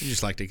liked. You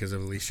just liked it because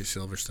of Alicia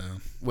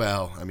Silverstone.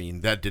 Well, I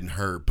mean that didn't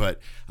hurt, but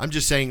I'm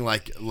just saying I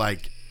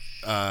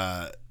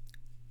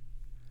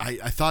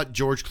thought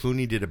George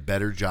Clooney did a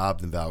better job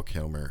than Val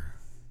Kilmer,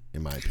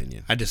 in my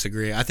opinion. I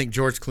disagree. I think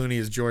George Clooney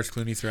is George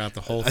Clooney throughout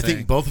the whole thing. I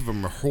think both of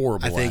them are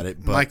horrible at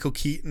it. But Michael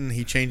Keaton,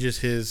 he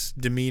changes his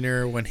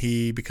demeanor when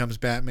he becomes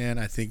Batman.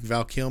 I think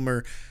Val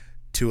Kilmer,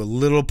 to a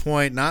little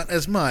point, not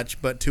as much,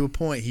 but to a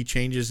point, he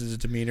changes his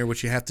demeanor,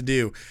 which you have to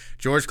do.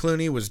 George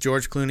Clooney was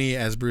George Clooney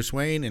as Bruce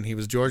Wayne, and he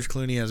was George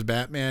Clooney as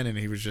Batman, and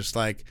he was just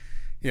like,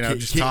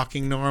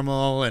 talking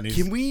normal. And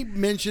can we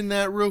mention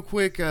that real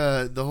quick?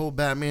 The whole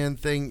Batman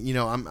thing.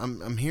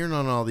 I'm hearing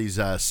on all these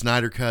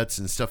Snyder cuts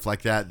and stuff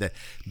like that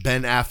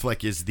Ben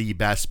Affleck is the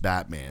best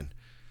Batman.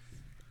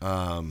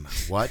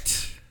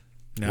 What?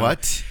 No.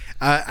 What?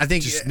 I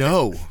think just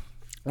no.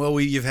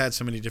 Well, you've had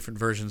so many different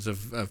versions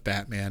of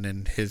Batman,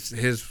 and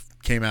his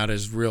came out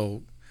as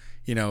real,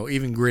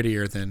 even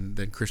grittier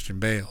than Christian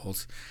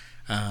Bale's.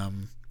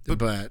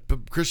 But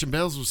Christian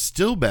Bale's was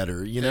still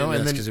better, and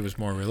that's because it was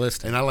more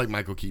realistic. And I like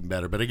Michael Keaton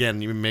better, but again,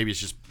 maybe it's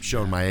just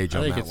showing my age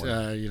on that one. I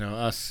think it's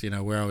us,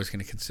 we're always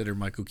going to consider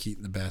Michael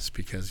Keaton the best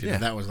because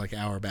that was like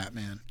our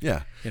Batman.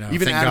 Yeah,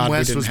 even Adam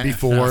West was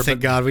before.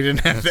 Thank God we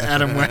didn't have the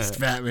Adam West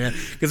Batman,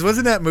 because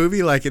wasn't that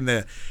movie like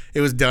it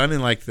was done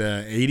in like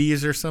the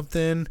 80s or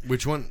something?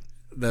 Which one?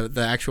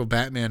 The actual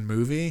Batman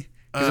movie.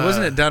 Because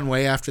wasn't it done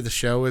way after the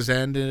show was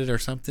ended or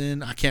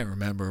something? I can't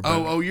remember.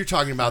 You're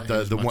talking about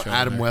the one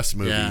Adam West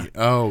movie. Yeah.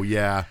 Oh,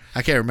 yeah.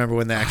 I can't remember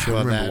when the actual.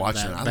 I remember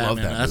watching it. I love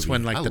that That's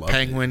movie. when the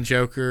Penguin,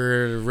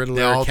 Joker,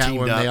 Riddler,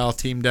 Catwoman, they all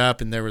teamed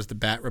up, and there was the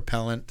bat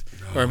repellent,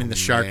 the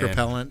shark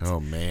repellent. Oh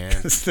man,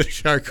 the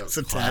shark was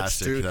attached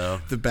to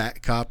the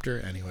bat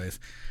copter. Anyways,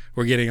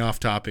 we're getting off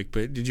topic,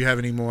 but did you have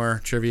any more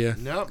trivia?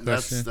 Nope,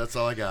 that's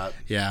all I got.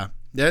 Yeah,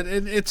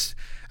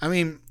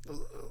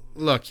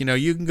 look,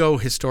 you can go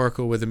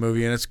historical with a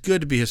movie, and it's good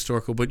to be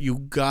historical, but you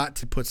got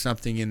to put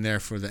something in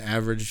there for the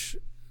average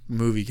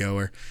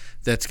moviegoer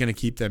that's going to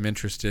keep them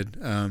interested.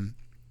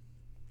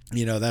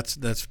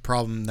 That's a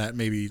problem that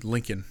maybe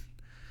Lincoln,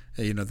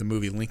 the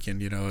movie Lincoln,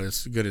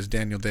 as good as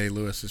Daniel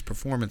Day-Lewis's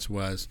performance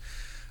was,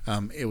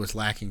 it was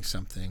lacking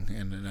something,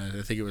 and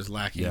I think it was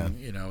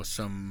lacking,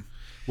 some.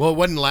 Well, it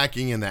wasn't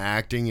lacking in the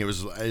acting. It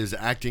was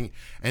acting,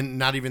 and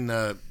not even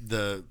the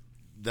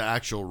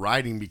actual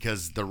writing,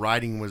 because the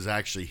writing was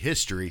actually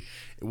history.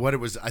 What it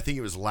was, I think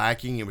it was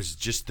lacking. It was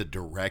just the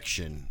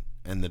direction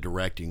and the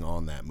directing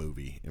on that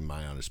movie, in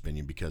my honest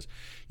opinion, because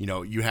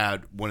you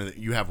have one of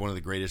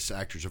the greatest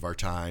actors of our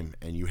time,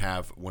 and you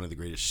have one of the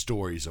greatest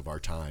stories of our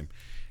time,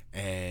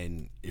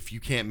 and if you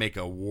can't make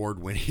an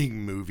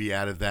award-winning movie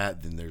out of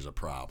that, then there's a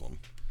problem.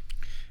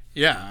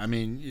 Yeah,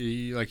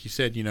 like you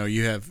said,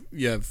 you have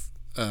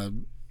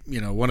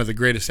one of the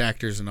greatest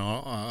actors in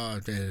all.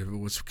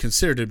 Was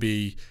considered to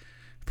be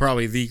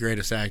probably the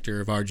greatest actor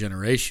of our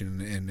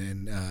generation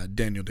in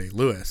Daniel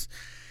Day-Lewis,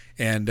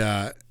 and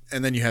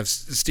then you have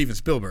Steven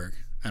Spielberg.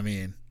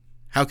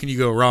 How can you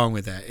go wrong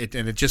with that?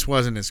 It just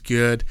wasn't as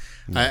good.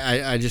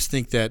 I just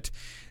think that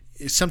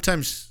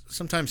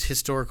sometimes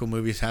historical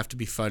movies have to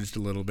be fudged a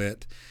little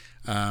bit.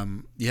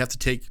 You have to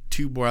take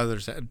two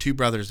brothers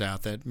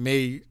out that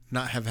may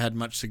not have had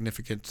much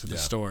significance to the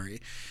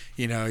story.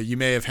 You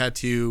may have had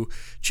to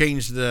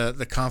change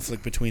the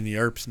conflict between the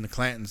Earps and the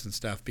Clantons and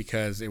stuff,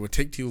 because it would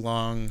take too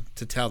long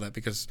to tell that,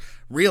 because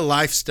real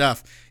life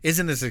stuff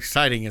isn't as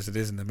exciting as it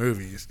is in the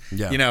movies.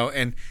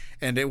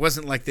 And it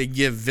wasn't like they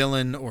give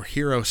villain or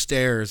hero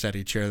stares at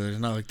each other. It's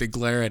not like they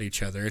glare at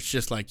each other. It's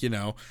just like,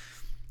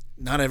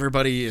 not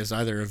everybody is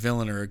either a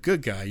villain or a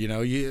good guy.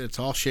 It's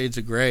all shades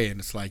of gray, and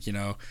it's like,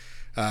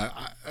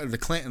 the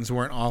Clantons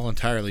weren't all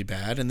entirely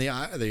bad, and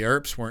the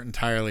Earps weren't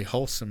entirely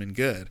wholesome and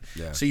good.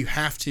 Yeah. So you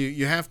have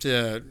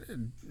to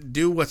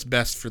do what's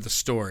best for the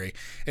story,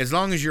 as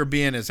long as you're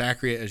being as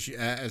accurate as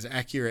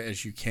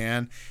you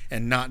can,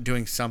 and not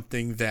doing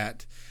something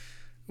that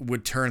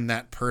would turn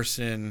that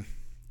person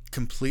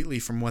completely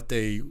from what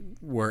they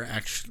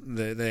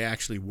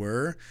actually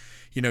were.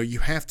 You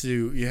have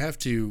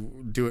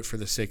to do it for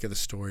the sake of the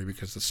story,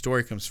 because the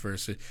story comes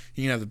first. You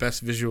can have the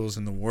best visuals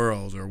in the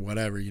world or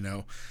whatever.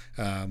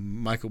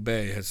 Michael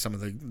Bay has some of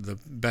the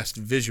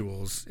best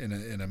visuals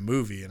in a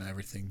movie and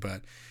everything,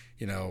 but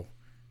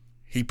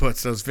he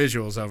puts those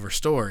visuals over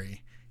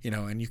story.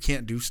 And you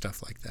can't do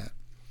stuff like that.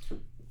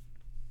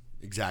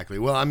 Exactly.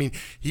 Well,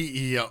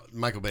 he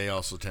Michael Bay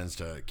also tends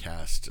to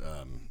cast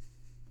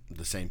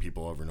the same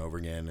people over and over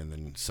again, and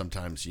then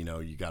sometimes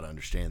you got to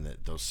understand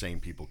that those same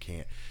people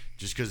can't,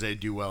 just because they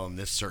do well in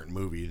this certain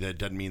movie, that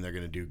doesn't mean they're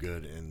going to do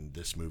good in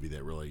this movie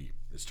that really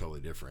is totally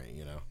different.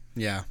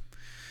 Yeah.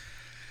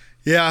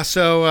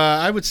 So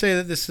I would say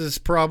that this is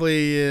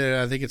probably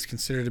I think it's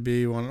considered to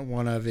be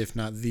one of, if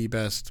not the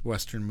best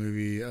Western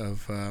movie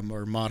of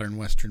or modern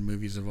Western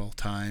movies of all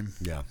time.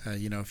 Yeah.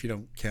 If you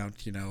don't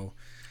count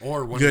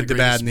or one Good, of the the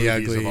Bad, and the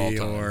movies Ugly,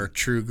 or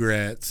True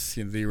Grit,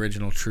 the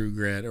original True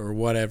Grit, or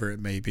whatever it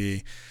may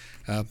be.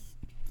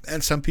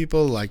 And some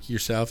people, like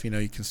yourself,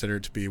 you consider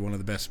it to be one of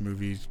the best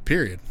movies,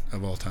 period,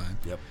 of all time.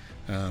 Yep.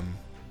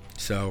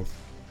 So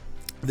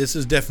this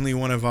is definitely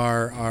one of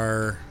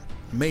our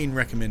main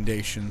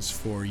recommendations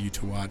for you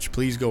to watch.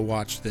 Please go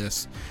watch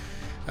this.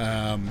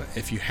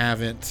 If you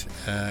haven't,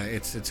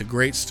 it's a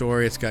great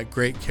story. It's got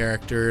great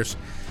characters.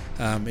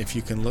 If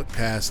you can look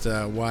past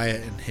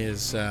Wyatt and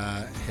his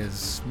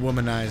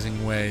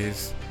womanizing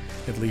ways,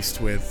 at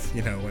least with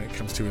when it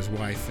comes to his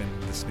wife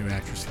and this new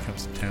actress who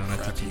comes to town, I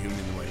think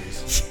human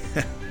ways.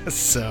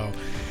 So,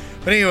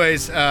 but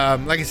anyways,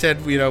 like I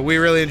said, we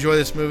really enjoy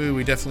this movie.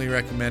 We definitely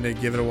recommend it.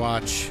 Give it a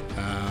watch.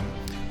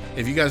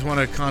 If you guys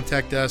want to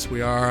contact us,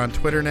 we are on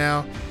Twitter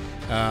now.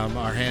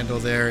 Our handle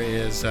there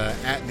is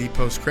at the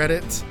Post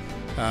Credits.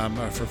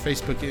 For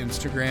Facebook and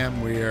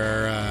Instagram, we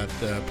are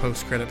the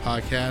Post Credit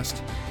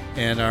Podcast.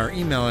 And our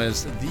email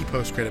is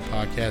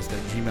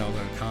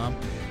thepostcreditpodcast@gmail.com.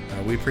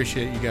 We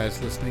appreciate you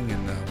guys listening,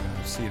 and we'll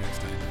see you next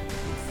time.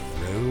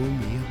 Throw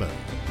me a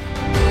bone.